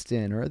an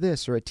assistant or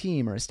this or a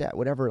team or a stat,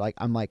 whatever, like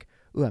I'm like,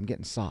 ooh, I'm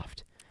getting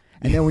soft.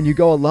 And then when you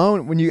go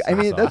alone,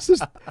 that's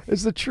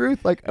it's the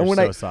truth. Like You're when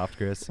so soft,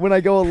 Chris. when I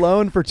go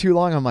alone for too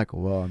long, I'm like,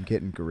 whoa, I'm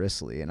getting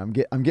gristly and I'm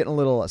getting a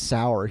little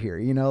sour here,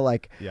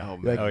 like yeah,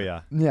 like, oh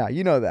yeah, yeah,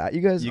 you know that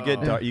you guys you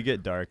get dark. You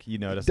get dark. You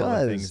notice all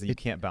the things that you It-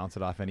 can't bounce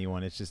it off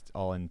anyone. It's just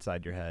all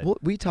inside your head. Well,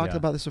 we talked Yeah.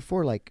 about this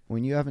before. Like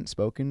when you haven't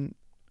spoken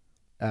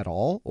at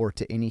all or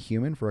to any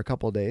human for a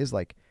couple of days,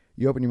 like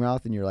you open your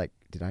mouth and you're like,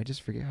 did I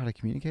just forget how to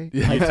communicate?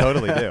 You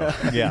totally do.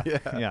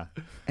 Yeah.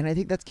 And I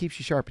think that keeps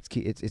you sharp.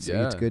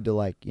 It's good to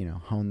like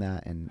hone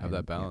that and Have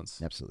that balance.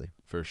 Yeah, absolutely.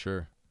 For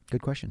sure.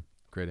 Good question.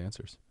 Great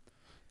answers.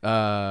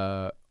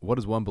 What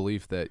is one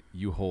belief that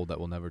you hold that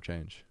will never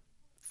change?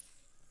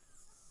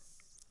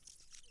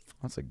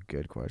 That's a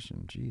good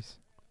question. Jeez.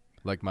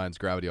 Like mine's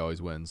gravity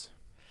always wins.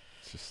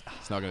 It's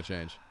not going to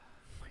change.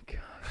 Oh my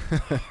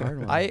God. Hard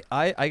one.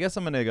 I guess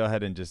I'm gonna go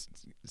ahead and just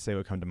say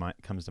what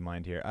comes to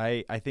mind here.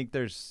 I think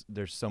there's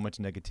so much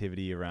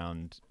negativity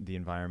around the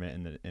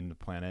environment and the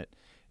planet.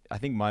 I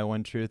think my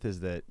one truth is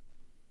that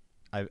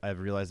I've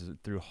realized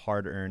that through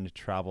hard-earned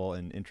travel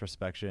and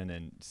introspection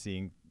and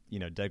seeing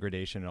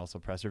degradation and also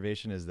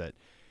preservation is that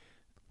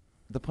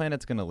the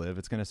planet's gonna live.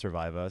 It's gonna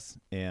survive us,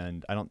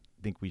 and I don't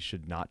think we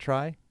should not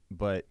try.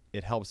 But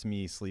it helps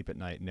me sleep at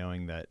night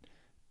knowing that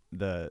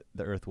the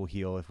earth will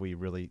heal if we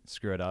really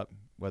screw it up,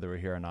 whether we're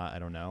here or not, I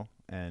don't know.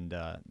 And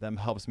that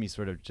helps me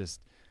sort of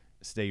just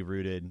stay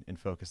rooted and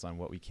focus on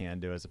what we can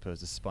do as opposed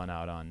to spun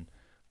out on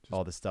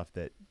all the stuff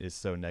that is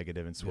so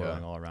negative and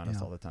swirling all around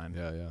us all the time.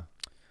 Yeah.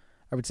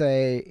 I would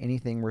say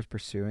anything worth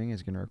pursuing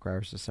is going to require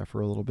us to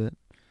suffer a little bit.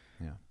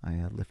 Yeah.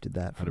 I lifted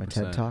that from a 100%.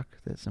 TED talk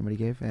that somebody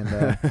gave, and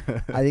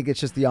I think it's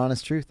just the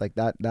honest truth. Like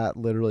that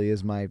literally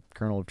is my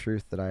kernel of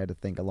truth that I had to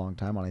think a long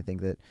time on. I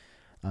think that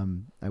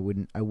I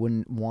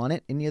wouldn't want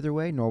it any other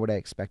way, nor would I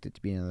expect it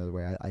to be any other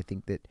way. I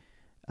think that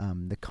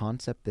the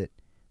concept that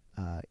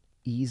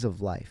ease of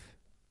life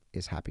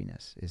is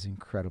happiness is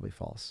incredibly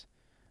false,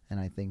 and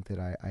I think that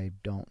I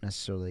don't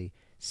necessarily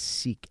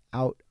seek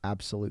out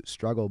absolute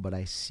struggle, but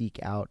I seek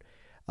out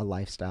a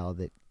lifestyle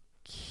that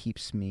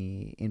keeps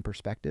me in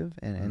perspective,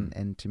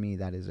 and to me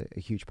that is a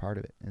huge part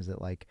of it. Is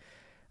that like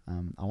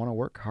I want to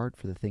work hard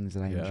for the things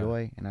that I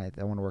enjoy, and I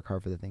want to work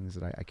hard for the things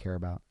that I care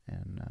about,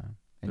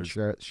 and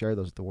share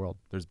those with the world.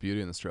 There's beauty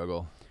in the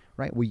struggle.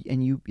 Right.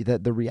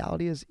 The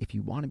reality is, if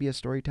you want to be a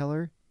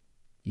storyteller,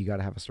 you got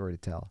to have a story to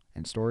tell,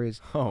 and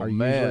stories are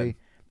usually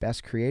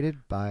best created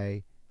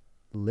by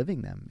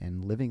living them,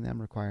 and living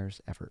them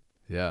requires effort.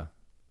 Yeah,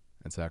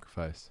 and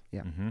sacrifice.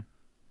 Yeah. Mm-hmm.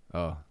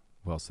 Oh,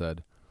 well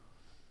said.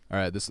 All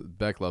right,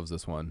 Beck loves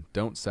this one.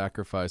 Don't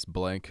sacrifice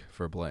blank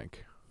for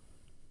blank.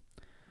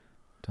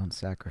 Don't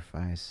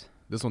sacrifice.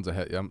 This one's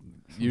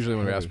usually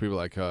when we ask people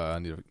like, I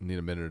need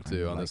a minute or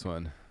two on this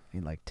one. I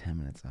need like 10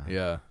 minutes off.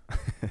 Yeah.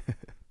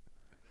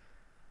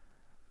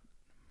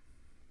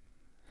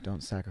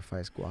 Don't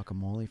sacrifice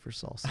guacamole for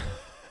salsa.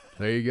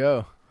 There you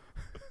go.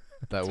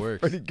 That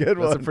works. Pretty good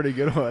one. That's a pretty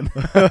good one.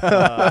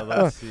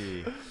 Let's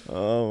see.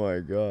 Oh my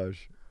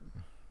gosh.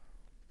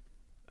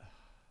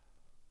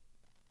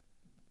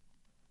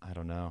 I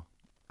don't know.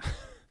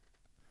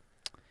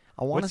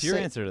 What's your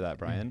answer to that,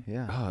 Brian?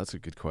 Yeah. Oh, that's a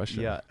good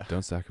question. Yeah.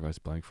 Don't sacrifice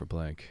blank for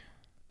blank.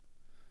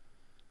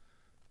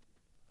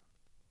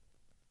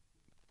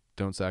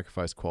 Don't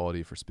sacrifice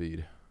quality for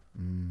speed.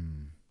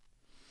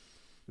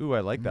 Ooh,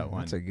 I like that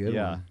one. That's a good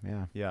one.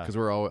 Yeah. Yeah. Because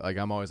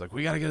I'm always like,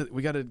 we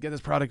gotta get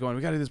this product going.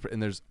 We gotta do this,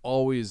 and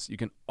you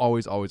can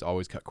always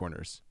cut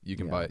corners. You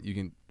can buy,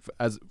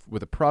 as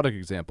with a product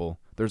example,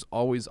 there's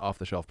always off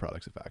the shelf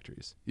products at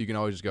factories. You can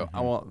always just go,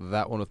 I want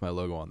that one with my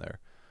logo on there.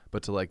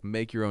 But to like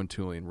make your own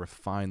tooling,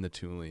 refine the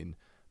tooling,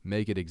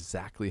 make it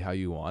exactly how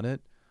you want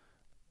it,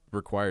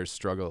 requires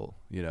struggle,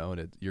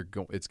 and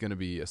it's going to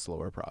be a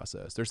slower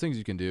process. There's things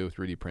you can do,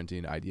 3D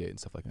printing, ideate and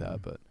stuff like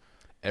that, but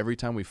every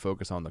time we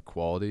focus on the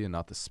quality and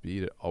not the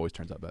speed, it always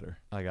turns out better.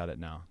 I got it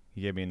now.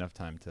 You gave me enough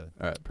time to.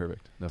 All right,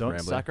 perfect. Enough Don't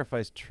rambling.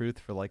 sacrifice truth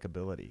for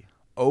likability.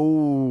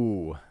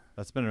 Oh,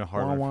 that's been a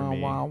hard one for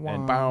me.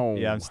 And Bow.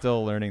 I'm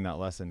still learning that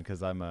lesson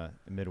because I'm a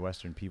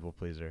Midwestern people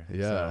pleaser.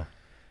 Yeah. So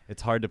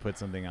it's hard to put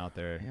something out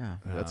there. Yeah.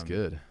 That's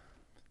good.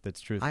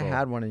 That's truthful. I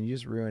had one and you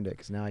just ruined it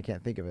because now I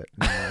can't think of it.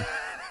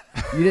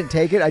 You didn't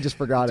take it. I just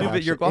forgot it. Dude,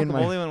 but your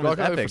guacamole one was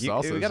guacamole epic. for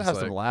salsa We is gotta have just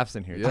some like- laughs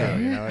in here Yeah.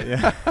 too.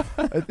 Yeah.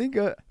 I think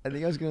I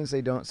was going to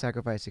say don't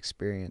sacrifice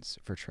experience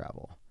for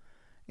travel.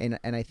 And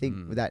I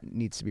think that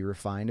needs to be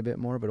refined a bit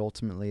more, but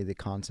ultimately the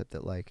concept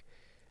that like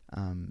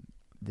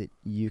that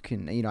you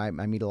can, I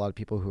meet a lot of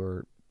people who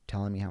are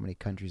telling me how many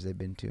countries they've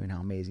been to and how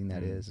amazing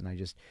that is, and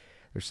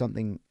there's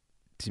something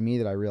to me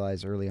that I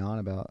realized early on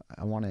about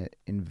I want to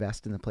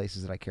invest in the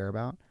places that I care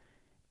about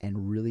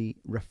and really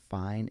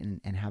refine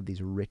and have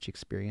these rich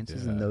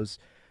experiences, and those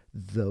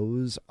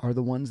are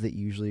the ones that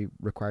usually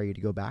require you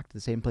to go back to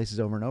the same places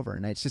over and over.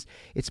 And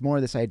it's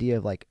more this idea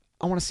of like,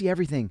 I want to see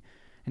everything,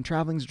 and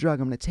traveling's a drug.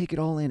 I'm going to take it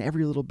all in,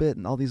 every little bit,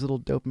 and all these little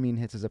dopamine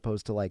hits, as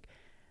opposed to like,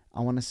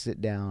 I want to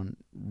sit down,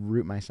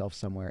 root myself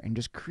somewhere, and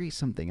just create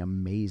something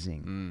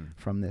amazing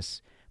from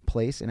this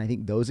place. And I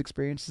think those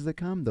experiences that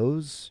come,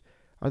 those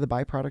are the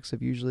byproducts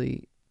of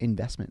usually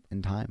investment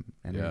in time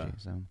and energy.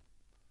 So,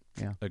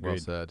 yeah. Agreed. Well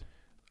said.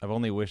 I've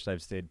only wished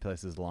I've stayed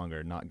places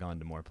longer, not gone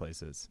to more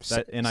places.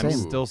 Same. I'm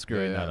still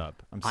screwing that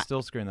up. I'm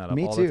still screwing that up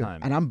all the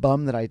time. And I'm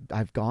bummed that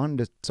I've gone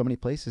to so many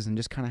places and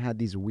just kind of had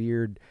these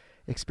weird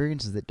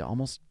experiences that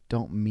almost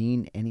don't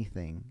mean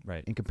anything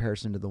in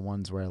comparison to the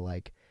ones where I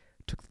like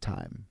took the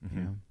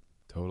time.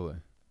 Totally.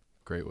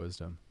 Great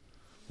wisdom.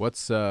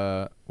 What's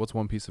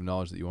one piece of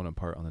knowledge that you want to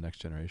impart on the next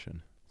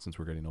generation, since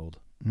we're getting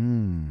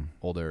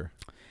older?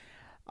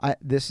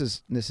 This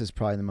is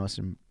probably the most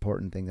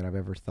important thing that I've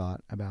ever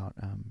thought about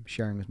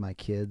sharing with my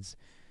kids,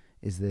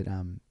 is that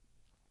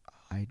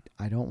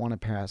I don't want to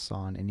pass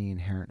on any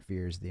inherent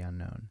fears of the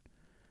unknown,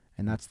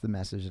 and that's the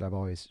message that I've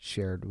always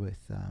shared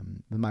with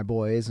my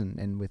boys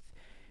and with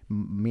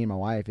me and my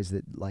wife, is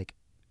that like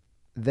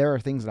there are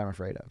things that I'm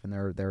afraid of, and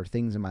there are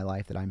things in my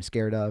life that I'm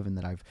scared of, and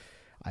that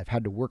I've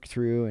had to work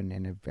through,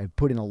 and I've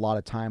put in a lot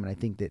of time, and I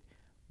think that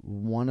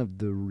one of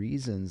the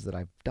reasons that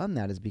I've done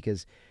that is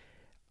because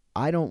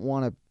I don't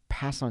want to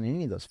pass on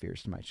any of those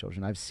fears to my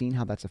children. I've seen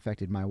how that's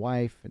affected my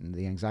wife and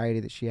the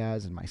anxiety that she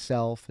has, and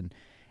myself, and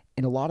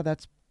a lot of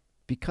that's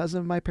because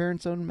of my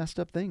parents' own messed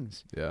up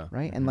things. Yeah.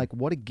 Right? And like,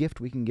 what a gift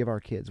we can give our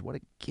kids. What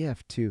a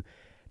gift to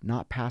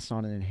not pass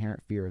on an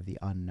inherent fear of the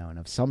unknown,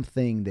 of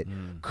something that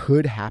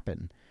could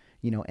happen,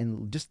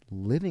 and just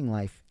living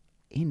life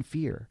in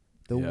fear.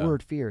 The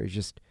word fear is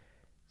just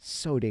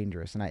so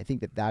dangerous. And I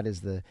think that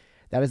is the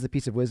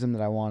piece of wisdom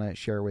that I want to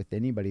share with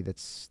anybody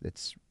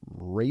that's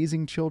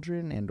raising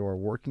children and or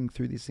working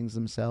through these things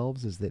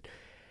themselves, is that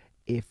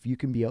if you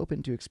can be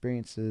open to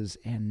experiences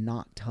and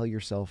not tell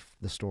yourself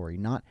the story,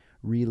 not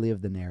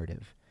relive the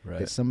narrative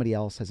that somebody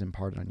else has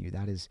imparted on you,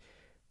 that is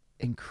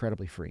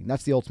incredibly freeing.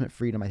 That's the ultimate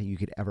freedom I think you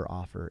could ever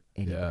offer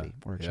anybody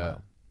or a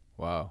child.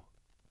 Wow.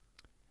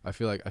 I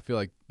feel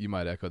like you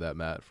might echo that,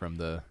 Matt, from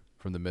the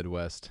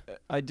Midwest.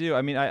 I do.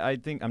 I mean, I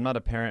think I'm not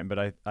a parent,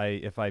 but I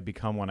if I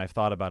become one, I've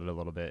thought about it a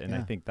little bit, and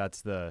I think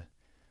that's the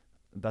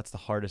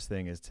hardest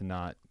thing, is to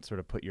not sort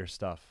of put your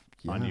stuff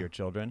onto your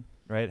children,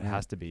 right? It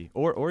has to be,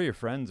 or your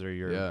friends, or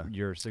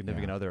your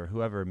significant other, or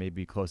whoever may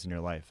be close in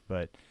your life.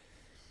 But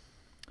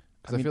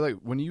because I feel like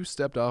when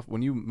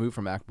you moved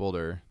from Act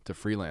Boulder to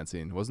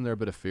freelancing, wasn't there a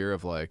bit of fear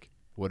of like,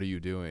 what are you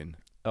doing?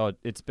 Oh,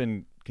 it's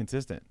been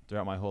consistent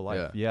throughout my whole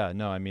life. Yeah.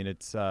 No, I mean,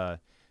 it's sort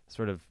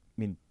of.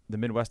 I mean, the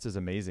Midwest is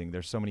amazing.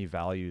 There's so many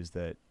values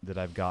that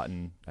I've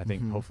gotten. I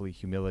think hopefully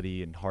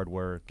humility and hard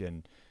work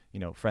and,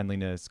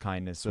 friendliness,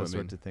 kindness, those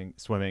sorts of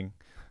things. Swimming,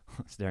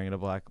 staring at a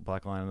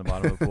black line on the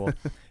bottom of the pool.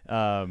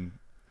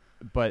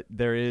 but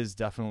there is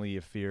definitely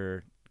a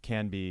fear,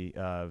 can be,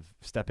 of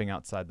stepping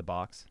outside the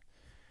box.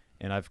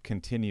 And I've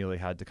continually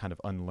had to kind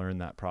of unlearn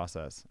that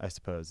process, I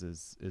suppose,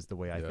 is the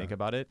way I think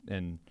about it,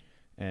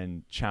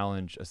 and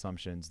challenge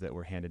assumptions that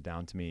were handed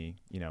down to me,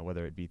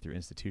 whether it be through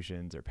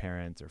institutions or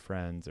parents or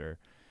friends or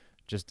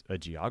just a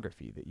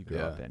geography that you grew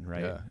up in,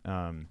 right?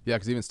 Yeah,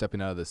 because even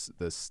stepping out of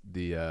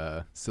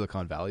the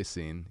Silicon Valley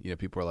scene,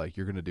 people are like,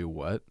 you're going to do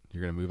what?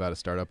 You're going to move out of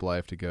startup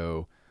life to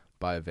go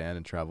buy a van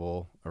and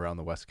travel around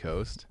the West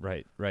Coast?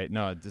 Right.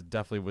 No, it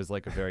definitely was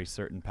like a very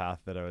certain path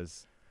that I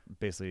was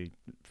basically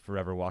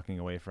forever walking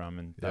away from.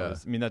 And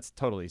that's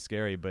totally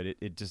scary, but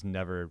it just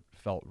never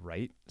felt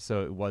right.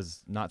 So it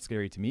was not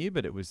scary to me,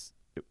 but it was,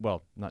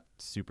 not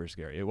super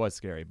scary. It was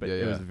scary, but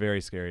it was very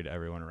scary to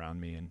everyone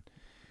around me. And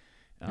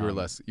you were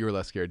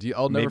less scared.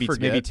 I'll never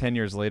forget. Maybe 10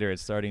 years later,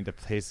 it's starting to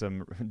pay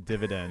some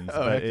dividends,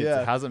 but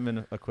it hasn't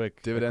been a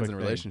quick dividends in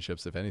thing.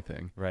 Relationships, if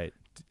anything. Right.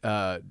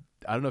 I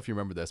don't know if you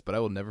remember this, but I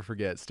will never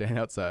forget standing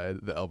outside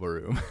the Elbow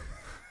Room.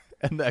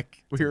 And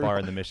we were bar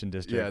in the Mission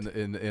District. Yeah,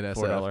 in SF.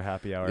 $4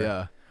 happy hour.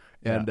 Yeah.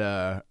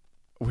 And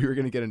we were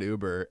going to get an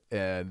Uber,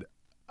 and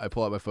I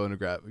pull out my phone to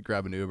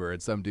grab an Uber,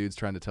 and some dude's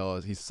trying to tell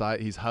us,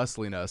 he's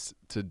hustling us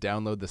to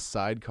download the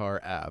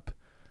Sidecar app.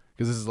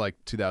 Because this is like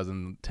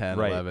 2010,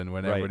 11,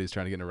 when everybody's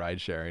trying to get into ride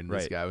sharing.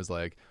 This guy was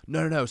like,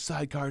 no,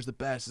 Sidecar's the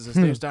best. It's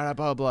a new startup,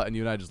 blah, blah. And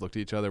you and I just looked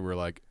at each other. You're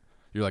like,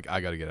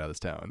 I got to get out of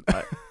this town.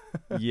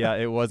 Yeah,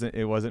 it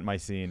wasn't my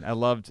scene. I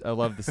loved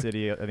the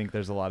city. I think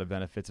there's a lot of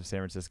benefits of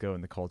San Francisco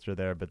and the culture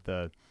there, but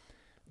the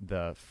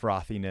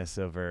frothiness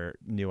over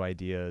new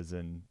ideas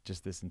and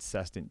just this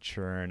incessant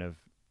churn of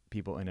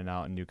people in and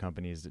out and new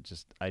companies,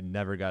 I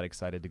never got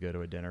excited to go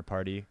to a dinner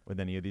party with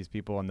any of these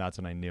people, and that's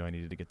when I knew I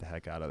needed to get the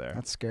heck out of there.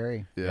 That's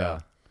scary. Yeah.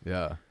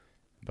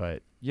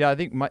 But I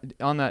think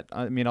I'll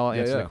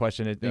answer the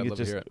question. I think it's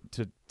just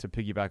to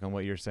piggyback on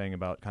what you're saying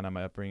about kind of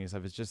my upbringing and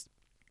stuff. It's just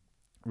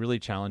really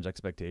challenge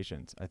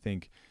expectations. I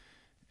think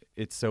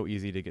it's so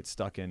easy to get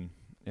stuck in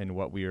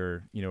what we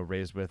were,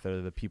 raised with,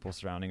 or the people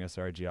surrounding us,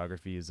 our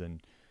geographies,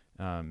 and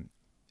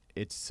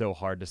it's so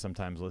hard to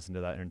sometimes listen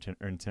to that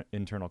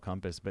internal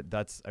compass. But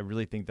I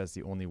really think that's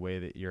the only way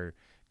that you're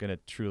going to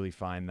truly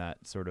find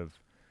that sort of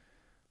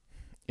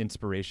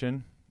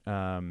inspiration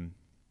and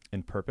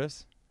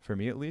purpose. For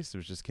me, at least, it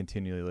was just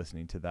continually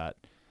listening to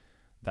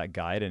that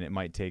guide, and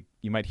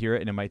you might hear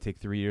it, and it might take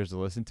 3 years to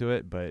listen to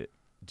it, but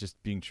just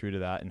being true to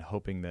that and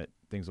hoping that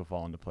things will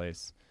fall into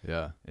place.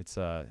 Yeah.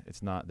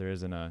 There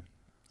isn't a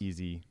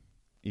easy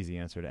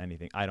answer to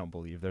anything. I don't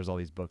believe. There's all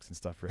these books and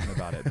stuff written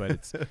about it, but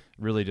it's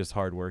really just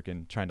hard work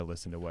and trying to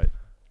listen to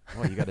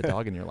you got a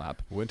dog in your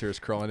lap. Winter's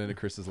crawling into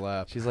Chris's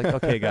lap. She's like,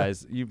 okay,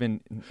 guys, you've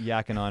been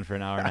yakking on for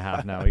an hour and a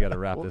half now. We got to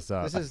wrap this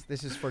up.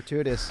 This is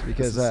fortuitous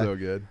because this is so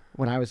good.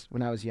 When I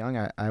was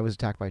young, I was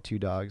attacked by 2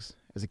 dogs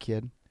as a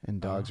kid, and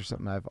dogs are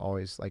something I've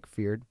always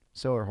feared.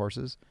 So are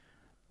horses.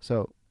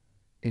 So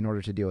in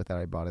order to deal with that,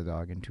 I bought a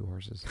dog and 2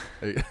 horses.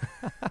 I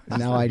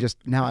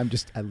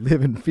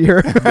live in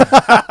fear.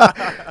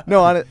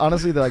 No,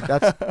 honestly,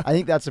 I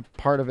think that's a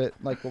part of it.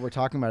 Like what we're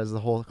talking about is the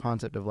whole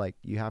concept of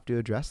you have to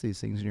address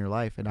these things in your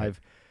life. And I've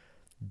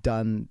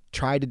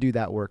tried to do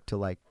that work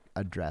to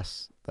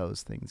address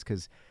those things.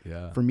 Cause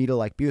for me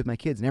to be with my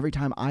kids, and every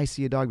time I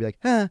see a dog, be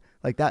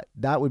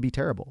that would be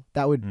terrible.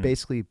 That would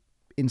basically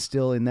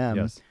instill in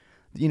them,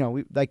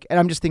 and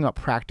I'm just thinking about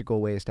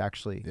practical ways to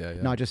actually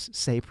not just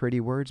say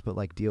pretty words, but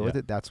deal with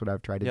it. That's what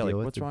I've tried to deal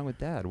with. What's wrong with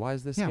Dad? Why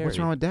is this scary? What's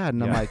wrong with Dad?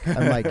 And I'm like,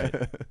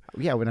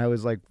 when I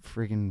was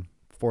freaking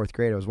 4th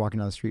grade, I was walking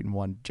down the street and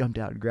one jumped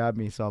out and grabbed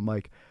me. So I'm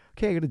like,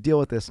 okay, I got to deal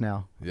with this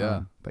now.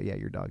 Yeah. But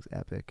your dog's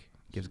epic.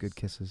 Gives good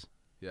kisses.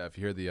 Yeah, if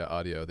you hear the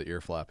audio, the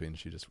ear flapping,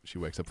 she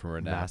wakes up from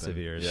her nap. Massive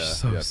ears. Yeah,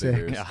 so sick.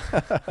 Ears.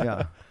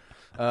 Yeah.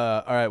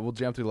 All right, we'll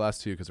jam through the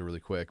last 2 because they're really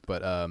quick.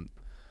 But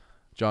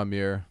John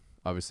Muir.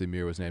 Obviously,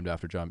 Muir was named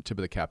after John. Tip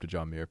of the cap to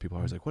John Muir. People are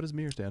always like, "What does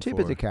Muir stand for?" Tip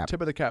of the cap.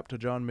 Tip of the cap to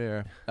John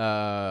Muir.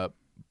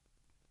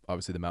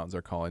 Obviously, the mountains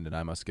are calling, and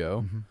I must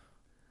go. Mm-hmm.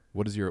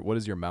 What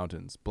is your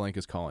mountains? Blank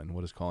is calling.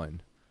 What is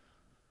calling?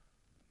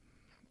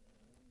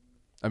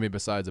 I mean,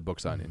 besides a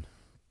book signing.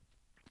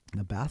 In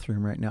the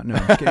bathroom right now. No,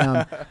 I'm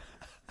kidding.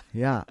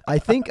 Yeah, I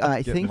think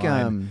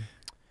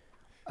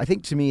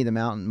to me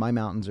my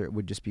mountains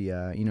would just be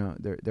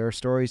there are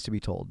stories to be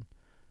told,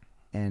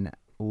 and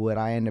what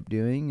I end up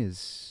doing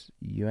is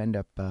you end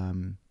up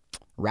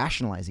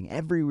rationalizing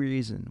every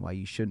reason why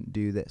you shouldn't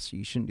do this,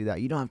 you shouldn't do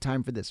that, you don't have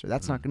time for this, or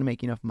that's not going to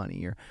make enough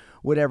money, or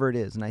whatever it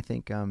is. And I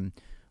think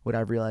what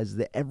I've realized is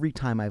that every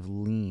time I've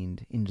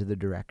leaned into the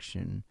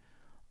direction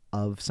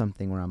of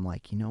something where I'm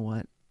like, you know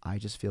what, I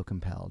just feel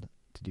compelled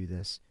to do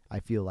this, I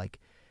feel like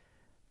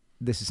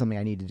this is something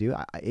I need to do,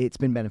 it's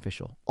been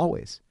beneficial,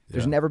 always.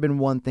 There's never been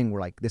one thing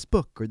where this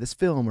book or this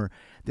film or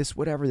this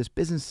whatever, this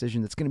business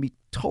decision that's going to be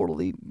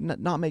totally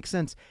not make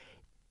sense.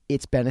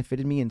 It's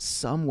benefited me in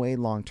some way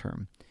long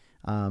term.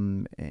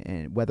 And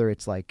whether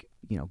it's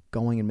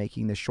going and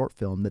making this short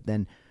film that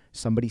then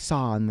somebody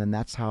saw, and then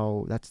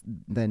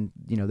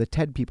the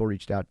TED people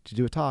reached out to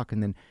do a talk,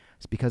 and then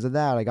it's because of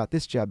that I got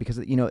this job, because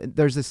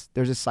there's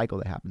this cycle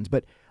that happens.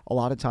 But a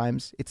lot of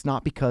times it's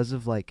not because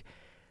of like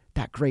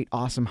that great,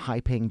 awesome,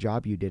 high-paying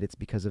job you did. It's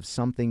because of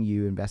something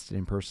you invested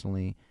in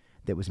personally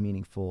that was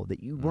meaningful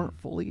that you weren't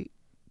fully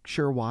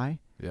sure why.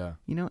 Yeah.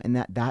 You know, and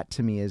that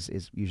to me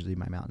is usually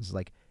my mountains.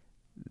 Like,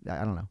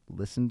 I don't know,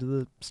 listen to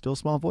the still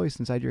small voice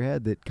inside your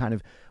head that kind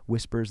of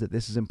whispers that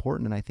this is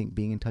important. And I think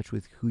being in touch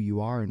with who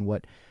you are and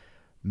what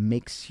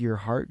makes your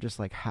heart just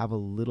like have a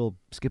little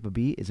skip a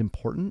beat is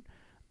important.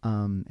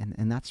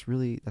 And that's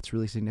really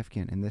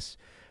significant. And this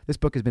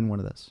book has been one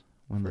of those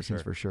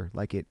things for sure.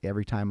 Like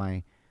every time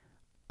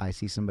I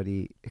see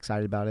somebody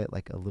excited about it,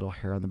 like a little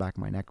hair on the back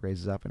of my neck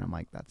raises up, and I'm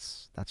like,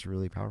 that's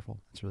really powerful.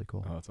 It's really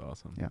cool. Oh, that's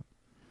awesome. Yeah.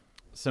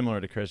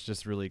 Similar to Chris,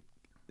 just really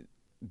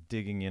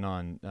digging in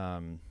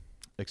on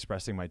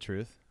expressing my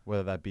truth,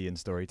 whether that be in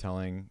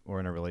storytelling or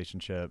in a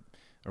relationship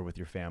or with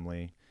your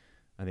family.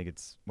 I think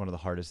it's one of the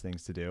hardest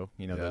things to do.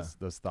 You know,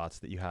 those thoughts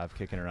that you have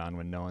kicking around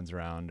when no one's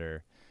around,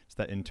 or just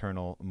that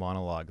internal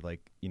monologue,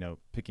 like, you know,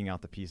 picking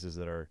out the pieces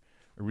that are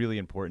really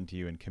important to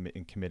you and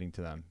committing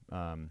to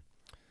them.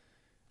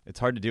 It's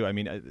hard to do. I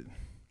mean,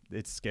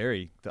 it's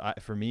scary.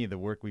 For me, the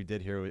work we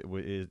did here,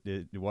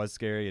 it was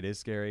scary. It is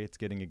scary. It's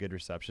getting a good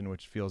reception,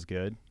 which feels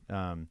good.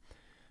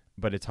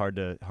 But it's hard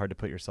to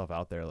put yourself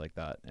out there like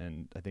that.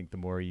 And I think the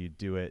more you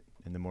do it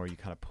and the more you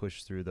kind of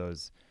push through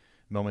those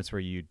moments where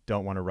you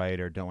don't want to write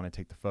or don't want to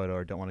take the photo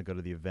or don't want to go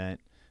to the event,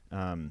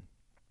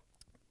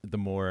 the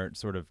more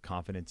sort of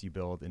confidence you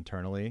build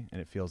internally,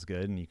 and it feels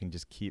good, and you can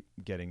just keep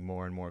getting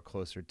more and more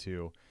closer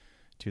to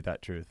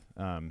that truth.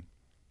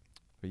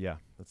 But yeah,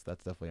 that's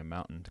definitely a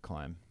mountain to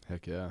climb.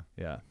 Heck yeah.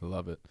 Yeah. I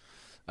love it.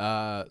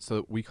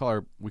 So we call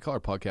our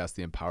podcast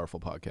the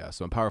Empowerful Podcast.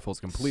 So Empowerful is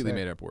a completely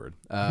made up word.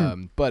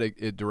 But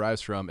it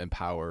derives from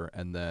empower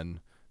and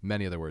then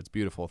many other words: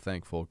 beautiful,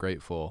 thankful,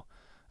 grateful.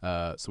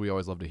 So we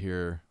always love to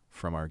hear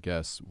from our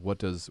guests. What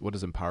does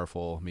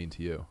empowerful mean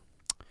to you?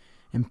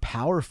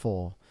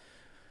 Empowerful.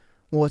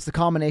 Well, it's the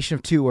combination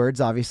of two words,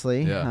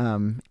 obviously. Yeah.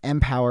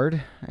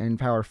 Empowered and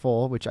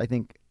powerful, which I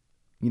think,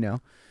 you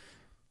know,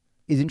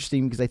 is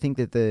interesting because I think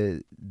that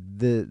the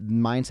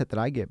mindset that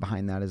I get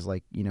behind that is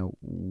like, you know,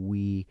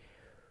 we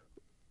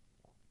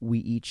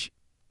each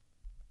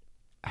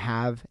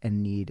have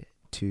and need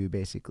to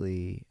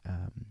basically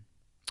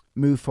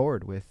move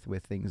forward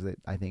with things that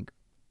I think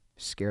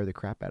scare the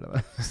crap out of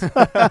us.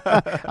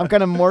 I'm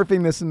kind of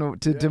morphing this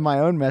to my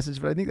own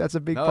message, but I think that's a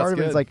big part of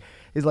it.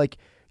 It's like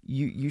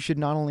you should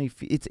not only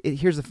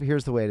here's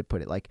the way to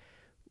put it. Like,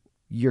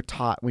 you're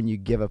taught when you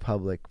give a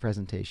public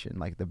presentation,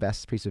 like the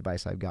best piece of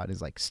advice I've gotten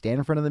is like, stand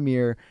in front of the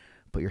mirror,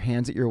 put your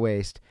hands at your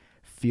waist,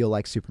 feel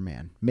like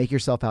Superman, make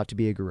yourself out to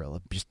be a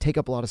gorilla, just take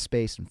up a lot of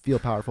space and feel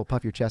powerful,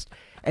 puff your chest.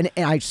 And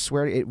I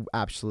swear it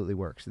absolutely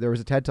works. There was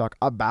a TED Talk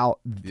about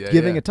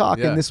giving a talk,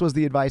 and this was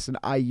the advice, and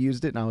I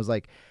used it, and I was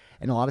like,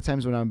 and a lot of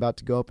times when I'm about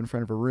to go up in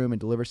front of a room and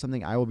deliver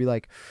something, I will be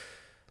like,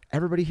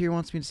 everybody here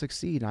wants me to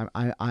succeed.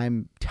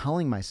 I'm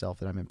telling myself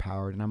that I'm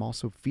empowered, and I'm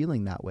also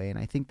feeling that way. And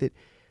I think that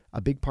a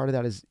big part of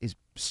that is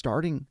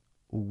starting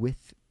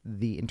with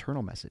the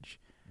internal message.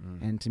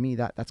 And to me,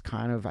 that's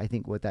kind of, I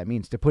think, what that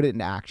means. To put it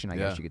into action, I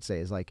guess you could say,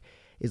 is like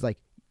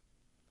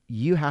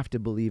you have to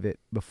believe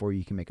it before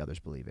you can make others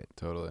believe it.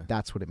 Totally.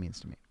 That's what it means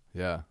to me.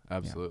 Yeah,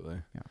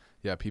 absolutely.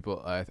 Yeah.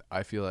 People,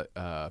 I feel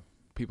like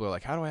people are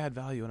like, how do I add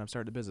value when I'm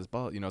starting a business?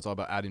 Blah, you know, it's all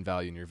about adding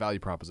value in your value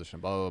proposition,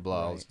 blah, blah,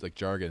 blah. Right. It's like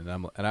jargon.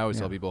 And I always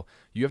tell people,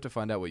 you have to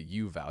find out what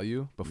you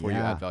value before you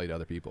add value to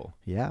other people.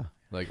 Yeah.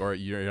 Like, or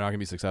you're not going to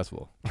be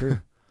successful.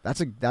 True.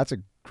 That's a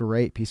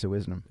great piece of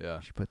wisdom. Yeah.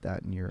 You should put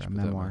that in your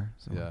memoir.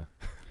 So. Yeah.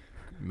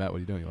 Matt, what are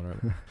you doing? You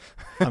want to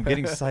I'm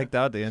getting psyched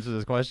out to answer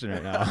this question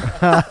right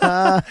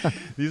now.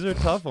 These are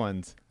tough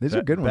ones. These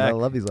are good ones. I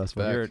love these last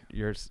ones.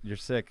 You're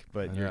sick,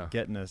 but you're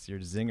getting us. You're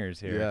zingers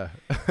here.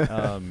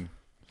 Yeah.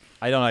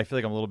 I don't know. I feel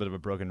like I'm a little bit of a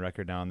broken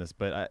record now on this,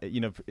 but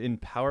in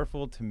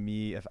powerful to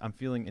me, if I'm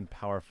feeling in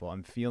powerful,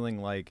 I'm feeling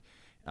like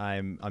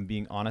I'm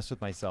being honest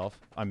with myself.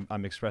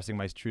 I'm expressing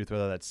my truth,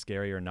 whether that's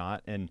scary or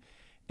not. And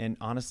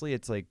honestly,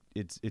 it's like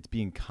it's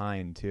being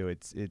kind too.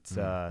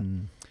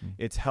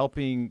 It's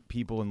helping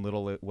people in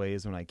little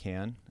ways when I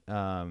can.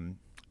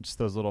 Just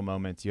those little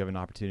moments, you have an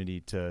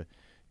opportunity to,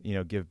 you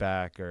know, give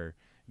back or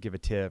give a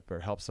tip or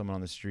help someone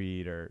on the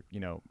street, or, you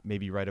know,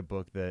 maybe write a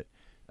book that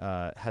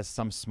has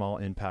some small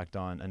impact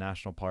on a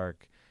national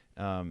park.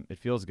 It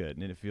feels good,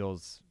 and it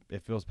feels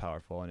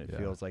powerful, and it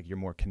feels like you're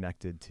more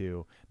connected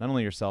to not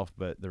only yourself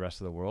but the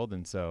rest of the world.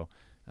 And so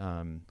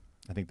I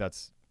think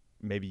that's,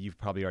 maybe you've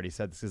probably already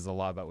said this is a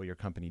lot about what your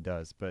company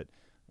does, but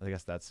I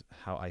guess that's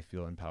how I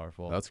feel in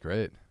powerful. That's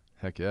great.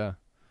 Heck yeah.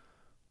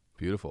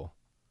 Beautiful.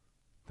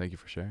 Thank you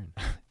for sharing.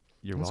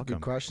 You're That's welcome.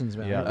 Good questions,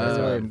 man. Yeah.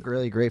 I'm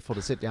really grateful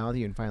to sit down with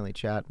you and finally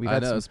chat.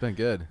 It's been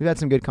good. We've had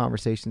some good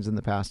conversations in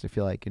the past, I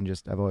feel like, and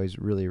I've always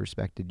really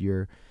respected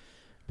your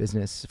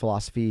business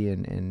philosophy,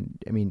 and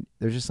I mean,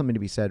 there's just something to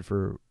be said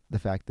for the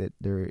fact that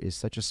there is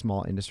such a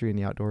small industry in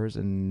the outdoors,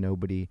 and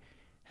nobody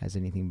has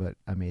anything but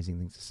amazing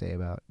things to say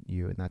about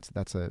you, and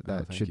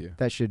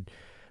that should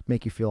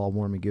make you feel all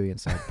warm and gooey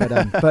inside. But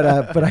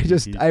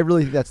I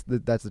really think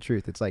that's the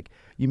truth. It's like,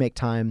 you make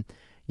time,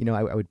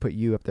 I would put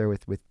you up there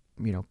with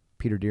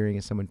Peter Deering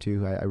as someone too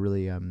who I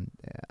really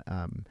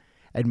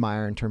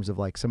admire in terms of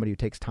like somebody who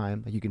takes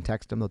time. Like you can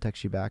text them, they'll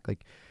text you back.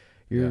 Like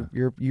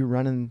you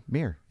run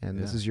Mirror, and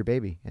this is your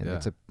baby, and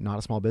it's not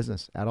a small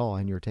business at all.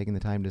 And you're taking the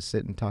time to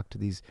sit and talk to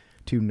these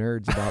two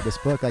nerds about this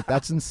book. Like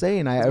that's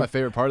insane. That's my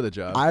favorite part of the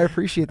job. I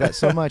appreciate that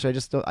so much. I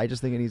just think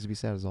it needs to be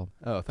said as well.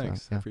 Oh,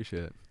 thanks. I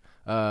appreciate it.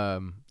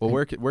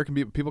 Where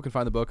can people can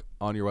find the book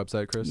on your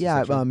website, Chris?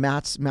 Yeah,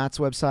 Matt's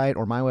website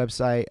or my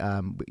website.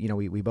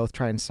 We both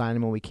try and sign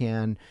them when we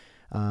can.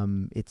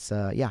 We're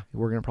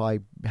gonna probably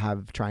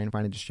try and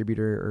find a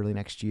distributor early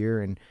next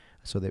year, and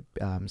so that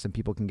some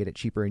people can get it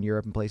cheaper in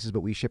Europe and places.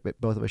 But we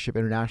both of us ship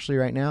internationally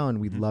right now,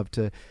 and we'd love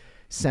to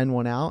send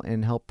one out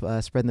and help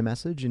spread the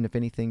message. And if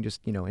anything,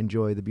 just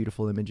enjoy the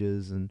beautiful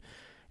images and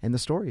the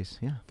stories.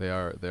 Yeah, they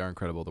are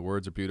incredible. The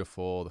words are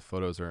beautiful. The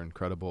photos are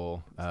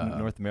incredible.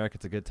 North America,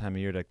 it's a good time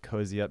of year to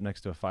cozy up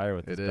next to a fire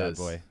with this bad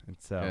boy.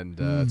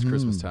 It's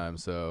Christmas time,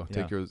 so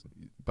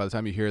by the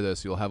time you hear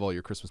this, you'll have all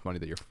your Christmas money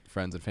that your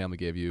friends and family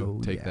gave you.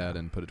 Take that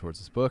and put it towards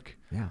this book.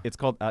 Yeah, it's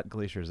called At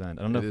Glacier's End.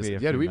 I don't know if we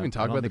did we even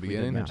talk about at the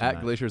beginning?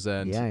 At Glacier's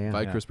End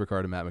by Chris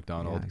Burkard and Matt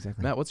McDonald. Yeah,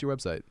 exactly. Matt, what's your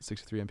website?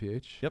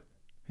 63mph. Yep.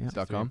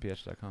 .com.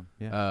 63mph.com.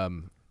 Yeah.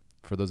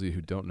 For those of you who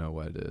don't know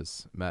what it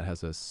is, Matt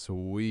has a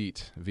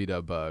sweet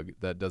VW Bug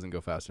that doesn't go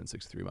faster than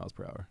 63 miles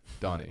per hour.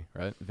 Donnie,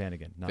 right?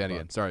 Vanagon.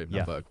 Vanagon. Sorry,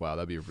 not Bug. Wow,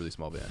 that'd be a really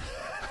small van.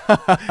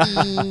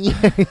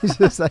 He's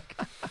just like,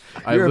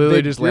 I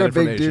literally just landed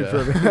from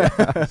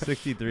Asia.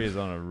 63 is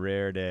on a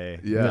rare day.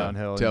 Yeah.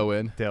 Downhill.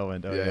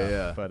 Tailwind. Oh,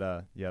 yeah.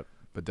 But, yep.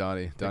 But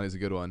Donnie's a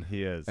good one.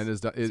 He is. And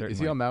is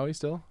he on Maui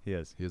still? He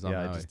is. He is on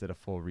Maui. I just did a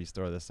full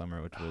restore this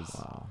summer, which was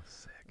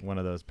sick. One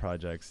of those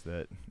projects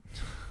that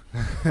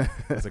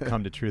was a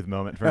come to truth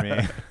moment for me.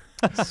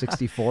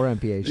 64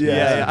 mph.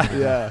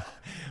 Yeah.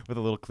 With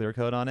a little clear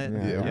coat on it.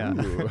 Yeah.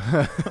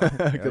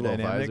 Good little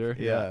visor.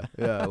 Yeah,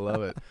 I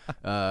love it.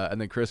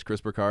 And then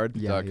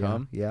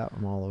chrisburkard.com. Yeah,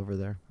 I'm all over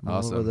there.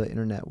 Awesome. All over the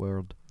internet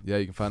world. Yeah,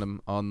 you can find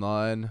them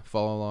online.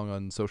 Follow along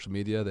on social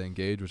media. They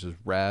engage, which is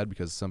rad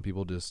because some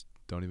people just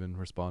don't even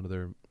respond to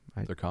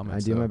their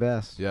comments. I do my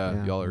best.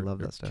 Yeah, y'all are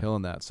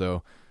killing that.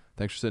 So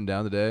thank you for sitting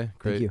down today.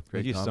 Great.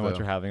 Thank you so much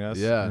for having us.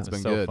 Yeah, it's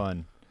been so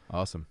fun.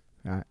 Awesome.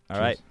 All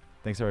right.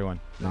 Thanks, everyone.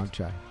 Nog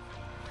chai.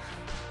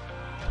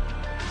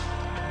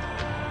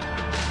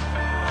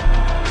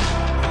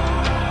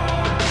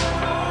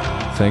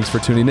 Thanks for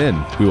tuning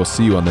in. We will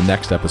see you on the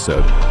next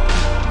episode.